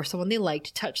girl or someone they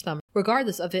liked touched them,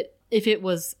 regardless of it if it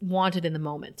was wanted in the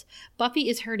moment? Buffy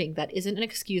is hurting. That isn't an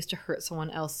excuse to hurt someone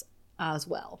else as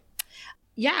well.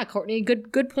 Yeah, Courtney,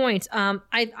 good point.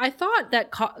 I thought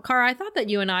that, Cara, I thought that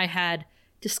you and I had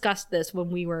discussed this when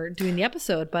we were doing the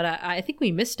episode, but I think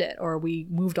we missed it, or we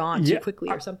moved on too quickly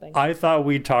or something. I thought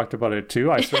we talked about it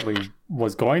too. I certainly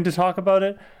was going to talk about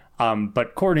it,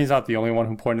 but Courtney's not the only one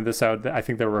who pointed this out. I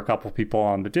think there were a couple people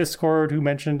on the Discord who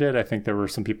mentioned it. I think there were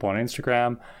some people on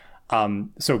Instagram.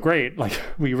 So great. Like,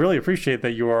 we really appreciate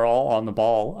that you are all on the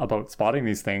ball about spotting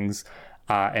these things.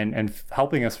 and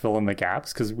helping us fill in the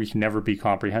gaps because we can never be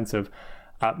comprehensive.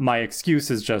 My excuse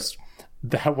is just,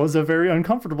 that was a very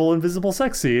uncomfortable invisible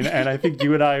sex scene, and I think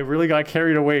you and I really got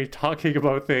carried away talking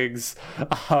about things,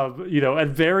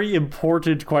 and very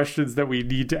important questions that we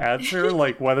need to answer,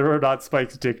 like whether or not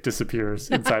Spike's dick disappears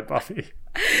inside Buffy.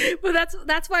 Well,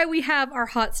 that's why we have our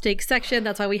hot steak section.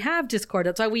 That's why we have Discord.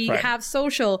 That's why we have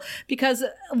social, because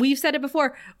we've said it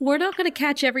before. We're not going to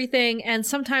catch everything, and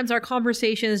sometimes our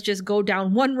conversations just go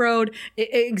down one road.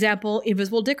 Example,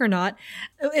 invisible dick or not.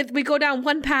 We go down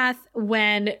one path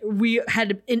when we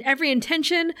had in every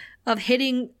intention of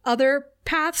hitting other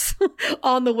paths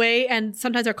on the way, and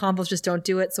sometimes our convos just don't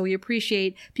do it. So we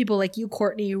appreciate people like you,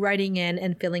 Courtney, writing in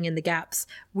and filling in the gaps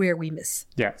where we miss.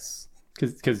 Yes.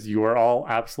 Because you are all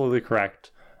absolutely correct.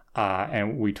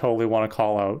 And we totally want to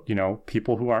call out,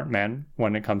 people who aren't men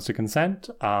when it comes to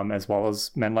consent, as well as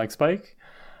men like Spike.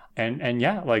 And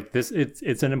yeah, like this,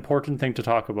 it's an important thing to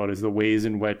talk about, is the ways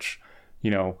in which,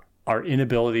 our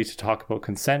inability to talk about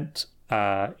consent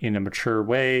in a mature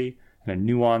way, in a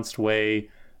nuanced way,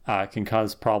 can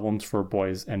cause problems for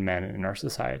boys and men in our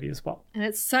society as well. And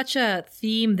it's such a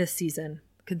theme this season,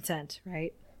 consent,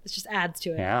 right? It just adds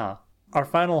to it. Yeah. Our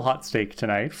final hot steak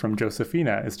tonight from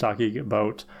Josephina is talking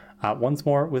about Once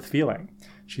More with Feeling.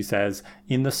 She says,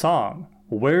 in the song,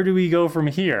 Where Do We Go From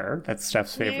Here? That's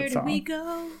Steph's favorite song. Where do we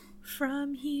go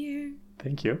from here?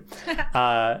 Thank you.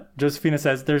 Josephina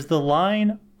says, there's the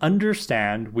line,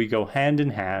 understand, we go hand in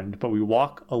hand, but we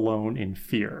walk alone in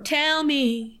fear. Tell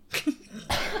me.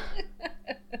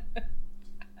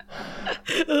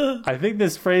 I think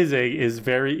this phrasing is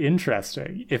very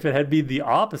interesting. If it had been the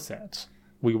opposite,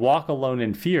 we walk alone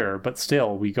in fear, but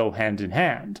still we go hand in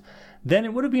hand, then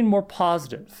it would have been more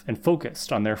positive and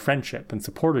focused on their friendship and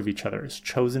support of each other's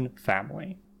chosen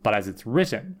family. But as it's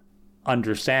written,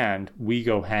 understand, we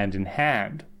go hand in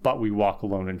hand, but we walk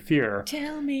alone in fear.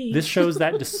 Tell me. This shows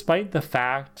that despite the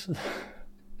fact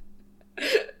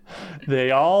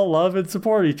they all love and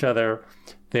support each other,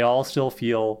 they all still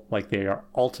feel like they are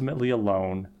ultimately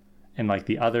alone and like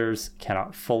the others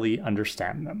cannot fully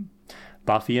understand them.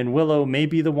 Buffy and Willow may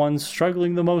be the ones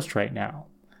struggling the most right now,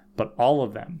 but all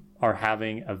of them are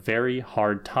having a very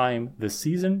hard time this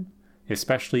season,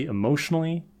 especially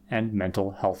emotionally and mental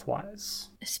health-wise.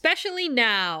 Especially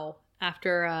now,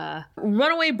 after a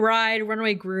runaway bride,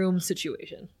 runaway groom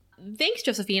situation. Thanks,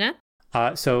 Josephina.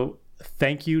 So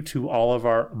thank you to all of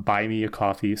our Buy Me a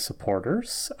Coffee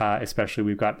supporters. Especially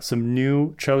we've got some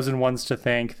new chosen ones to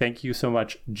thank. Thank you so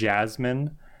much,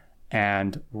 Jasmine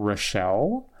and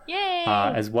Rochelle. Yay!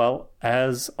 As well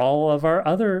as all of our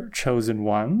other chosen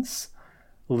ones,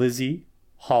 Lizzie,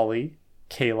 Holly,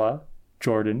 Kayla,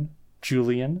 Jordan,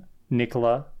 Julian,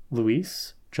 Nicola,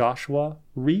 Luis, Joshua,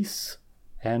 Reese,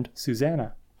 and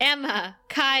Susanna. Emma,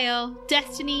 Kyle,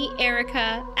 Destiny,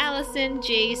 Erica, Allison,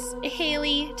 Jace,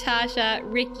 Haley, Tasha,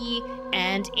 Ricky,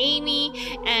 and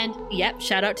Amy. And yep,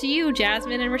 shout out to you,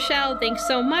 Jasmine and Rochelle. Thanks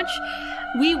so much.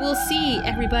 We will see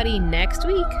everybody next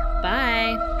week.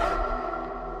 Bye.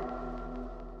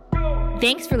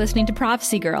 Thanks for listening to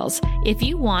Prophecy Girls. If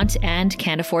you want and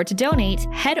can afford to donate,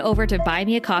 head over to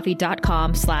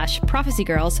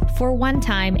buymeacoffee.com/prophecygirls for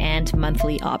one-time and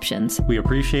monthly options. We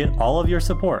appreciate all of your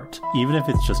support, even if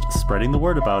it's just spreading the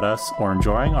word about us or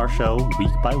enjoying our show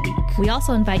week by week. We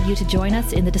also invite you to join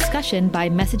us in the discussion by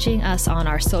messaging us on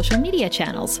our social media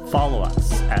channels. Follow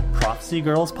us at Prophecy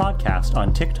Girls Podcast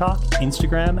on TikTok,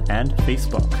 Instagram, and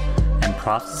Facebook, and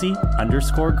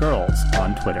prophecy_girls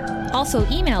on Twitter. Also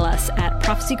email us at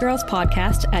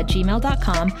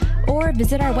prophecygirlspodcast@gmail.com or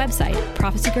visit our website,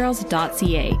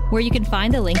 prophecygirls.ca, where you can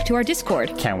find the link to our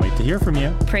Discord. Can't wait to hear from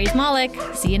you. Praise Moloch.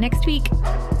 See you next week.